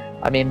breathe.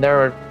 I mean, there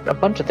are a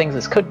bunch of things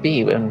this could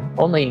be, and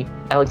only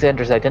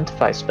Alexander's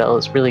Identify spell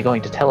is really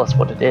going to tell us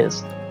what it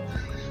is.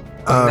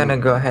 I'm gonna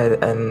go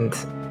ahead and,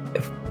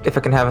 if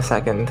I can have a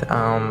second,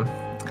 I'm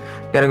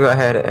gonna go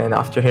ahead and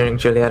after hearing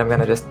Juliet, I'm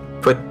gonna just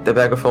put the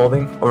bag of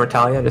holding over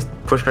Talia, just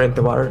push her into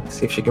the water,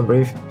 see if she can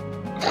breathe.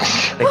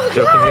 Like,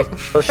 jokingly.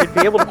 Well, she'd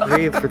be able to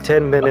breathe for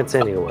 10 minutes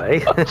anyway.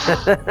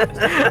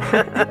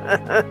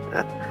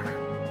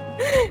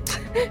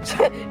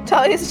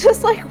 Talia's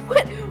just like,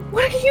 what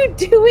are you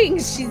doing?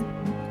 She's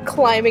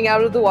climbing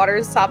out of the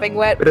water, sopping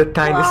wet. With a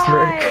tiny Why?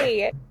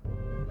 smirk.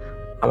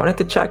 I wanted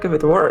to check if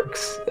it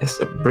works. It's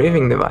a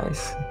breathing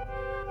device.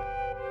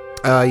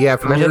 Yeah,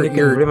 from Imagine you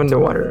can breathe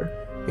underwater.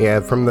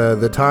 Yeah, from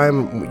the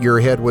time your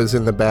head was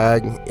in the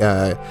bag,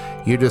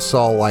 you just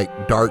saw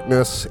like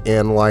darkness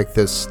and like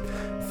this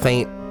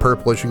faint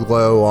purplish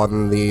glow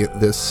on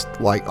this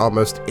like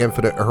almost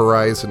infinite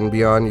horizon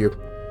beyond you.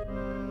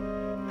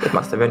 It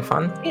must have been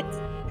fun.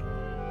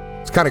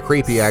 It's kind of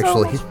creepy,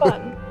 actually. So much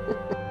fun.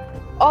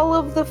 All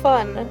of the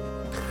fun.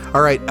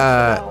 All right,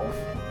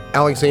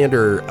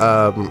 Alexander,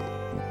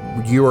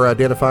 you were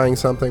identifying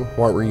something?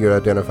 What were you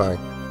identifying?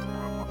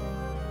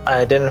 I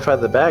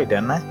identified the bag,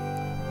 didn't I?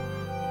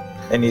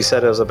 And you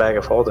said it was a bag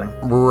of holding.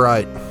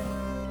 Right.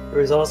 There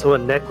was also a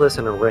necklace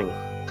and a ring.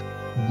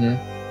 Mm-hmm.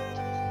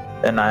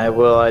 Then I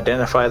will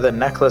identify the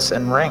necklace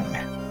and ring.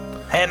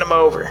 Hand them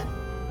over.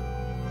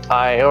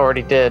 I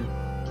already did.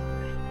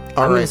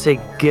 I'm going to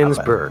say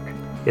Ginsburg.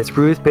 It's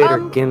Ruth Bader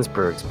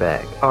Ginsburg's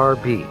bag.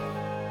 RB.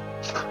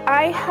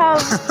 I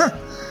have...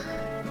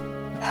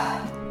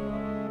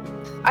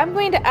 I'm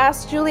going to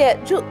ask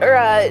Juliet...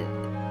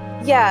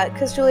 yeah,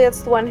 because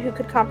Juliet's the one who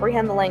could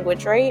comprehend the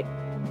language, right?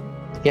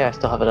 Yeah, I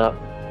still have it up.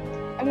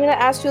 I'm going to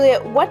ask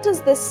Juliet, what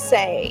does this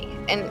say?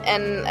 And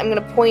I'm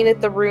going to point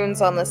at the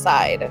runes on the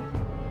side.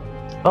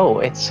 Oh,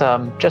 it's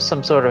just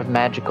some sort of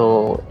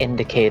magical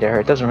indicator.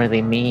 It doesn't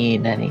really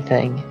mean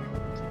anything.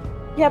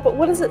 Yeah, but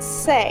what does it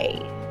say?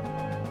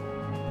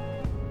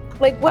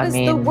 Like, what is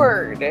the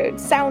word?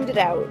 Sound it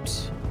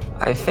out.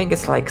 I think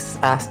it's like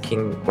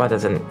asking, what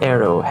does an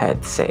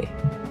arrowhead say?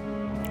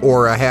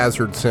 Or a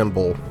hazard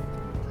symbol.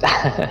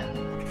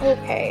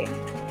 Okay.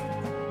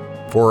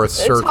 For a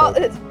circle.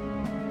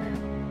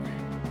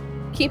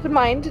 Keep in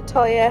mind,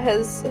 Talia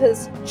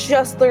has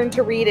just learned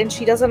to read, and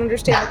she doesn't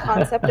understand the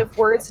concept of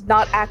words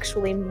not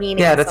actually meaning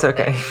Yeah, that's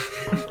something.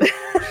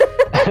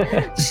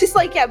 okay. She's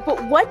like, yeah,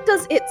 but what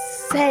does it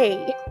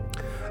say?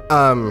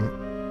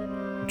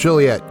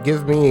 Juliet,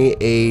 give me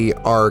a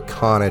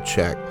Arcana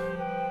check.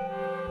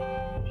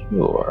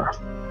 Sure.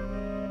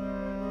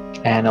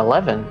 And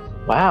 11.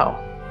 Wow.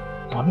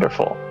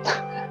 Wonderful.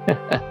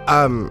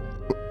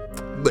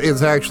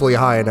 It's actually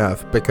high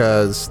enough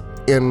because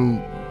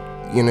in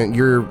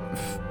your,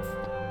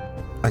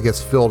 I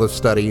guess, field of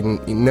study,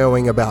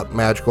 knowing about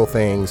magical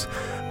things,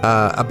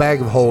 a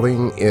bag of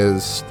holding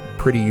is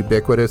pretty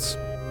ubiquitous.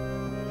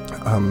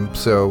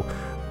 So,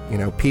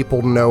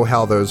 people know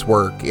how those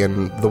work,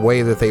 and the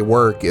way that they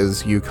work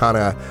is you kind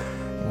of,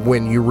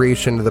 when you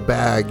reach into the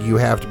bag, you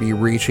have to be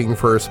reaching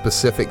for a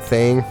specific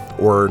thing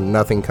or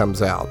nothing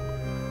comes out.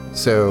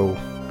 So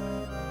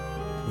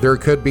there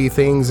could be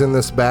things in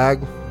this bag,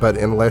 but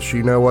unless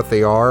you know what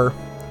they are,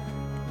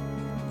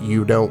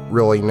 you don't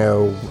really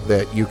know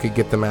that you could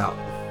get them out.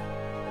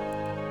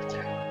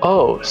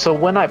 Oh, so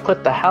when I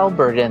put the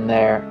halberd in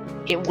there,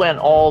 it went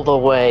all the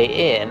way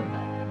in.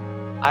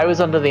 I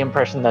was under the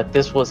impression that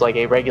this was like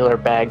a regular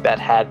bag that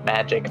had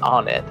magic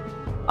on it.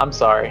 I'm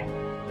sorry.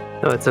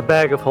 No, it's a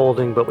bag of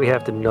holding, but we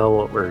have to know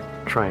what we're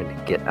trying to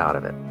get out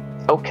of it.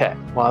 Okay,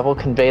 well, I will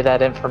convey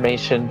that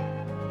information.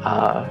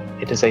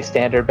 It is a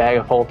standard bag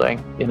of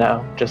holding,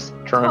 just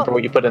to remember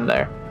what you put in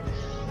there.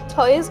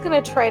 Talia's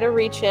gonna try to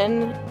reach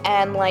in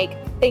and,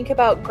 think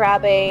about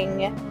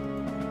grabbing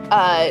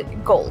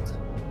gold.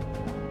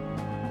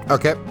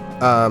 Okay.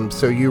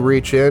 So you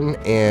reach in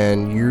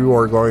and you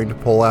are going to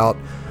pull out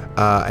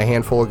a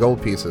handful of gold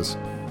pieces.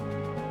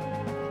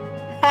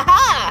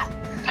 Ha-ha!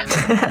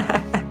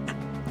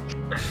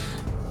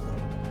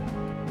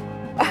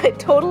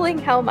 Totaling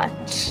how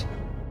much?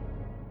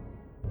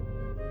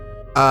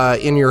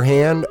 In your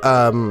hand,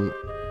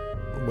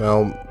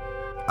 well,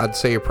 I'd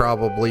say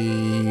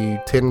probably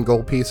 10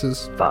 gold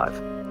pieces.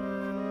 5.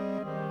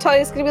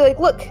 Talia's gonna be like,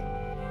 look,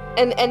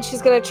 and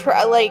she's gonna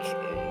try,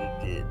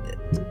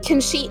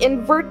 can she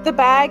invert the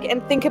bag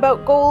and think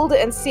about gold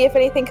and see if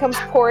anything comes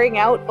pouring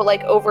out,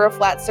 but over a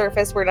flat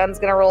surface where none's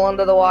gonna roll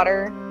into the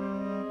water?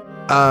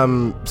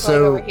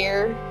 So over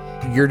here.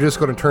 You're just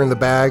gonna turn the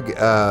bag,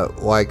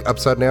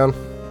 upside down?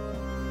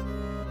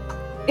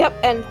 Yep,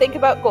 and think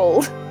about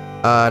gold.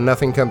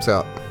 Nothing comes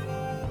out.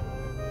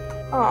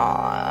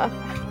 Aww.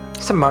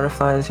 Some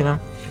butterflies,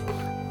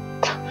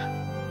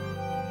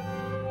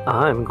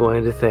 I'm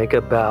going to think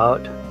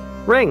about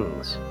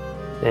rings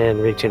and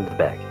reach into the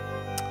bag.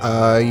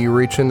 You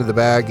reach into the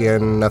bag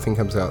and nothing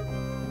comes out.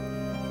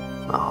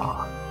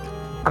 Aw.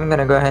 I'm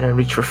gonna go ahead and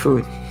reach for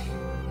food.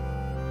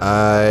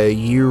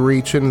 You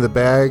reach into the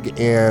bag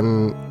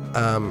and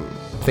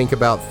think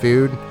about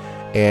food,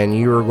 and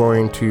you are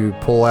going to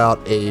pull out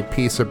a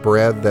piece of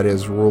bread that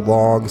is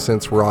long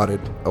since rotted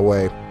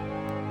away.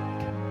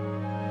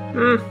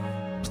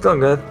 Still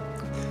good.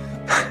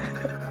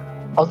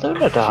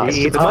 Alunidas.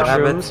 She eats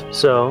mushrooms,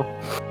 so...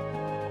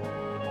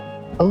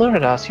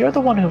 Alunidas, you're the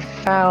one who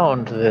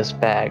found this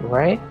bag,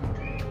 right?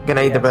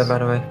 Gonna eat the bread, by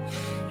the way.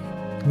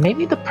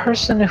 Maybe the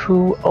person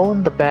who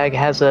owned the bag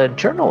has a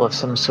journal of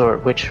some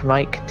sort, which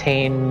might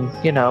contain,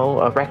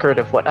 a record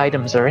of what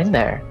items are in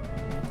there.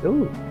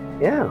 Ooh,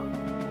 yeah.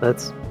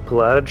 Let's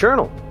pull out a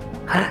journal.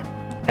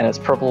 And it's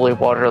probably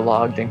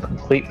waterlogged and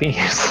completely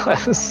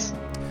useless.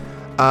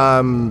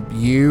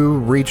 You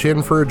reach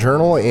in for a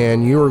journal,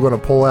 and you are going to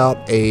pull out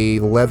a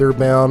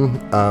leather-bound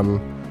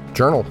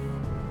journal.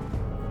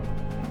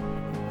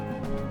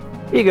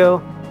 Here you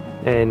go.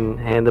 And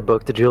hand the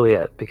book to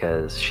Juliet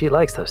because she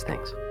likes those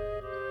things.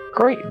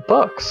 Great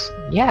books.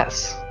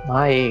 Yes.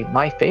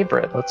 My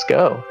favorite. Let's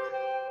go.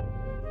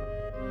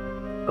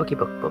 Bookie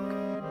book.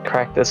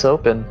 Crack this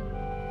open.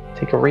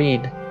 Take a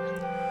read.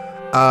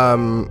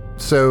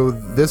 So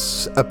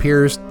this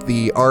appears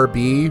the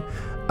RB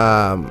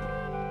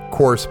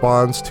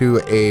corresponds to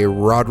a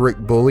Roderick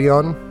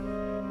Bullion,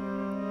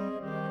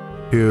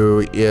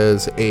 who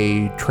is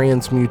a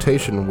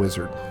transmutation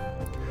wizard.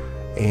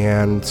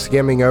 And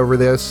skimming over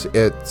this,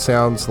 it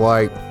sounds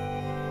like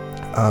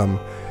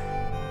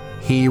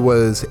he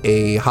was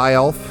a high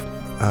elf.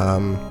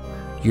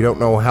 You don't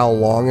know how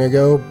long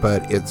ago,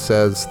 but it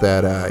says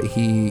that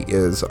he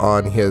is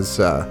on his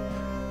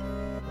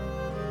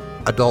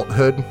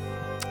adulthood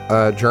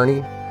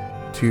journey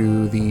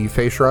to the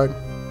Fey Shrine,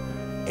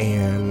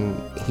 and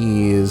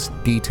he is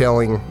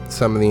detailing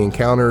some of the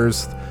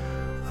encounters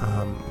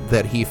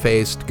that he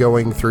faced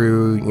going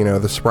through,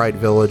 the Sprite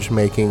Village,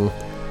 making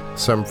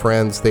some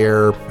friends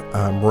there,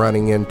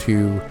 running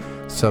into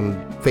some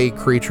fey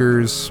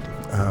creatures,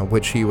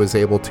 which he was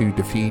able to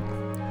defeat.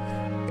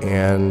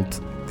 And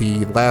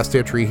the last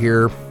entry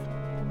here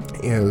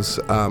is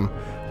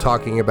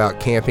talking about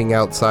camping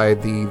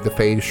outside the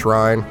Fey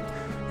Shrine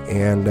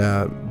and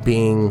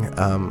being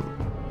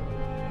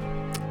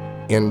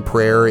in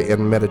prayer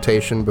and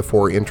meditation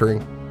before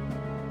entering.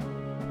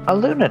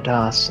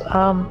 Lunados,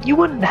 you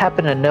wouldn't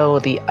happen to know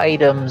the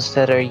items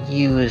that are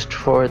used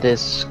for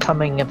this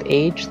coming of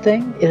age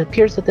thing? It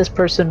appears that this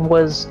person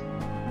was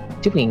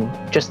doing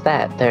just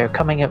that, their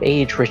coming of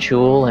age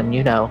ritual, and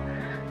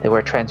they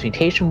were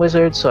transmutation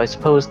wizards, so I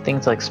suppose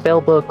things like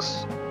spell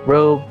books,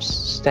 robes,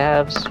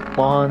 staves,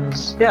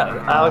 wands. Yeah,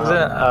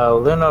 Alexander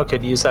Luno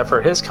could use that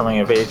for his coming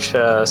of age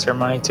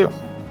ceremony too.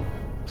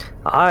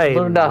 I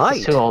Lunados might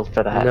is too old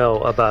for that. know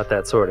about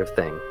that sort of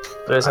thing.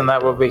 But isn't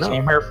that what we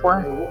came here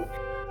for?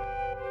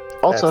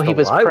 Also, That's he the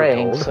was lie we're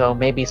praying, told. so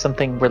maybe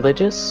something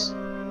religious?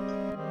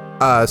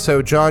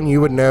 So John, you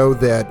would know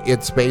that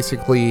it's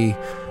basically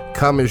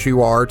come as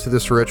you are to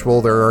this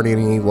ritual. There aren't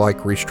any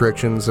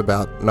restrictions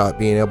about not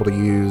being able to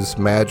use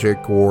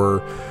magic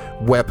or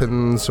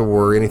weapons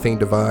or anything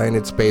divine.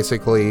 It's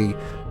basically,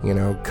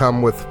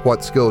 come with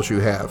what skills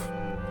you have.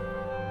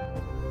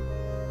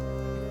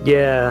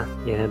 Yeah,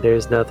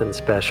 there's nothing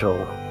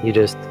special. You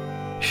just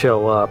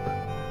show up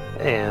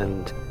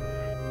and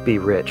be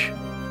rich.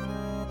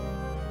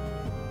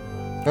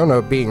 I don't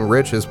know, being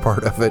rich is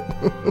part of it.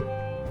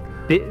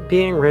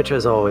 Being rich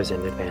is always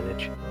an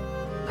advantage.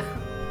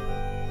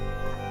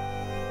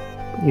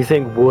 You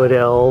think wood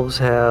elves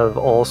have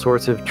all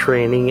sorts of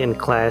training and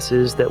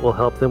classes that will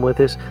help them with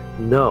this?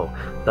 No.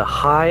 The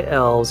high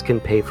elves can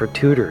pay for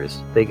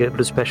tutors. They go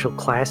to special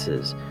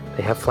classes.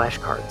 They have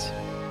flashcards.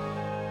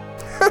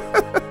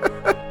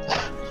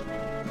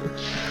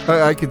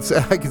 I could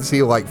see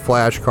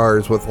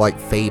flashcards with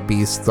fey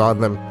beasts on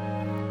them.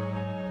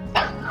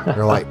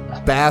 They're like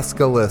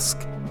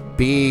Basilisk,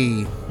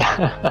 B,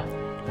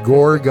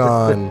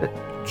 Gorgon,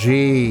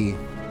 G.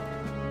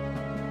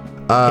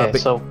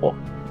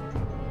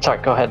 Sorry,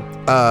 go ahead.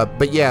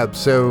 But yeah,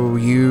 so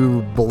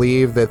you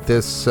believe that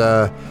this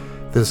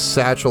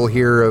satchel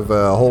here of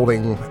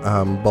holding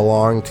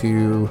belonged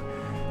to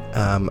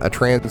a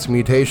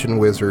transmutation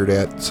wizard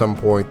at some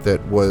point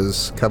that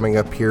was coming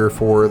up here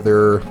for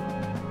their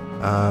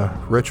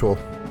ritual.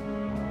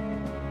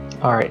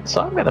 Alright, so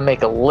I'm going to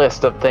make a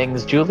list of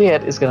things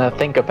Juliet is going to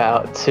think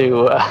about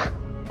to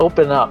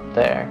open up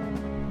there.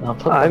 I'll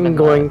put them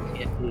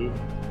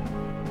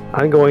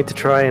I'm going to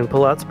try and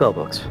pull out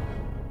spellbooks.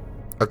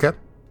 Okay.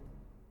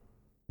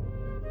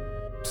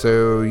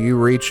 So you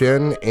reach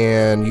in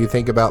and you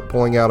think about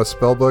pulling out a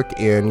spellbook,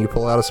 and you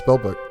pull out a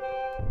spellbook.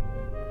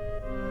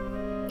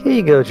 Here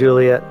you go,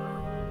 Juliet.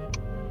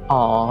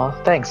 Aw,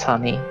 thanks,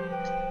 honey.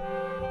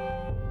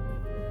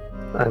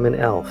 I'm an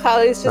elf.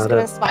 Holly's just Not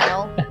gonna a-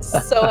 smile.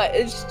 So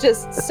it's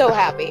just so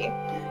happy.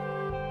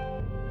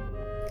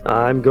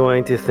 I'm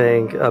going to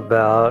think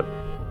about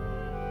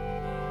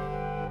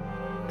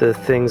the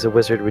things a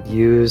wizard would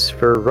use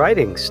for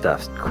writing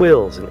stuff,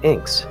 quills and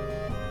inks.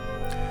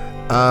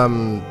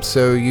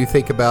 So you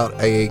think about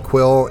a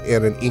quill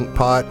and an ink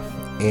pot,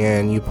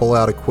 and you pull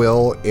out a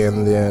quill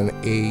and then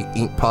a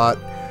ink pot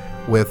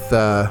with,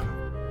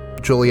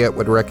 Juliet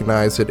would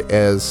recognize it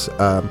as,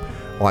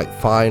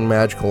 fine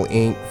magical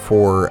ink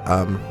for,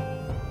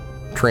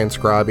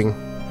 transcribing,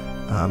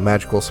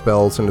 magical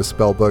spells into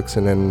spell books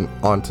and then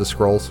onto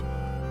scrolls.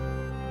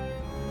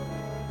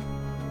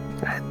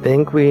 I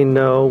think we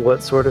know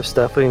what sort of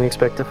stuff we can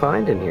expect to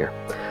find in here.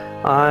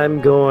 I'm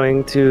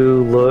going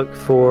to look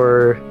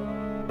for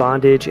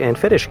bondage and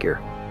fetish gear.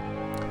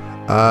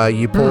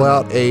 You pull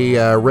out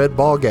a red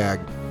ball gag.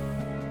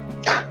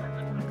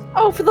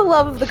 Oh, for the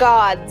love of the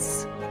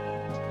gods!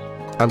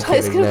 I'm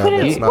Ty's kidding. gonna No, put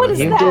it- that's not what a is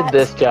You thing. that? did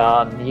this,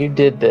 John. You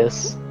did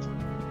this.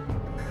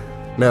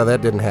 No,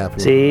 that didn't happen.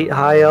 See,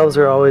 high elves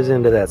are always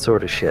into that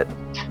sort of shit.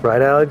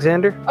 Right,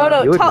 Alexander? Oh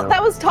no, You would know.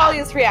 that was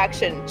Talia's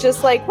reaction.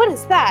 Just like, what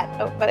is that?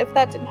 Oh, but if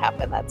that didn't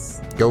happen,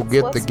 that's Go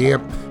get the less-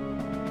 gimp.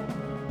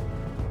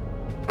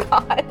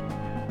 God.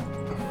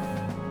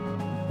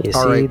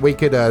 All right, we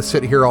could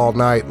sit here all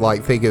night,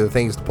 like, thinking of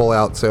things to pull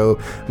out. So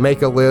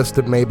make a list,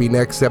 and maybe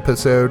next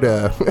episode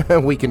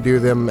we can do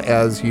them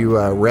as you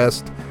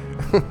rest.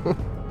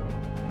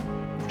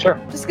 Sure.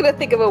 I'm just gonna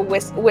think of a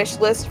wish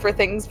list for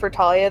things for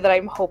Talia that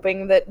I'm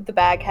hoping that the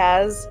bag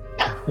has.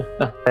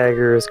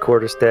 Daggers,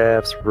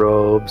 quarterstaffs,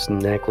 robes,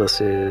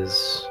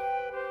 necklaces,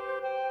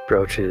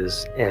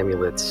 brooches,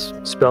 amulets,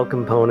 spell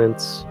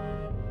components.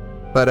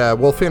 But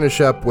we'll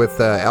finish up with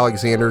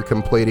Alexander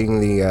completing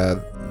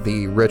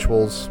the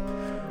rituals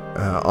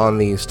on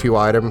these 2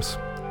 items.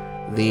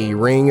 The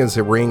ring is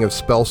a ring of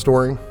spell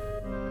storing.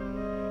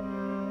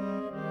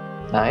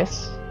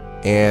 Nice.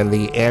 And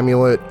the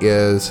amulet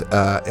is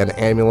an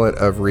amulet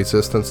of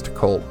resistance to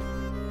cold.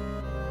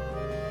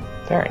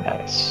 Very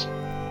nice.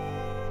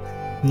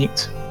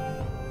 Neat.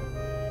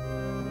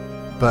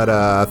 But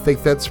I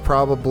think that's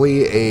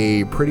probably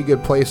a pretty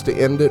good place to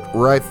end it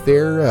right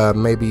there.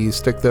 Maybe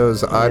stick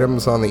those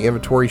items on the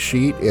inventory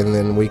sheet, and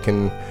then we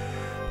can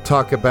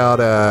talk about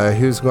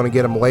who's going to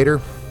get them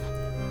later.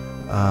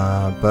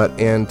 But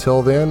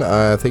until then,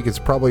 I think it's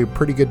probably a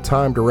pretty good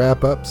time to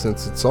wrap up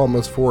since it's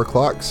almost 4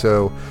 o'clock.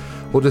 So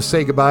we'll just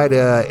say goodbye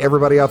to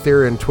everybody out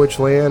there in Twitch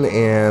land,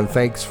 and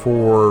thanks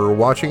for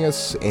watching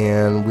us,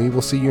 and we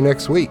will see you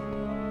next week.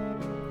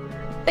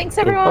 Thanks,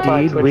 everyone.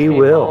 Indeed, we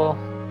will.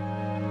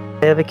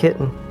 I have a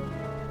kitten.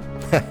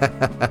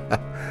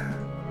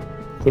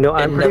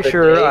 I'm pretty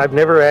sure I've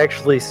never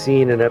actually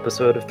seen an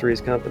episode of Three's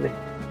Company.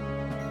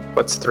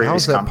 What's Three's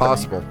How's that Company?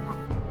 possible?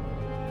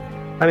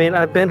 I mean,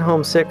 I've been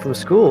homesick from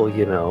school,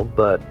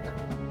 but...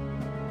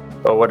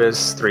 But what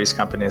is Three's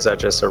Company? Is that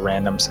just a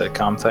random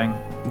sitcom thing?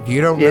 You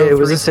don't know Yeah, it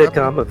was a Three's sitcom,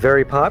 Company? a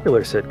very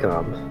popular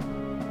sitcom.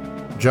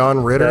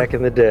 John Ritter? Back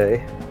in the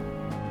day.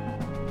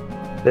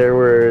 There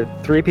were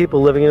 3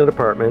 people living in an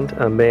apartment,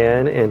 a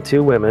man and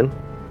 2 women.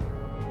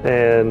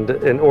 And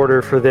in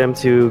order for them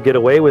to get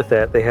away with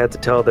that, they had to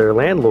tell their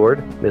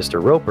landlord,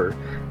 Mr. Roper,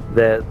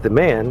 that the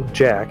man,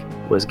 Jack,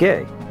 was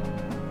gay.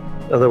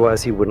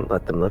 Otherwise, he wouldn't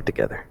let them live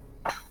together.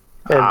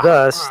 And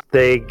thus,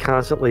 they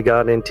constantly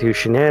got into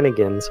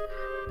shenanigans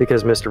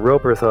because Mr.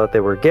 Roper thought they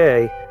were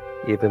gay,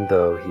 even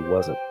though he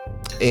wasn't.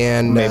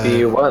 And Maybe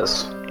he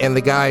was. And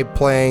the guy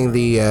playing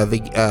the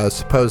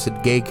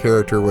supposed gay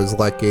character was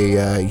like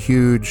a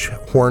huge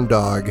horn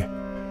dog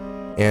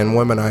and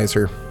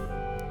womanizer.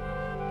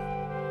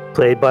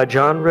 Played by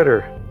John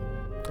Ritter.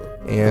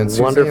 And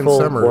Suzanne wonderful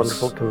Summers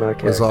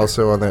comeback was character.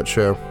 also on that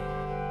show.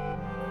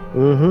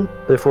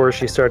 Before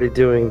she started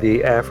doing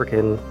the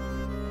African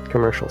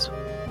commercials.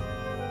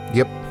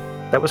 Yep.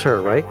 That was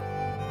her, right?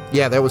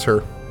 Yeah, that was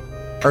her.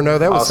 Or no,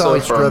 that was Also Sally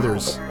from-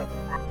 Struthers.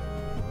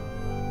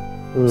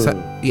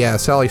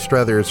 Sally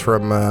Struthers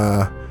from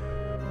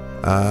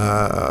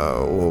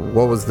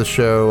what was the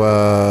show?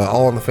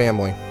 All in the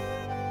Family.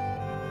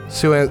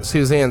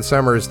 Suzanne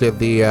Summers did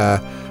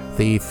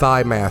the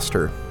Thigh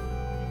Master.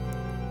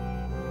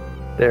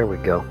 There we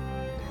go.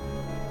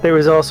 There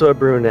was also a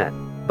brunette,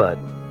 but...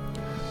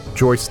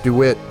 Joyce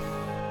DeWitt.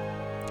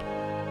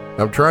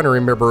 I'm trying to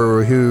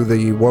remember who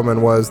the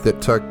woman was that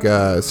took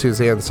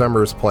Suzanne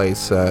Summers'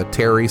 place.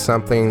 Terry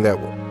something that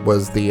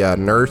was the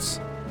nurse.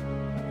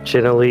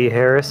 Jenna Lee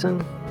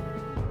Harrison.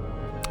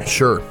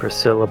 Sure.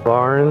 Priscilla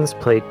Barnes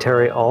played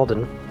Terry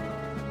Alden.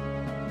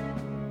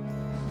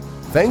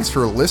 Thanks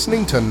for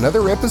listening to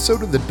another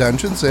episode of the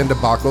Dungeons and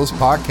Debacles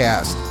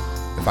podcast.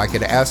 If I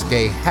could ask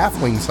a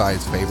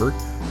halfling-sized favor,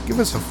 give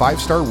us a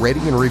 5-star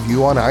rating and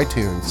review on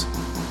iTunes.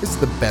 It's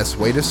the best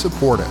way to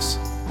support us.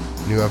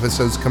 New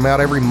episodes come out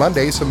every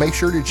Monday, so make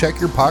sure to check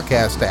your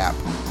podcast app.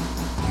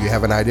 Do you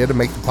have an idea to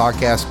make the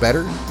podcast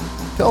better?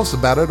 Tell us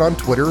about it on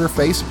Twitter or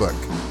Facebook.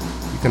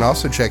 You can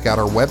also check out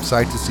our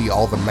website to see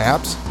all the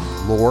maps,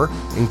 lore,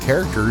 and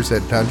characters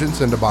at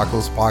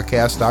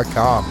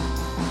dungeonsanddebaclespodcast.com.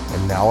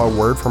 And now a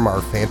word from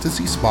our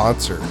fantasy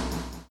sponsor.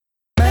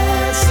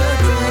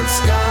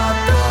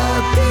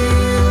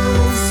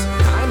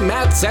 I'm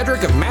Matt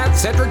Cedric of Matt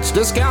Cedric's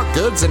Discount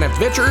Goods and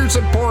Adventurers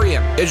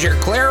Emporium. Is your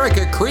cleric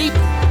a creep?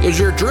 Is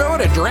your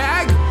druid a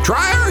drag?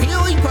 Try our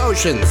healing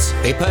potions.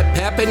 They put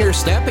pep in your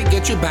step and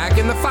get you back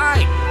in the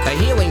fight. A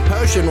healing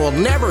potion will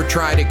never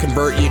try to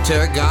convert you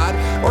to a god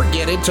or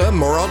get into a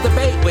moral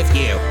debate with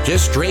you.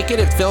 Just drink it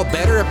and feel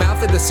better about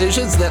the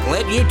decisions that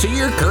led you to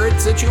your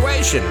current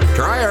situation.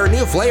 Try our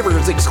new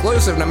flavors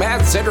exclusive to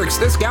Matt Cedric's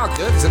Discount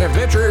Goods and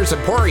Adventurers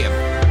Emporium.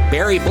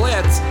 Berry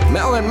Blitz,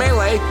 Melon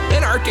Melee,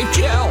 and Arctic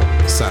Chill.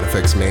 Side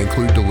effects may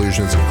include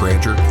delusions of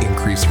grandeur,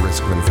 increased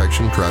risk of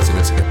infection,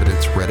 drowsiness,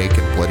 impotence, red ache,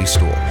 and bloody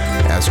stool.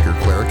 Ask your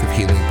cleric if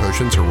healing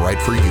potions are right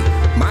for you.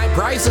 My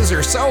prices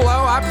are so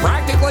low, I'm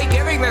practically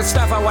giving this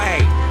stuff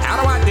away.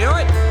 How do I do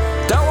it?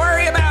 Don't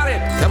worry about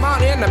it. Come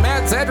on in to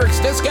Matt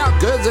Cedric's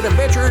Discount Goods and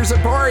Adventurers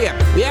Emporium.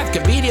 We have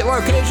convenient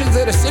locations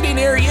in a city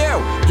near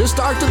you. Just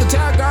talk to the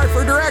town guard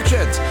for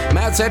directions.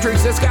 Matt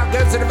Cedric's Discount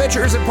Goods and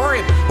Adventurers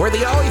Emporium, where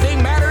the only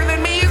thing madder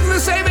than me is the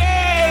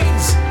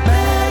savings.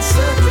 Matt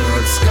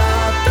Cedric's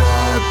got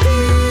the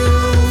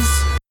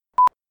deals.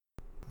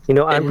 You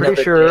know, I'm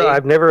pretty sure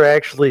I've never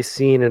actually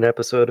seen an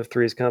episode of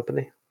Three's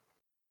Company.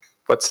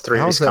 What's Three's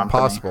How's that Company?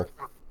 possible?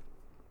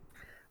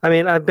 I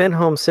mean, I've been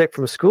homesick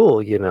from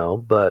school,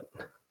 but...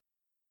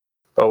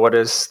 But what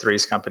is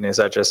Three's Company? Is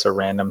that just a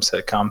random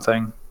sitcom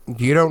thing?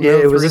 You don't know? Yeah,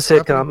 it was a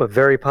Three's sitcom, Company? a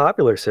very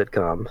popular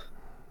sitcom.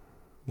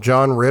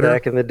 John Ritter?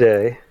 Back in the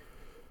day.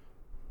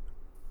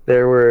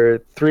 There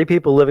were 3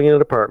 people living in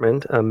an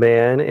apartment, a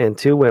man and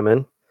 2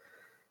 women.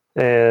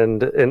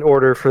 And in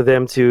order for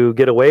them to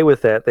get away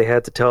with that, they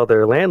had to tell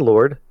their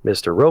landlord,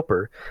 Mr.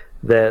 Roper,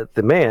 that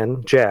the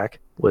man, Jack,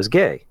 was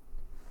gay.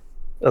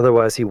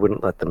 Otherwise, he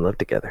wouldn't let them live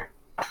together.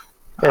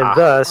 And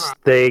thus,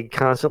 they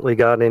constantly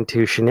got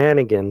into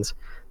shenanigans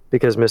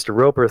because Mr.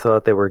 Roper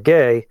thought they were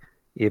gay,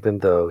 even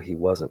though he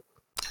wasn't.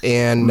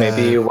 And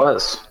maybe he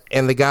was.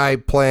 And the guy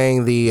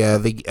playing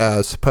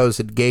the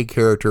supposed gay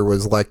character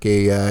was like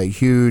a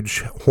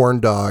huge horn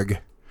dog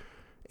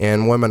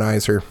and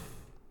womanizer.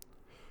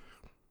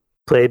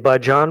 Played by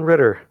John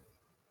Ritter.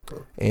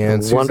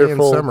 And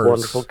wonderful, Suzanne Summers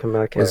wonderful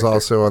comeback was actor.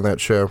 also on that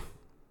show.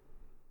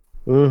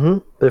 Mm-hmm.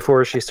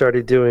 Before she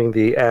started doing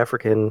the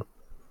African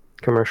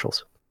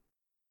commercials.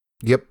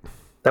 Yep.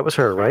 That was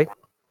her, right?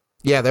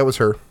 Yeah, that was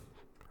her.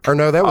 Or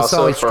no, that was Also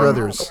Sally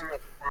from- Struthers.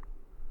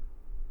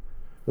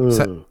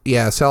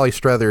 Sally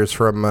Struthers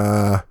from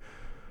what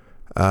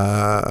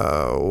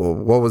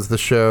was the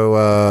show?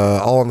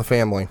 All in the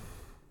Family.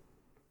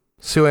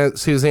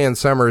 Suzanne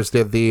Summers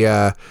did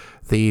the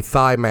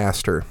Thigh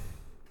Master.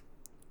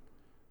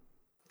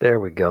 There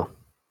we go.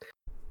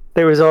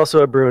 There was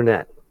also a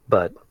brunette,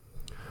 but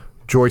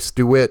Joyce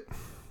DeWitt.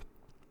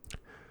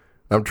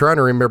 I'm trying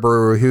to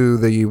remember who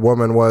the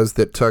woman was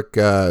that took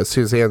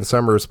Suzanne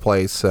Summers'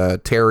 place.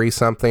 Terry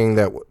something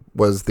that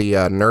was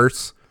the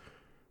nurse.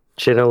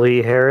 Jenna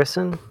Lee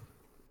Harrison.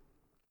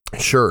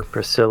 Sure.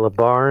 Priscilla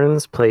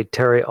Barnes played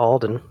Terry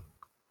Alden.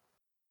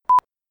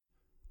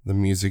 The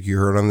music you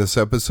heard on this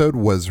episode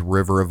was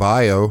River of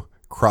Io,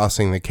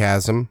 Crossing the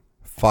Chasm,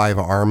 5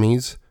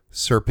 Armies,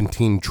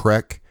 Serpentine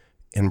Trek,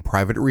 and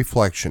Private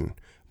Reflection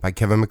by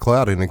Kevin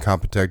MacLeod and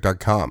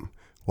Incompetech.com.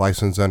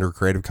 Licensed under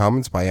Creative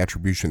Commons by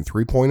Attribution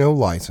 3.0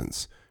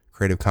 license.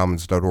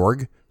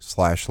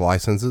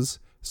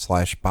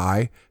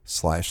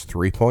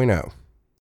 CreativeCommons.org/licenses/by/3.0.